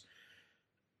progress.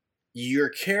 Your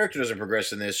character doesn't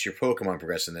progress in this, your Pokemon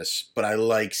progress in this, but I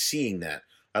like seeing that.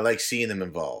 I like seeing them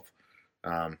evolve.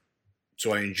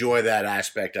 So I enjoy that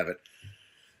aspect of it.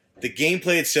 The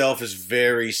gameplay itself is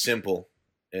very simple.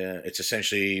 It's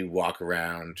essentially walk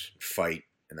around, fight,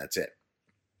 and that's it.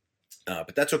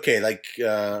 But that's okay. Like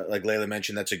Layla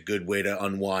mentioned, that's a good way to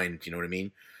unwind. You know what I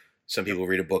mean? Some people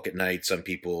read a book at night. Some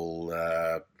people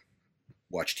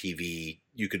watch TV.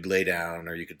 You could lay down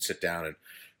or you could sit down and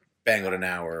bang out an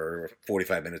hour or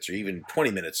 45 minutes or even 20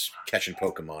 minutes catching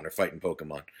Pokemon or fighting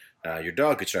Pokemon. Your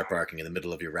dog could start barking in the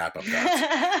middle of your wrap-up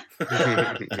thoughts.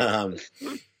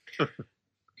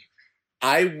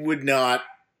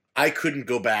 I couldn't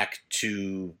go back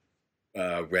to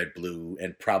Red, Blue,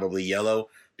 and probably Yellow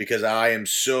because I am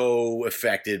so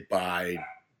affected by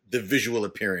the visual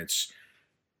appearance.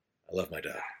 I love my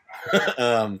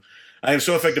dog. I am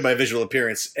so affected by visual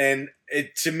appearance. And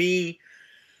to me,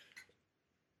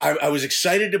 I was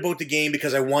excited about the game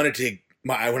because I wanted to.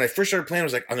 When I first started playing, I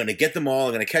was like, I'm going to get them all.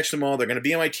 I'm going to catch them all. They're going to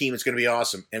be on my team. It's going to be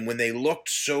awesome. And when they looked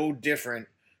so different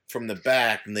from the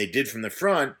back than they did from the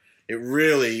front, I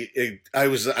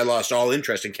lost all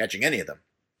interest in catching any of them.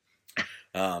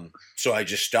 So I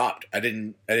just stopped. I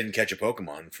didn't catch a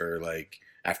Pokemon for like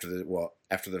after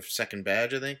the second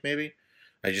badge, I think maybe.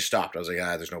 I just stopped. I was like,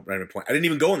 there's no point. I didn't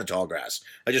even go in the tall grass.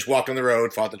 I just walked on the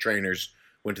road, fought the trainers,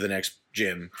 went to the next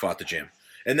gym, fought the gym.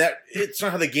 And it's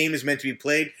not how the game is meant to be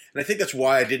played. And I think that's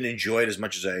why I didn't enjoy it as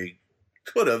much as I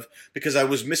could have, because I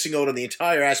was missing out on the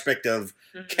entire aspect of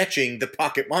catching the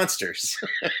pocket monsters.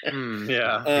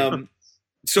 Yeah.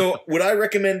 So would I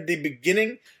recommend the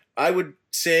beginning? I would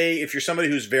say if you're somebody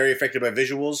who's very affected by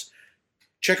visuals,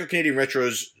 check out Canadian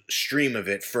Retro's stream of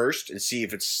it first and see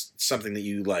if it's something that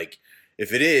you like.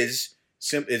 If it is,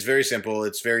 it's very simple.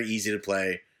 It's very easy to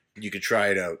play. You could try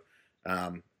it out.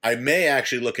 I may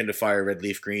actually look into Fire Red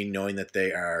Leaf Green, knowing that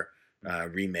they are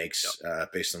remakes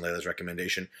based on Layla's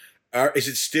recommendation. Is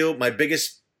it still my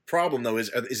biggest problem though? Is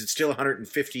it still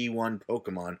 151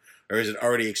 Pokemon, or is it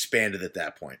already expanded at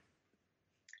that point?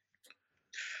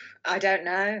 I don't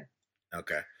know.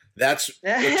 Okay, that's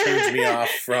what turns me off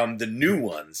from the new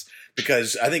ones,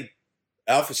 because I think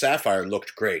Alpha Sapphire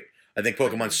looked great. I think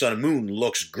Pokemon Sun and Moon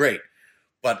looks great,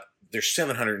 but there's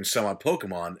 700 and some odd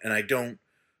Pokemon, and I don't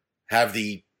have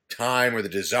the time or the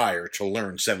desire to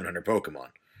learn 700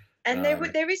 Pokemon. And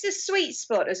there is a sweet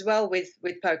spot as well with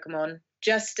Pokemon.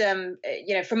 Just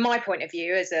from my point of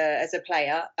view as a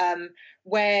player,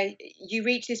 where you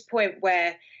reach this point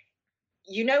where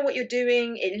you know what you're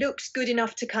doing. It looks good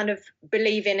enough to kind of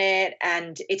believe in it,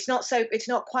 and it's not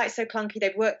quite so clunky.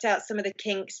 They've worked out some of the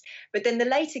kinks, but then the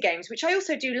later games, which I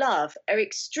also do love, are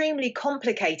extremely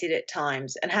complicated at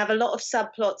times and have a lot of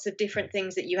subplots of different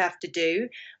things that you have to do,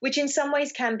 which in some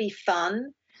ways can be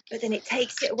fun, but then it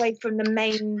takes it away from the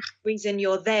main reason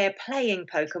you're there playing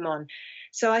Pokemon.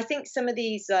 So I think some of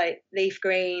these like Leaf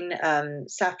Green,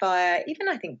 Sapphire, even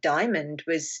I think Diamond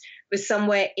was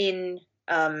somewhere in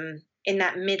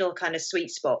that middle kind of sweet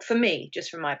spot for me,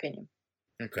 just from my opinion.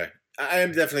 Okay. I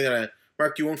am definitely going to...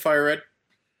 Mark, do you own Fire Red?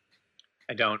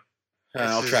 I don't.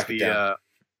 I'll track it down.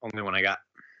 Only one I got.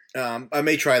 I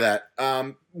may try that.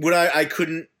 I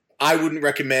wouldn't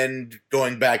recommend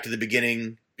going back to the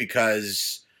beginning,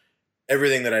 because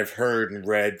everything that I've heard and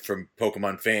read from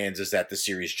Pokemon fans is that the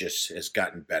series just has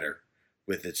gotten better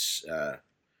with its...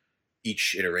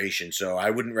 each iteration. So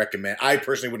I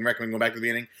personally wouldn't recommend going back to the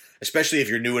beginning, especially if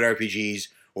you're new at RPGs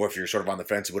or if you're sort of on the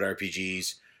fence about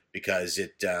RPGs, because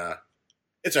it's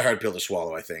a hard pill to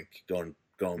swallow, I think,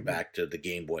 going back to the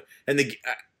Game Boy. And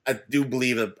I do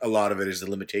believe a lot of it is the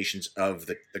limitations of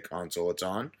the console it's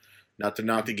on. Not to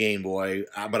knock the Game Boy,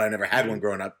 but I never had one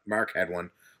growing up. Mark had one,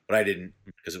 but I didn't,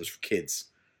 because it was for kids.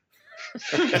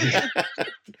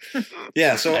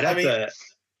 Yeah, so I mean... I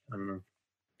don't know.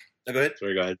 Go ahead.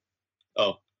 Sorry, go ahead.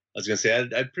 Oh, was gonna say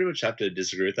I'd pretty much have to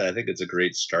disagree with that. I think it's a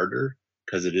great starter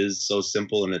because it is so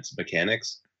simple in its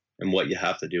mechanics and what you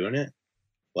have to do in it.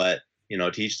 But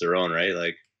to each their own, right?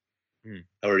 Like,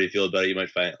 however you feel about it, you might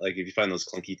find like if you find those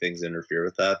clunky things interfere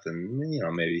with that, then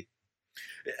maybe.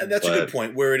 And that's a good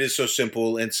point where it is so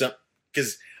simple and some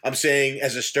because I'm saying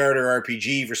as a starter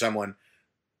RPG for someone,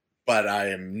 but I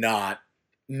am not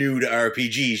new to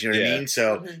RPGs. You know what I mean?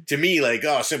 So to me, like,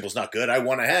 simple's not good. I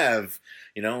want to have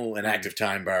an active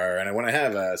time bar, and I want to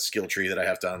have a skill tree that I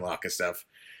have to unlock and stuff.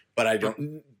 But I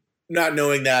don't, not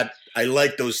knowing that, I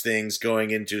like those things going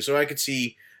into. So I could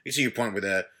see your point with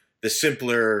the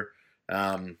simpler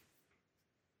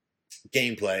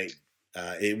gameplay.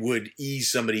 It would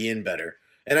ease somebody in better.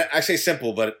 And I say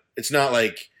simple, but it's not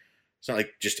like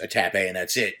just a tap A and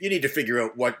that's it. You need to figure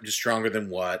out what is stronger than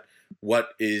what. What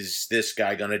is this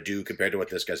guy gonna do compared to what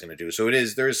this guy's gonna do? So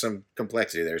there is some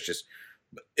complexity there. It's just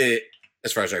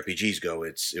as far as RPGs go,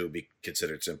 it would be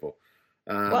considered simple.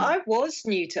 Well, I was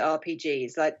new to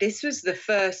RPGs. Like this was the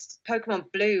first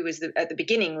Pokemon Blue at the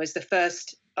beginning was the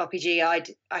first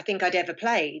RPG I think I'd ever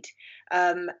played,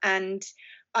 and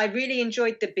I really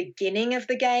enjoyed the beginning of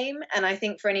the game. And I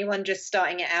think for anyone just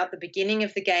starting it out, the beginning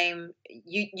of the game,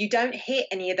 you don't hit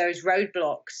any of those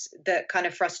roadblocks that kind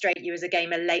of frustrate you as a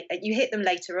gamer. You hit them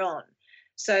later on.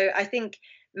 So I think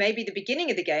maybe the beginning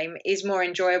of the game is more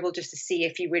enjoyable just to see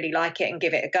if you really like it and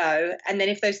give it a go. And then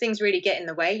if those things really get in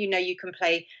the way, you can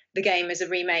play the game as a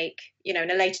remake, in a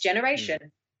later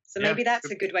generation. So maybe that's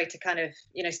a good way to kind of,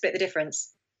 split the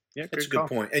difference. Yeah, that's a good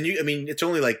point. And it's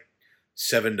only like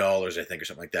 $7, I think, or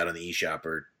something like that on the eShop,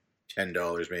 or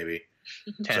 $10 maybe.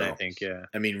 10, I think, yeah.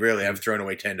 I mean, really, I've thrown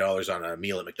away $10 on a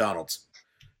meal at McDonald's.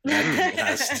 That didn't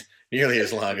last nearly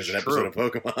as long as an episode of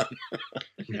Pokemon.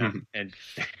 Yeah, and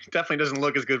definitely doesn't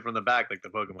look as good from the back like the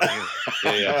Pokemon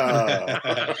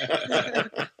either.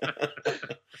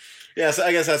 Yeah, so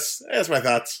I guess that's my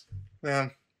thoughts. Yeah.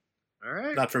 All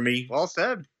right. Not for me. Well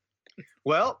said.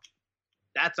 Well,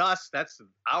 that's us. That's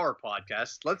our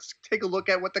podcast. Let's take a look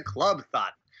at what the club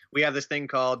thought. We have this thing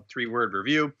called 3-word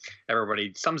review.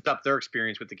 Everybody sums up their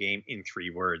experience with the game in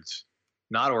 3 words.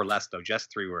 Not or less, though.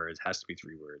 Just 3 words. Has to be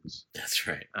 3 words. That's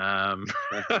right.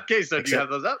 Okay, so do you have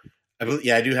those up?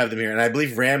 I do have them here. And I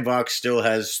believe Rambox still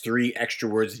has 3 extra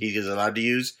words that he is allowed to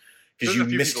use because you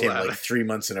missed him like 3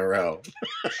 months in a row.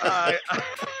 I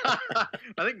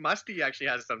think Musty actually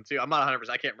has some, too. I'm not 100%.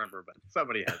 I can't remember, but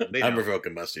somebody has them. I'm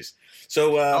revoking Musties.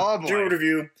 So, 3-word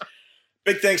review.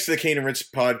 Big thanks to the Cane and Rinse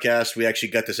podcast. We actually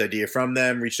got this idea from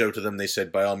them, reached out to them. They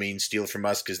said, by all means, steal it from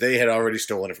us because they had already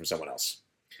stolen it from someone else.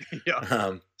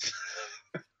 Yeah.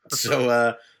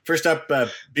 So first up,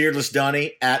 Beardless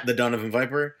Donnie at the Donovan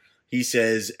Viper. He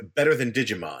says, better than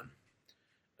Digimon.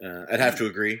 I'd have to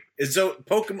agree. So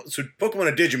Pokemon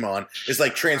and Digimon is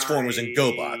like Transformers and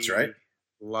GoBots, right?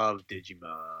 Love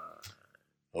Digimon.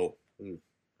 Oh.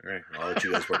 All right, I'll let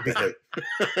you guys work that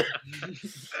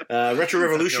out. Retro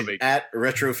Revolution at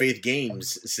Retro Faith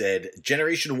Games said,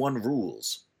 Generation 1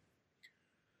 rules.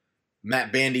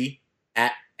 Matt Bandy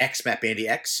at Matt Bandy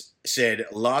X said,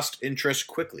 lost interest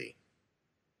quickly.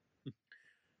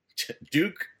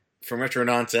 Duke from Retro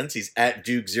Nonsense, he's at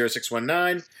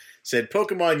Duke0619, said,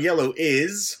 Pokemon Yellow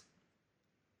is...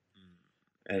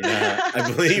 And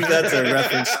I believe that's a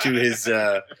reference to his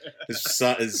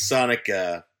Sonic...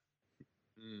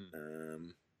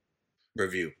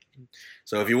 review.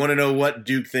 So if you want to know what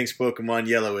Duke thinks Pokemon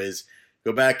Yellow is,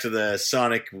 go back to the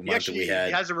Sonic month that we had.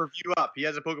 He has a review up. He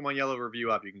has a Pokemon Yellow review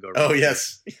up. You can go read. Oh,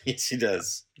 yes. Yes, he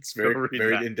does. It's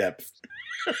very in-depth.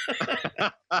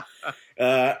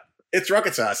 It's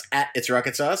Rocket Sauce. At It's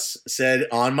Rocket Sauce said,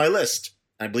 on my list.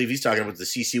 I believe he's talking about the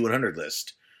CC 100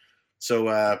 list.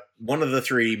 So one of the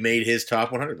 3 made his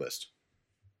top 100 list.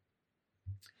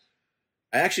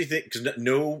 I actually think, because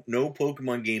no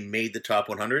Pokemon game made the top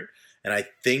 100, and I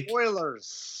think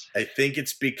spoilers. I think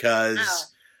it's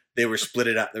because they were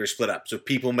split up. So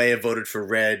people may have voted for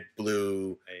red,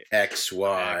 blue, X,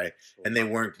 Y, and they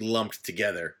weren't lumped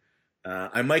together.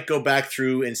 I might go back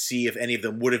through and see if any of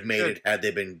them would have made it had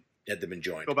they been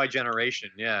joined. Go by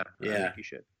generation, yeah. Yeah, I think you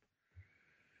should.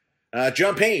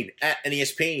 John Payne at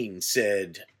NES Payne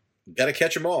said, "Gotta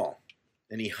catch them all,"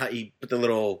 and he put the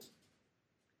little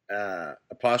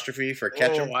apostrophe for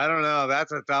catch 'em. I don't know.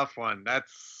 That's a tough one.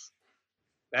 That's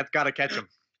gotta catch 'em.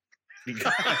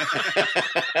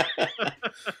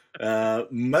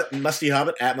 Musty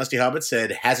Hobbit at Musty Hobbit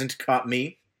said, hasn't caught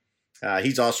me.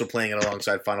 He's also playing it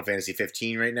alongside Final Fantasy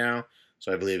 15 right now,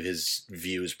 so I believe his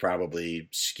view is probably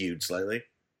skewed slightly.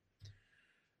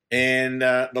 And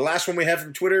the last one we have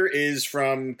from Twitter is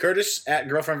from Curtis at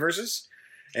Girlfriend Versus,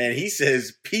 and he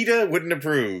says, PETA wouldn't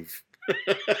approve.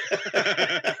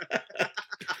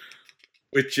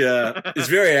 Which is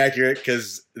very accurate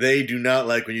because they do not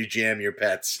like when you jam your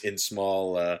pets in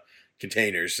small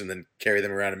containers and then carry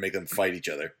them around and make them fight each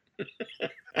other.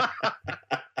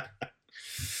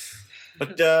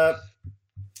 But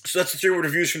so that's the 3-word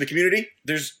reviews from the community.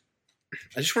 I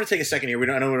just want to take a second here.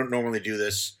 I know we don't normally do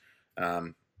this.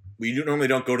 Normally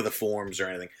don't go to the forums or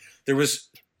anything. There was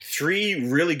 3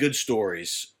 really good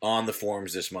stories on the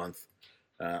forums this month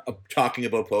talking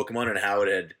about Pokemon and how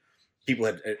people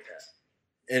had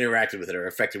interacted with it or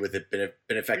affected with it, been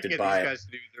affected by it. You guys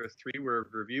to do their 3-word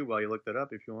review while you look that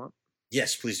up if you want.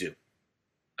 Yes, please do.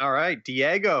 All right,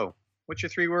 Diego, what's your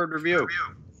 3-word review?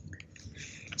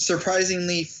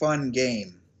 Surprisingly fun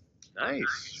game.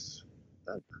 Nice.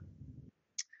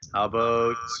 How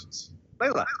about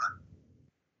Layla?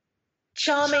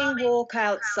 Charming walk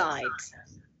outside.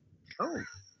 Oh,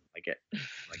 like it.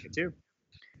 Like it too.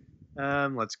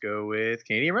 Let's go with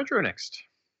Canadian Retro next.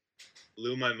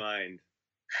 Blew my mind.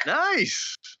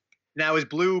 Nice. Now is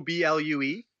blue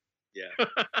BLUE?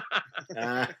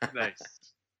 Yeah. Nice.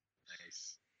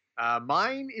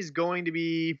 Mine is going to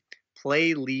be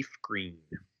Play Leaf Green,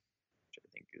 which I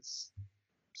think is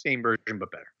same version but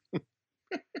better.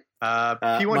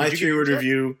 P1, my 3-word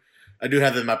review, I do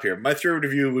have them up here. My 3-word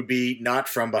review would be Not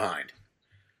From Behind.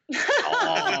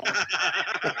 Oh.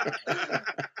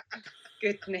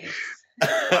 Goodness.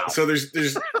 So there's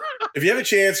if you have a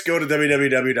chance, go to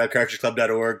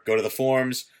www.cartridgeclub.org, go to the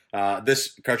forums,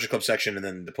 this Cartridge Club section, and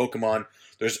then the Pokemon.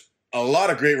 There's a lot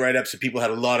of great write-ups, and people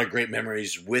had a lot of great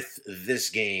memories with this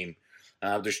game.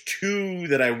 There's 2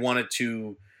 that I wanted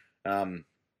to...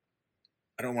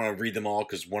 I don't want to read them all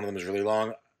because one of them is really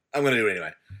long. I'm going to do it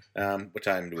anyway. What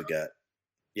time do we got?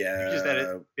 Yeah. You just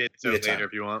edit it so later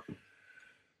if you want.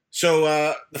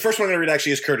 So the first one I'm going to read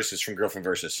actually is Curtis's from Girlfriend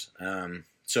Versus.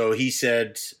 So he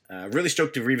said, really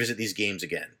stoked to revisit these games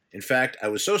again. In fact, I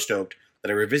was so stoked that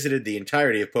I revisited the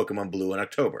entirety of Pokemon Blue in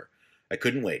October. I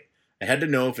couldn't wait. I had to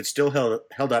know if it still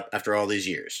held up after all these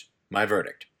years. My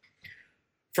verdict.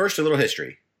 First, a little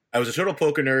history. I was a total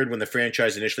poker nerd when the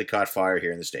franchise initially caught fire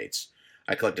here in the States.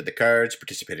 I collected the cards,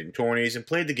 participated in tourneys, and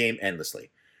played the game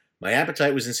endlessly. My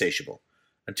appetite was insatiable,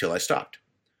 until I stopped.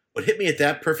 What hit me at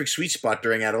that perfect sweet spot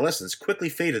during adolescence quickly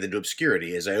faded into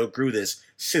obscurity as I outgrew this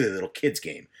silly little kids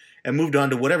game, and moved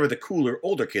on to whatever the cooler,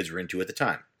 older kids were into at the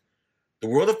time. The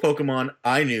world of Pokemon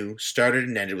I knew started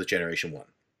and ended with Generation 1.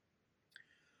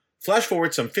 Flash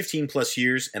forward some 15 plus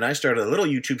years, and I started a little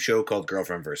YouTube show called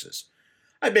Girlfriend Versus.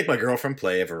 I'd make my girlfriend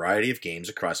play a variety of games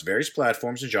across various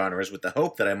platforms and genres with the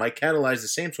hope that I might catalyze the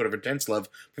same sort of intense love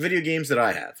for video games that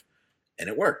I have. And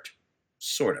it worked.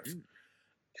 Sort of.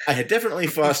 I had definitely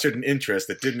fostered an interest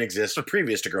that didn't exist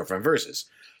previous to Girlfriend Versus,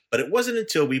 but it wasn't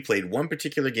until we played one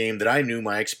particular game that I knew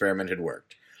my experiment had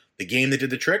worked. The game that did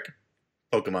the trick?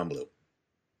 Pokemon Blue.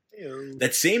 Ew.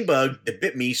 That same bug that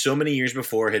bit me so many years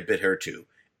before had bit her too,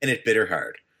 and it bit her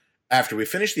hard. After we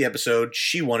finished the episode,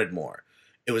 she wanted more.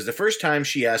 It was the first time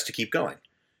she asked to keep going.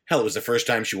 Hell, it was the first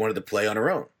time she wanted to play on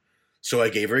her own. So I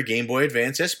gave her a Game Boy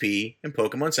Advance SP and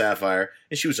Pokemon Sapphire,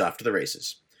 and she was off to the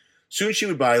races. Soon she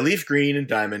would buy Leaf Green and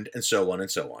Diamond, and so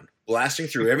on, blasting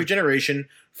through every generation,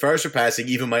 far surpassing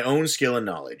even my own skill and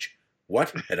knowledge.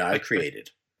 What had I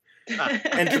created?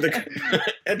 Enter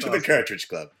the Cartridge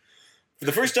Club. For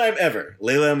the first time ever,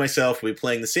 Layla and myself will be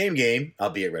playing the same game,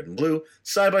 albeit red and blue,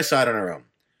 side by side on our own.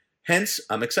 Hence,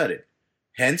 I'm excited.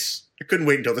 Hence, I couldn't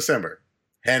wait until December.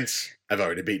 Hence, I've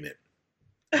already beaten it.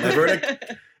 My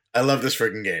verdict? I love this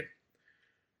friggin' game.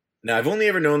 Now, I've only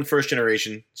ever known the first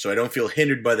generation, so I don't feel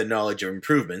hindered by the knowledge of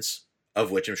improvements,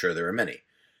 of which I'm sure there are many,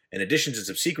 in addition to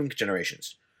subsequent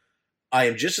generations. I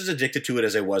am just as addicted to it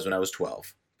as I was when I was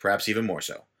 12, perhaps even more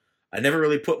so. I never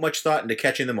really put much thought into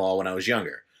catching them all when I was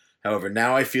younger. However,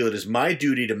 now I feel it is my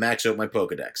duty to max out my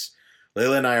Pokedex.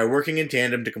 Layla and I are working in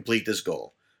tandem to complete this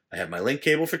goal. I have my link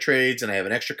cable for trades, and I have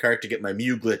an extra cart to get my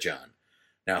Mew glitch on.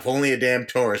 Now, if only a damn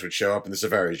Taurus would show up in the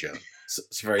Safari Zone.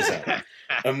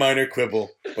 A minor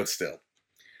quibble, but still.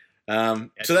 So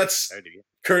that's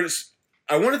Curtis.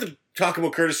 I wanted to talk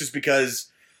about Curtis just because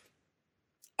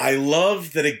I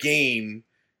love that a game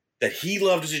that he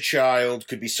loved as a child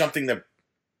could be something that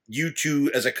you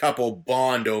two as a couple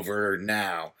bond over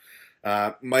now.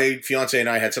 My fiance and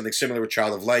I had something similar with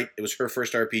Child of Light. It was her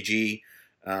first RPG,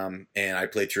 and I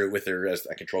played through it with her as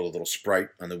I controlled a little sprite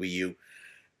on the Wii U.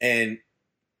 And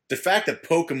the fact that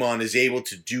Pokemon is able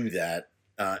to do that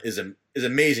is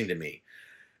amazing to me.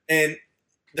 And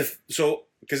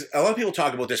because a lot of people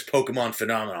talk about this Pokemon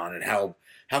phenomenon and how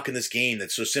can this game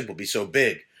that's so simple be so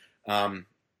big? And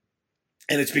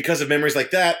it's because of memories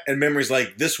like that and memories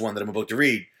like this one that I'm about to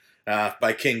read.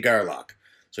 by King Garlock.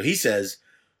 So he says,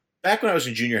 back when I was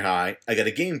in junior high, I got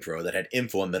a GamePro that had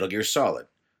info on Metal Gear Solid.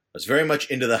 I was very much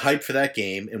into the hype for that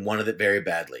game and wanted it very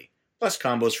badly, plus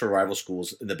combos for rival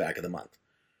schools in the back of the month.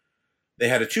 They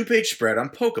had a 2-page spread on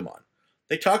Pokemon.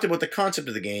 They talked about the concept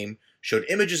of the game, showed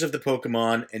images of the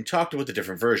Pokemon, and talked about the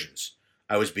different versions.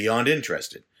 I was beyond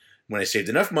interested. When I saved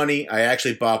enough money, I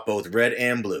actually bought both Red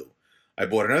and Blue. I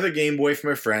bought another Game Boy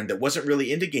from a friend that wasn't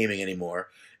really into gaming anymore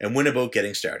and went about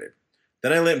getting started.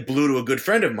 Then I lent Blue to a good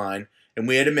friend of mine, and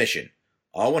we had a mission,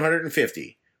 all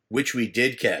 150, which we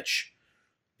did catch.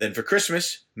 Then for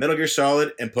Christmas, Metal Gear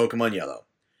Solid and Pokemon Yellow.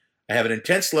 I have an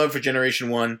intense love for Generation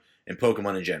 1 and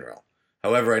Pokemon in general.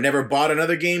 However, I never bought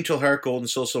another game till Heart Gold and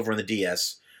Soul Silver on the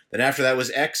DS. Then after that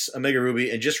was X, Omega Ruby,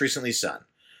 and just recently Sun.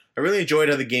 I really enjoyed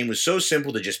how the game was so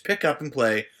simple to just pick up and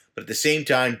play, but at the same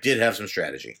time did have some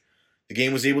strategy. The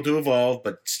game was able to evolve,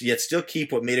 but yet still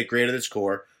keep what made it great at its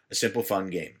core, a simple, fun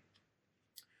game.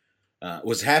 I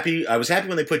was happy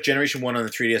when they put Generation 1 on the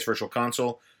 3DS Virtual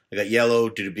Console. I got Yellow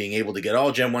due to being able to get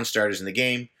all Gen 1 starters in the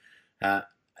game.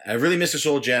 I really miss this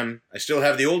old gem. I still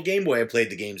have the old Game Boy I played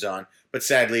the games on, but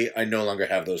sadly, I no longer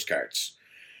have those cards.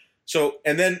 So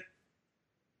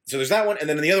there's that one, and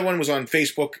then the other one was on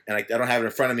Facebook, and I don't have it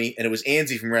in front of me, and it was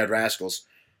Anzi from Rad Rascals.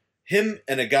 Him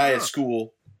and a guy at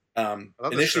school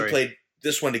initially played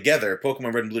this one together,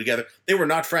 Pokemon Red and Blue together. They were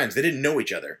not friends. They didn't know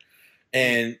each other.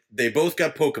 And they both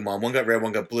got Pokemon. One got Red,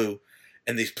 one got Blue.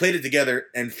 And they played it together,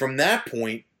 and from that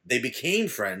point, they became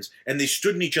friends, and they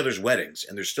stood in each other's weddings,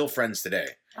 and they're still friends today.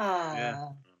 Oh, yeah.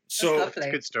 So It's a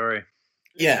good story.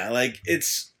 Yeah, like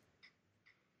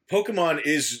Pokemon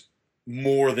is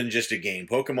more than just a game.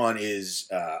 Pokemon is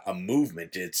a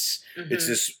movement. It's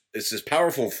this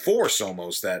powerful force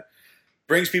almost that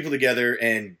brings people together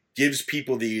and gives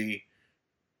people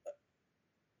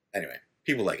anyway,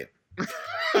 people like it.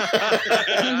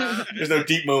 There's no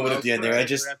deep moment at the end there. It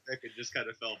just kind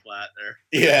of fell flat there.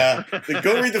 Yeah,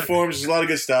 go read the forums. There's a lot of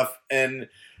good stuff, and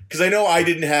because I know I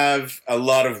didn't have a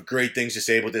lot of great things to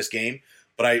say about this game,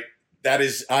 but I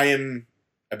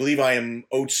believe I am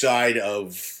outside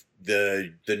of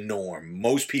the norm.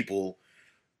 Most people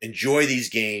enjoy these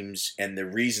games, and the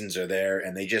reasons are there,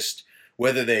 and they just,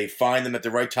 whether they find them at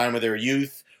the right time of their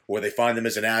youth or they find them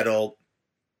as an adult,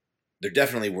 they're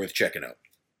definitely worth checking out.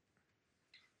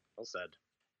 Well said.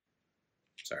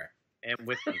 Sorry. And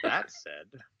with that said,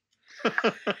 oh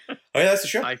yeah, that's the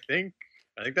show. I think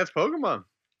that's Pokemon.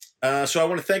 So I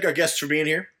want to thank our guests for being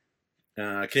here.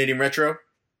 Canadian Retro,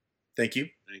 thank you.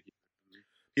 Thank you.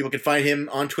 People can find him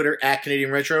on Twitter at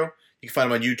Canadian Retro. You can find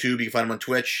him on YouTube. You can find him on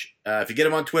Twitch. If you get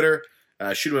him on Twitter,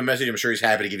 shoot him a message. I'm sure he's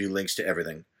happy to give you links to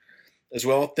everything. As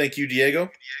well, thank you,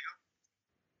 Diego.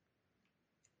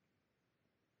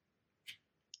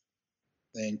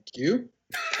 Thank you.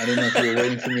 I don't know if you were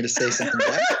waiting for me to say something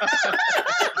back.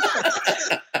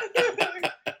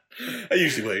 I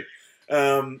usually wait.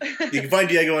 You can find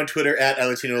Diego on Twitter at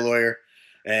 @LatinoLawyer,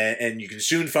 and you can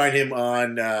soon find him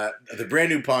on the brand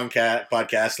new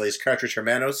podcast, Les Cartridge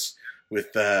Hermanos,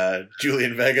 with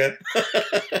Julian Vega.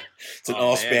 It's an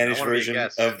all-Spanish version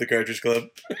of the Cartridge Club.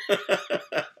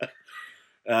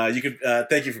 You can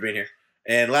thank you for being here.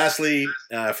 And lastly,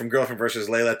 from Girlfriend vs.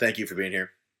 Layla, thank you for being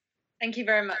here. Thank you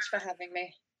very much for having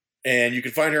me. And you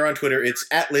can find her on Twitter. It's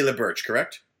at Layla Birch,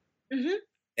 correct? Mm-hmm.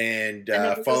 And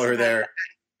follow her there.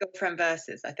 Girlfriend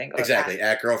versus, I think. Exactly,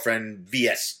 at Girlfriend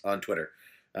VS on Twitter,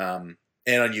 and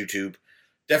on YouTube.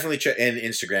 Definitely check, and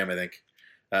Instagram, I think.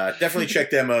 Definitely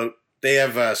check them out. They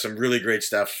have some really great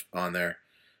stuff on there.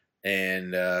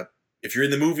 And if you're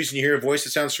in the movies and you hear a voice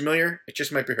that sounds familiar, it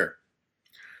just might be her.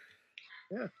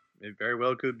 Yeah, it very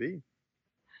well could be.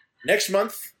 Next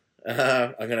month,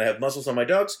 I'm going to have muzzles on my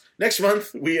dogs. Next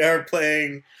month, we are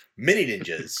playing Mini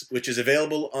Ninjas, which is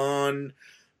available on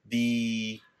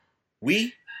the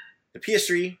Wii, the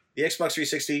PS3, the Xbox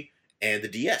 360, and the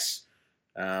DS.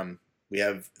 We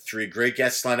have 3 great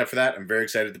guests lined up for that. I'm very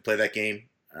excited to play that game.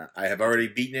 I have already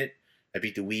beaten it. I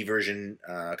beat the Wii version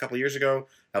a couple years ago.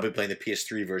 I'll be playing the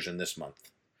PS3 version this month.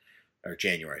 Or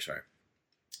January, sorry.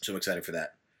 So I'm excited for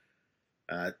that.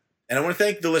 And I want to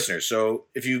thank the listeners. So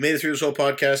if you made it through this whole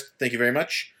podcast, thank you very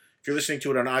much. If you're listening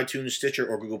to it on iTunes, Stitcher,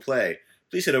 or Google Play,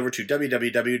 please head over to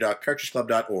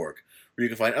www.cartridgeclub.org, where you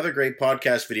can find other great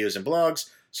podcast videos and blogs,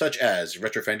 such as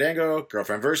Retro Fandango,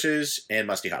 Girlfriend Versus, and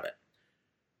Musty Hobbit.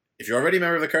 If you're already a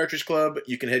member of the Cartridge Club,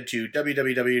 you can head to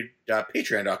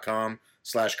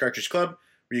www.patreon.com/Cartridge Club,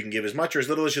 where you can give as much or as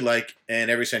little as you like, and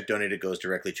every cent donated goes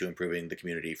directly to improving the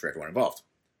community for everyone involved.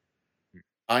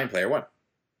 I'm Player 1.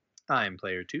 I'm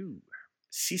Player 2.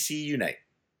 CC Unite.